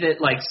say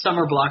that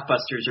summer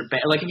blockbusters are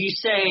bad. If you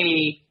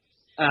say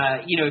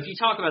if you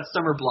talk about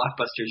summer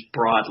blockbusters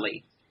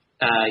broadly,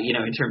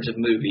 in terms of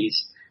movies,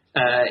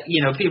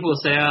 people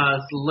will say, oh,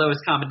 it's the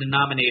lowest common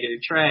denominator,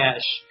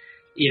 trash.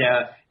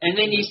 And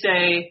then you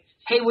say,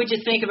 hey, what'd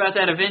you think about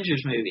that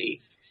Avengers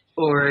movie?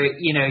 Or,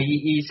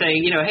 you say,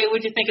 hey,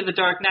 what'd you think of The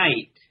Dark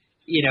Knight?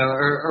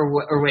 Or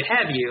what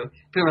have you.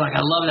 People are like,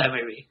 I love that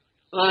movie.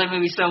 I love that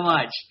movie so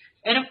much.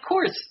 And of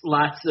course,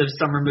 lots of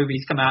summer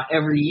movies come out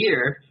every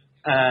year,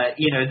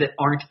 that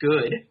aren't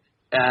good,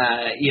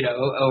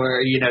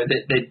 or,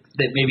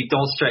 that maybe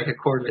don't strike a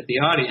chord with the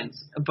audience.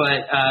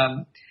 But,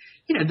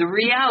 the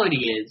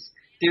reality is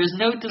there's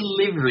no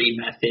delivery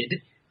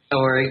method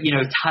or,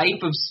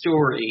 type of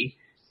story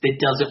that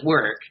doesn't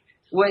work.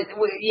 It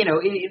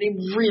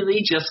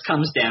really just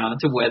comes down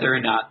to whether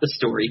or not the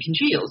story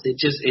congeals. At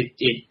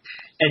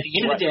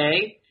the end of the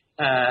day,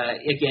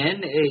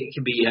 again, it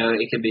can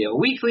be a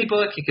weekly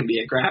book, it can be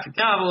a graphic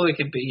novel, it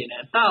can be an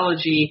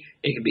anthology,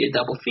 it can be a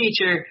double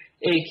feature,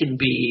 it can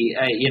be,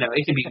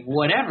 it can be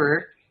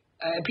whatever.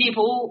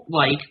 People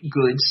like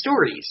good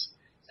stories.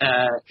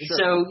 Sure.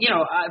 So,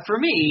 for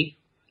me,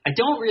 I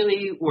don't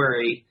really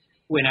worry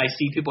when I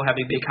see people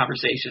having big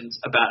conversations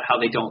about how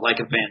they don't like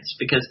events,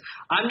 because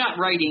I'm not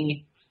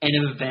writing an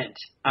event.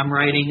 I'm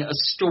writing a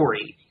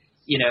story.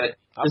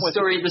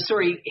 The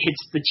story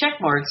hits the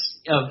check marks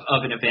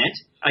of an event.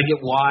 I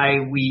get why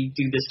we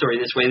do this story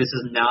this way. This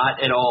is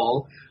not at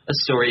all a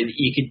story that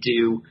you could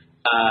do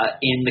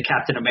in the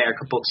Captain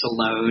America books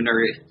alone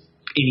or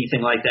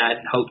anything like that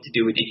and hope to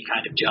do it any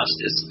kind of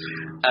justice.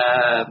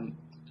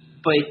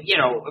 But,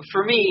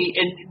 for me,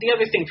 and the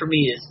other thing for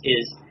me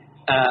is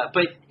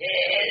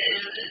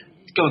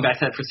going back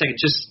to that for a second,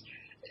 just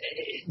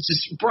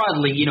just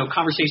broadly,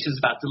 conversations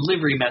about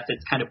delivery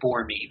methods kind of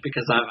bore me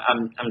because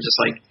I'm just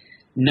like,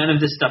 none of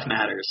this stuff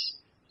matters.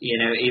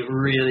 It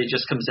really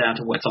just comes down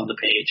to what's on the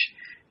page.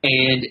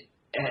 And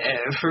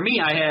for me,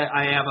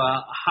 I have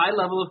a high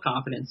level of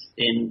confidence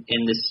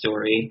in this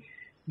story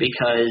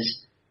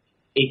because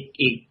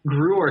it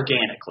grew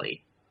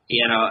organically.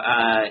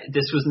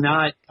 This was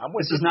not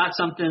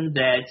something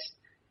that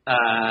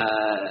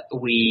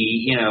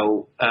we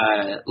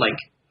like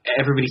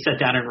everybody sat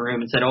down in a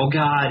room and said, "Oh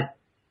God,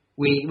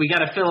 we got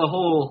to fill a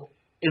hole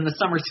in the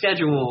summer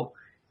schedule.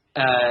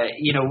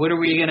 What are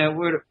we gonna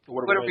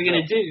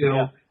do?"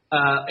 Yeah.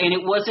 And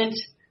it wasn't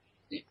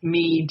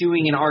me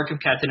doing an arc of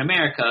Captain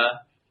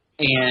America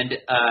and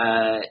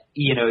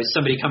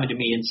somebody coming to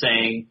me and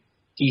saying,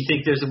 "Do you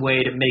think there's a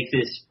way to make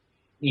this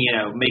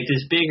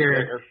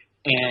bigger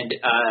and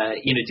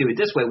do it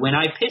this way?" When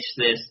I pitched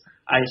this,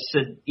 I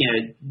said,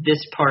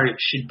 this part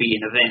should be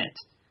an event.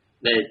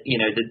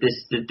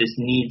 That this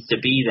needs to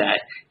be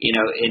that,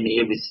 and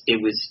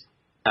it was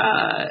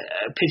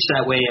pitched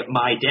that way at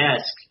my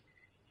desk,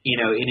 in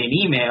an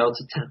email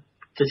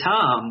to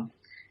Tom,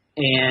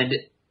 and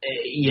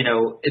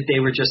they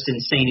were just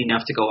insane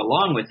enough to go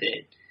along with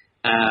it.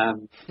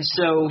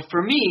 So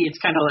for me, it's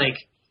kind of like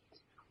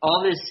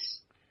all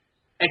this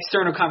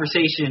external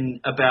conversation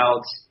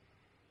about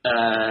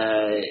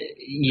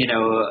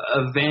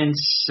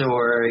events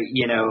or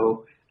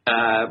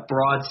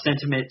broad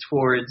sentiment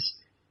towards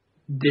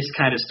this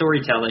kind of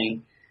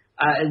storytelling.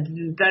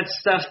 That's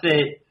stuff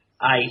that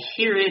I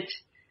hear it,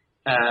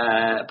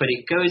 but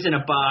it goes in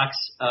a box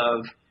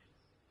of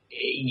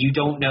you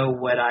don't know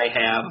what I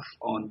have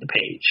on the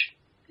page.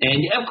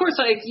 And of course,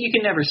 you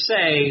can never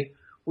say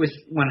with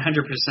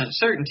 100%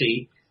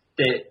 certainty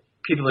that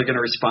people are going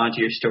to respond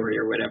to your story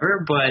or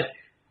whatever, but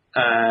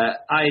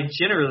I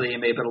generally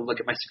am able to look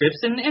at my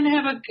scripts and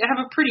have a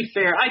pretty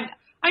fair.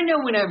 I know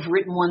when I've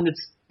written one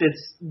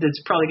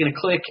that's probably going to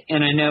click,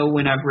 and I know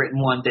when I've written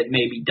one that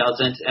maybe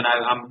doesn't, and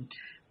I'm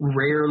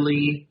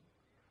rarely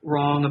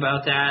wrong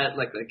about that.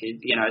 I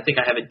think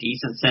I have a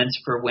decent sense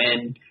for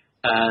when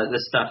the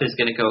stuff is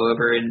going to go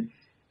over, and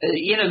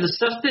the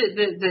stuff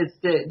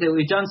that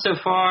we've done so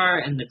far,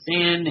 and that's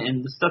in,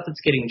 and the stuff that's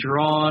getting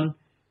drawn.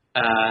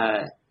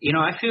 I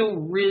feel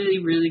really,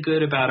 really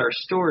good about our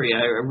story.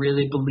 I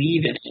really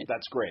believe in it.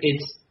 That's great.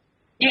 It's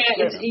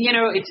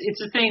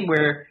a thing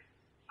where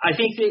I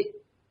think that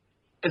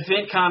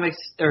event comics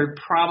are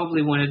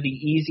probably one of the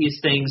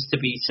easiest things to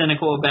be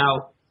cynical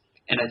about,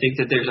 and I think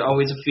that there's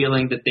always a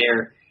feeling that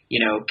they're,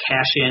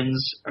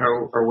 cash-ins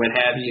or what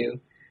have you.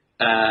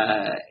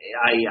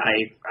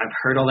 I've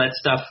heard all that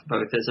stuff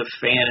both as a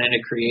fan and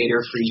a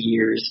creator for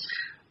years.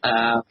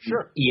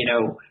 Sure.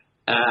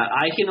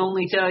 I can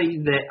only tell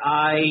you that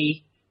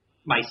I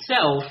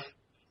myself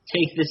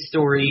take this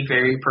story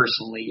very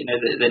personally.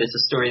 That it's a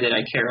story that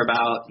I care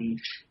about, and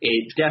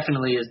it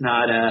definitely is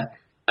not a.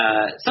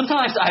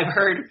 Sometimes I've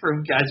heard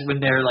from guys when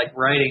they're like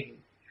writing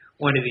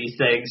one of these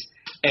things,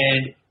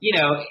 and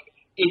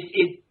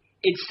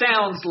it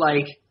sounds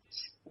like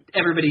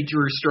everybody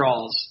drew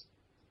straws.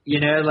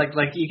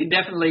 Like you can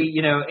definitely,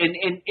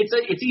 and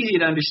it's easy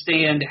to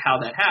understand how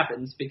that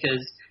happens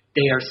because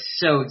they are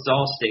so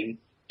exhausting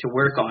to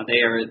work on.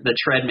 The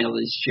treadmill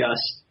is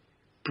just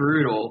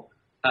brutal.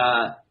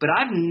 But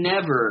I've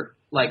never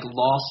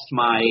lost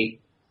my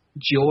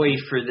joy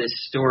for this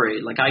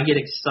story. I get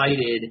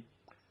excited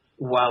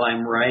while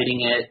I'm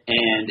writing it,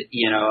 and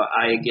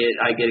I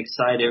get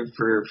excited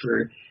for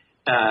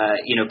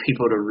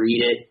people to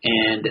read it.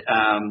 And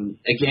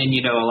again,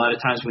 a lot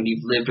of times when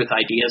you've lived with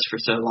ideas for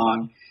so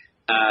long,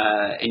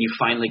 and you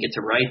finally get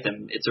to write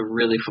them, it's a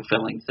really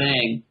fulfilling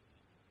thing.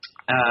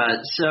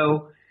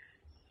 So.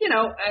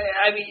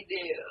 I mean,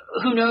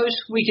 who knows?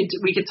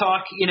 We could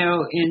talk,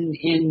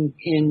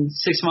 in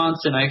 6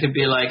 months, and I could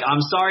be like,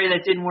 "I'm sorry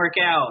that didn't work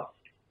out."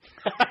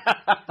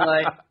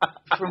 But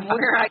from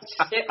where I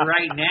sit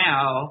right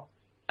now,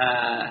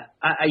 I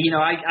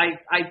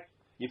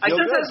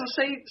sometimes will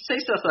say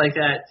stuff like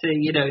that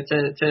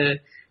to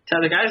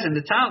other guys in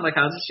the town.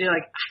 I'll just be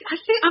like,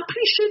 I'm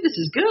pretty sure this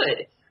is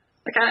good.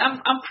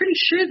 I'm pretty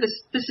sure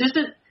this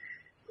isn't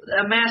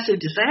a massive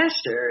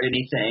disaster or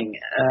anything.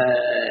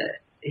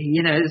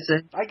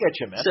 I get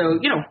you, man. So,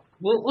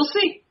 we'll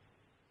see.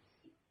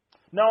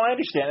 No, I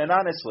understand. And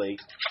honestly,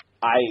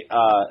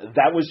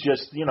 that was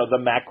just, the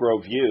macro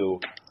view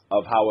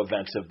of how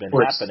events have been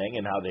happening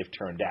and how they've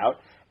turned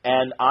out.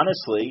 And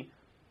honestly,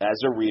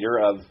 as a reader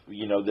of,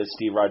 the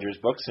Steve Rogers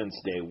book since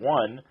day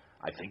one,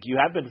 I think you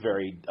have been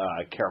very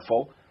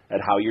careful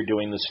at how you're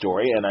doing the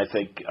story. And I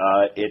think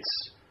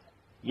it's,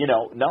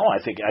 I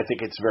think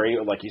it's very,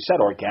 like you said,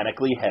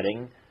 organically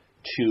heading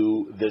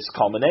to this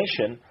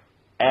culmination.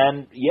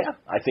 And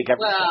I think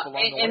every step along the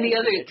way the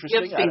other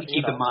thing to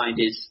keep in mind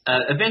is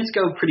events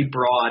go pretty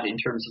broad in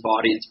terms of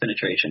audience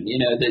penetration.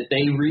 That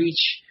they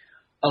reach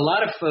a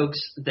lot of folks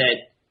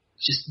that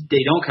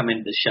they don't come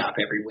into the shop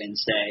every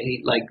Wednesday.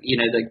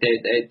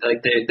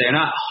 They're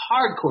not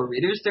hardcore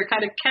readers. They're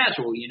kind of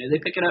casual. They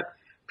pick it up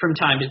from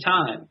time to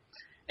time.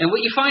 And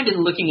what you find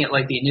in looking at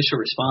like the initial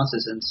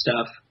responses and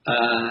stuff,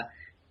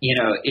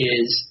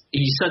 is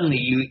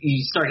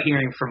you start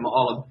hearing from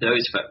all of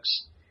those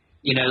folks.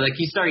 Like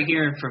you start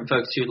hearing from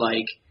folks who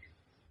like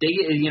they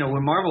get,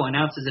 when Marvel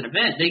announces an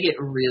event, they get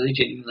really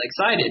genuinely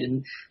excited.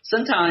 And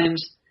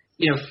sometimes,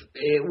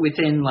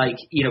 within like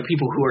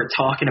people who are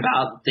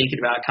thinking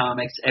about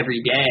comics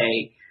every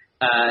day,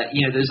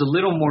 there's a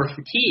little more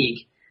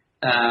fatigue.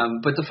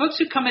 But the folks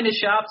who come into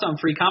shops on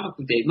Free Comic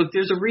Book Day, look,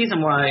 there's a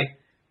reason why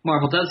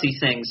Marvel does these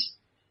things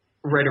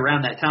right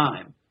around that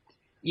time.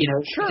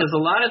 Sure. Because a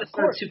lot of the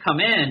folks who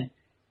come in,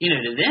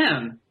 to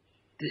them,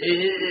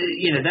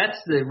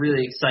 that's the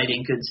really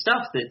exciting, good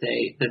stuff that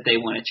they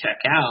want to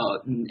check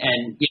out, and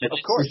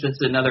of course,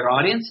 it's another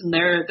audience, and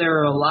there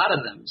are a lot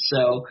of them.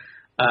 So,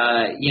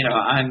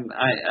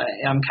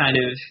 I'm kind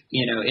of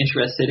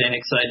interested and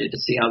excited to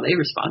see how they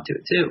respond to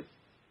it too.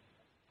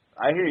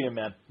 I hear you,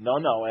 man. No,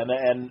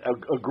 and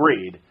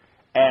agreed.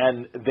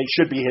 And they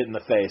should be hit in the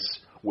face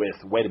with,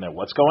 wait a minute,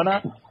 what's going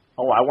on?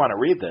 Oh, I want to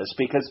read this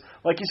because,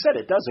 like you said,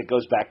 it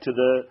goes back to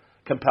the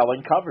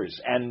compelling covers,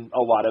 and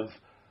a lot of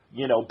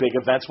big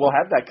events will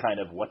have that kind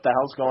of, what the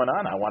hell's going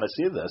on? I want to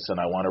see this, and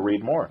I want to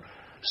read more.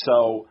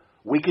 So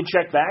we can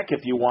check back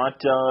if you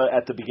want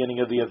at the beginning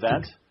of the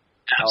event.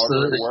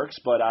 Absolutely. However it works,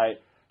 but I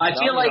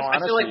feel like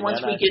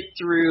once we get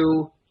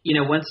through,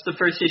 once the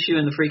first issue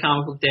and the Free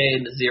Comic Book Day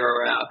and the Zero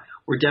are out,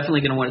 we're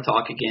definitely going to want to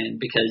talk again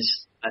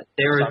because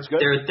there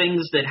are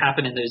things that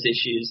happen in those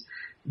issues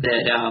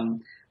that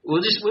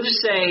we'll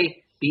just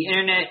say the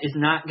internet is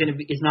not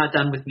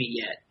done with me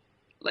yet.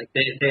 Like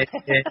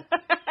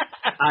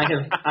I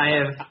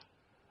have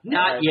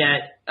not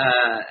yet.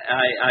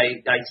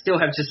 I still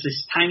have just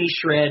this tiny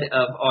shred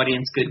of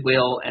audience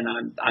goodwill, and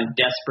I'm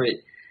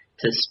desperate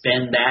to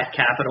spend that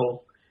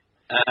capital.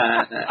 There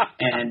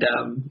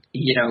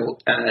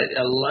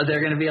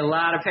are going to be a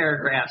lot of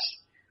paragraphs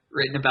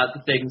written about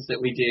the things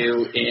that we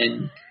do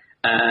in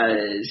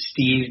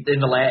Steve in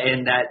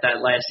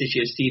that last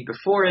issue of Steve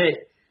before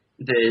it,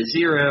 the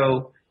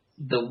Zero,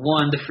 the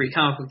One, the Free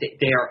Comic Book.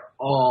 They are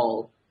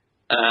all.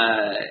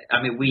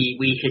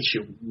 We hit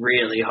you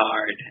really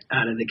hard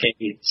out of the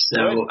gate.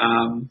 So,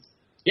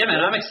 yeah,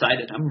 man, I'm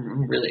excited.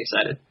 I'm really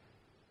excited.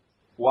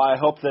 Well, I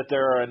hope that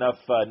there are enough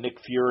Nick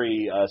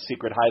Fury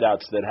secret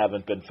hideouts that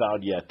haven't been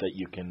found yet that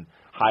you can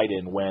hide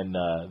in when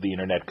the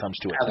internet comes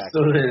to attack.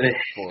 Absolutely.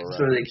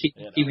 Absolutely.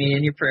 Keep me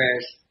in your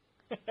prayers.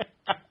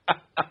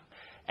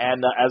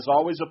 And as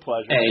always, a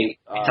pleasure. Hey,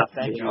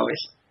 thank you.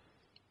 Always.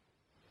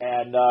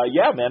 And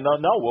yeah, man,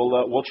 no,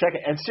 we'll check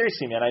it. And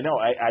seriously, man, I know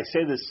I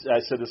said this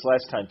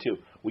last time too.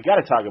 We got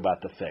to talk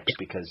about the fix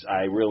because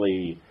I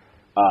really,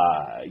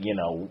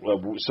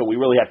 so we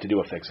really have to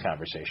do a fix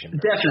conversation.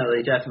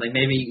 Definitely.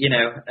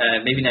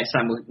 Maybe next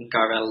time we can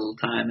carve out a little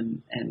time and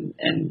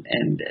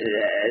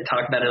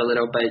talk about it a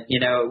little. But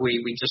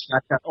we just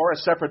or a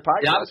separate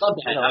podcast. Yeah, I would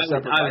love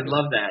that. I would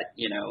love that.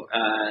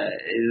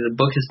 The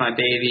book is my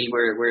baby.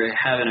 We're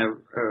having a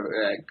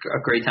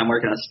great time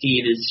working on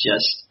Steve.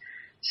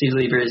 Steve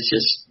Lieber is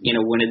just,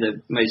 one of the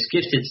most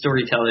gifted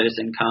storytellers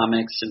in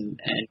comics, and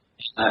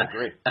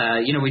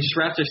we just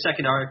wrapped our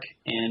second arc,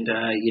 and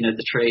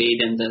the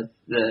trade and the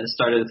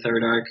start of the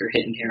third arc are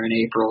hitting here in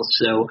April.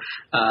 So,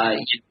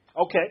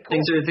 okay, cool.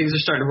 Things are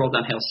starting to roll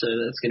downhill, so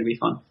that's going to be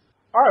fun.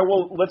 All right,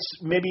 well, let's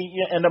maybe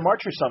end of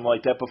March or something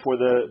like that before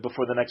the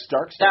next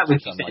dark starts. That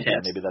would be fantastic. Like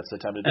that. Maybe that's the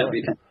time to do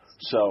it.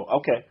 So,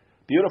 okay,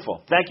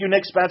 beautiful. Thank you,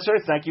 Nick Spencer.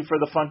 Thank you for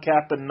the Fun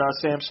Cap and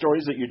Sam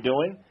stories that you're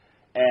doing.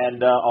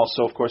 And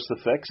also, of course, the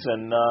fix,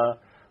 and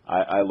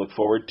I look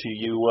forward to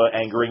you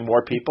angering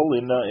more people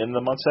in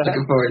the months ahead.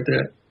 Looking forward to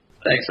it.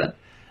 Thanks, man.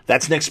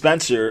 That's Nick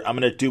Spencer. I'm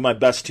going to do my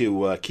best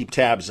to keep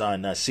tabs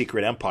on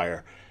Secret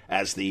Empire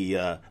as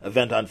the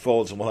event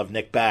unfolds, and we'll have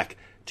Nick back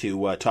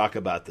to talk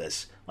about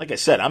this. Like I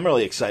said, I'm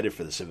really excited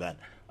for this event.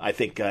 I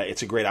think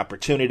it's a great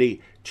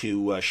opportunity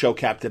to show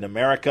Captain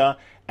America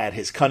at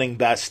his cunning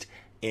best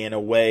in a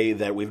way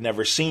that we've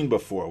never seen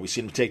before. We've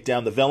seen him take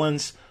down the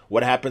villains.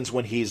 What happens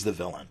when he's the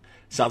villain?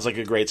 Sounds like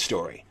a great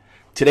story.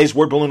 Today's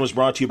Word Balloon was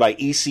brought to you by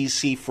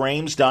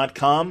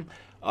ECCFrames.com.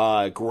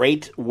 A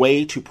great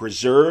way to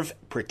preserve,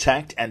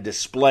 protect, and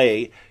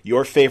display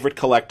your favorite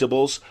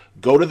collectibles.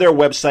 Go to their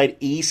website,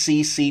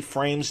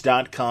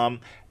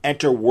 ECCFrames.com.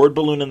 Enter Word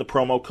Balloon in the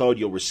promo code.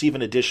 You'll receive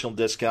an additional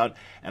discount.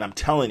 And I'm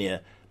telling you,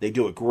 they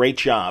do a great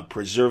job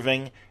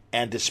preserving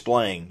and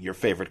displaying your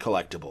favorite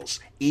collectibles.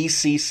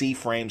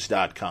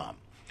 ECCFrames.com.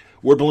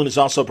 Word Balloon is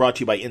also brought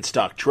to you by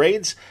InStock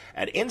Trades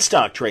at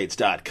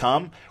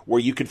InStockTrades.com, where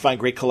you can find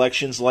great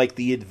collections like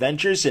the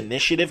Adventures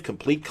Initiative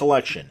Complete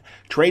Collection,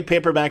 Trade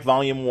Paperback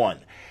Volume 1,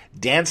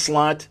 Dan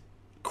Slott,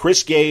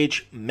 Chris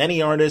Gage, many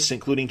artists,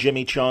 including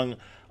Jimmy Chung.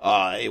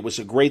 It was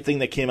a great thing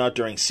that came out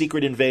during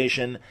Secret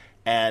Invasion,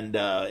 and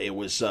it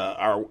was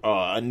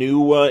a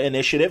new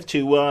initiative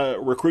to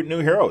recruit new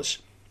heroes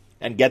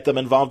and get them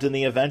involved in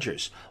the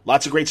Avengers.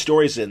 Lots of great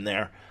stories in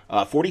there.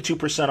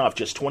 42% off,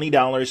 just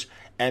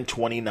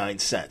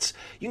 $20.29.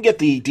 You can get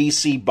the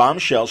DC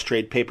Bombshells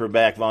Trade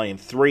Paperback Volume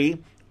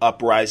 3,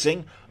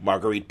 Uprising,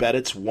 Marguerite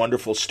Bennett's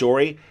wonderful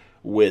story,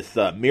 with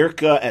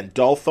Mirka and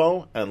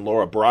Dolfo and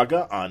Laura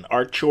Braga on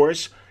Art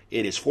Chores.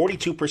 It is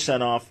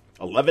 42% off,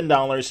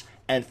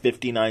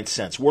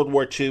 $11.59. World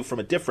War II from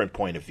a different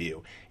point of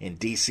view in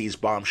DC's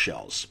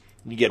Bombshells.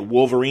 You get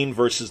Wolverine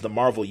versus the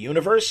Marvel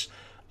Universe,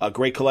 a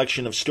great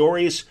collection of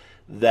stories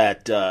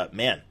that,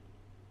 man,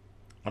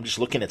 I'm just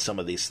looking at some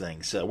of these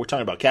things. We're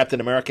talking about Captain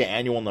America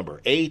Annual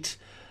number 8,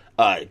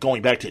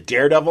 going back to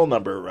Daredevil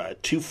number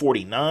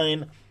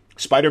 249,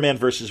 Spider-Man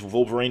versus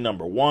Wolverine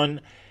number 1,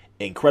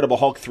 Incredible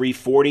Hulk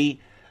 340,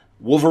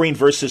 Wolverine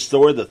versus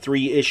Thor, the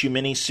 3-issue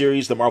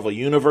miniseries, the Marvel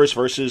Universe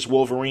versus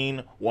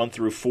Wolverine 1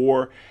 through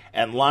 4,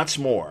 and lots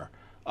more.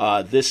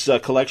 This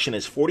collection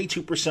is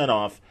 42%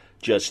 off,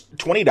 just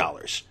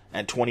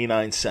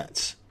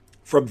 $20.29.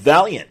 From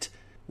Valiant,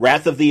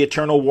 Wrath of the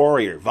Eternal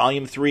Warrior,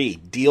 Volume 3,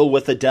 Deal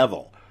with the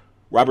Devil.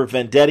 Robert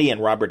Venditti and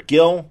Robert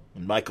Gill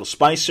and Michael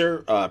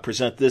Spicer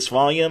present this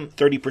volume,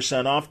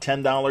 30% off,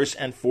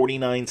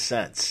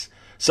 $10.49.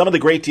 Some of the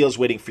great deals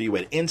waiting for you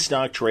at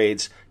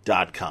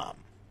InStockTrades.com.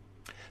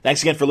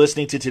 Thanks again for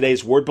listening to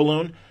today's Word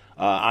Balloon.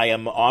 I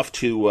am off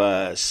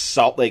to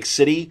Salt Lake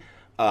City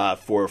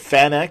for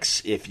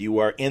FanX. If you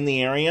are in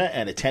the area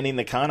and attending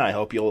the con, I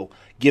hope you'll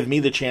give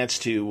me the chance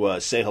to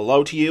say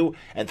hello to you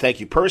and thank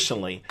you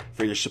personally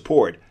for your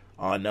support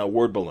on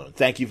Word Balloon.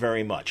 Thank you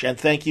very much. And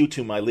thank you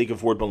to my League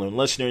of Word Balloon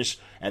listeners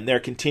and their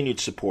continued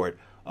support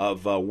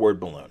of Word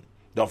Balloon.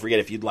 Don't forget,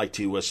 if you'd like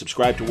to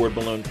subscribe to Word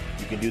Balloon,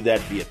 you can do that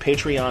via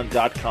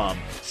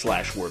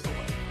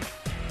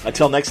patreon.com/wordballoon.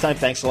 Until next time,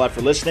 thanks a lot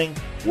for listening.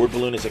 Word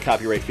Balloon is a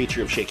copyright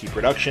feature of Shaky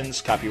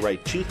Productions,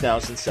 copyright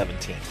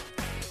 2017.